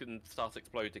Warthogs can start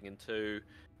exploding in 2,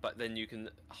 but then you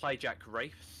can hijack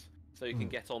Wraiths, so you can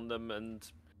get on them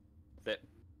and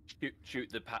shoot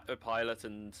the pilot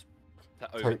and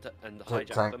hijack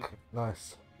tank. them.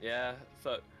 Nice. Yeah,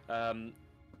 so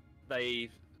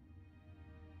they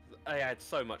add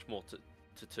so much more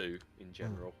to 2 in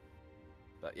general.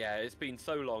 But yeah, it's been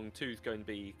so long. 2's going to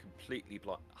be completely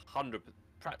blind,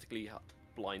 practically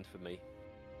blind for me.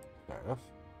 Fair enough.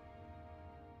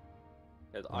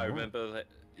 I remember that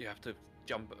you have to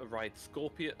ride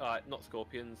not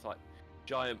scorpions, like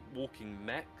giant walking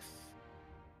mechs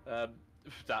that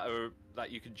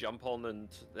you can jump on, and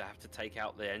they have to take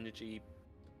out the energy.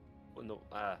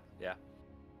 Yeah.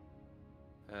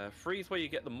 3's where you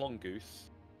get the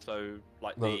mongoose, so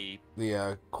like the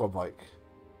quad bike.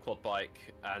 Quad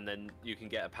bike, and then you can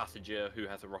get a passenger who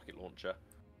has a rocket launcher.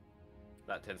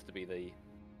 That tends to be the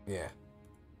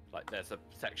like there's a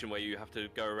section where you have to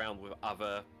go around with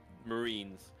other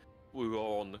Marines who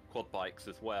are on quad bikes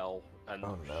as well and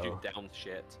shoot down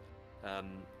shit.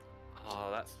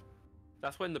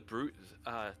 That's when the brutes.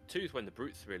 2's when the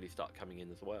brutes really start coming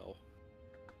in as well.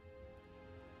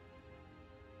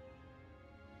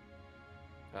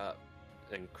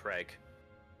 And Craig.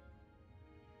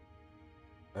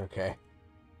 Okay.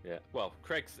 Yeah. Well,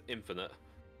 Craig's infinite.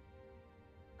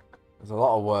 There's a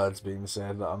lot of words being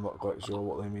said that I'm not quite sure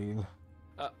what they mean.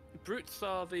 Brutes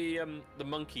are the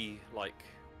monkey-like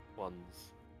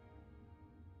ones.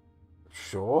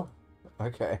 Sure.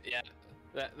 Okay. Yeah.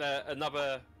 They're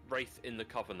another race in the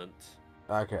Covenant.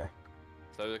 Okay.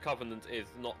 So the Covenant is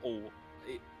not all.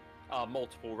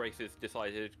 Multiple races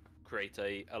decided to create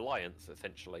a alliance,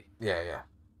 essentially. Yeah.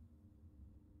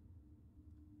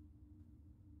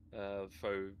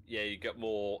 So yeah, you get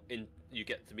more in. You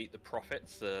get to meet the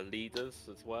prophets, the leaders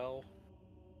as well.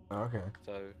 Okay.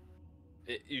 So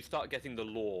you start getting the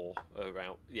lore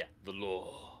around. Yeah, the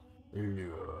lore. The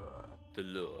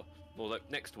lure. Although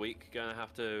next week, gonna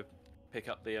have to pick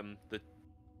up the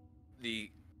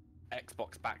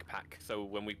Xbox backpack. So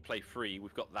when we play free,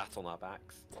 we've got that on our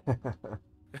backs.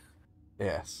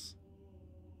 Yes.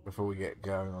 Before we get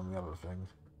going on the other thing.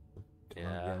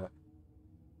 Yeah.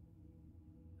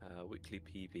 Weekly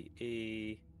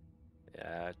PvE.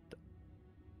 Yeah.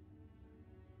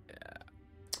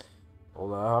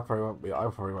 Although I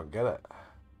probably won't get it.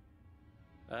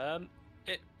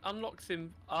 It unlocks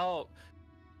in. Oh.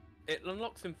 It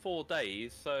unlocks in 4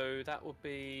 days, so that would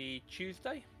be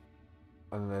Tuesday.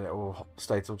 And then it will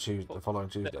stay till Tuesday, the following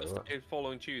Tuesday. Right?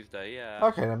 Following Tuesday, yeah.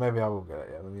 Okay, then maybe I will get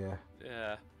it. Yeah.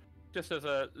 Yeah, just as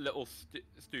a little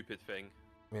stupid thing.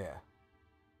 Yeah.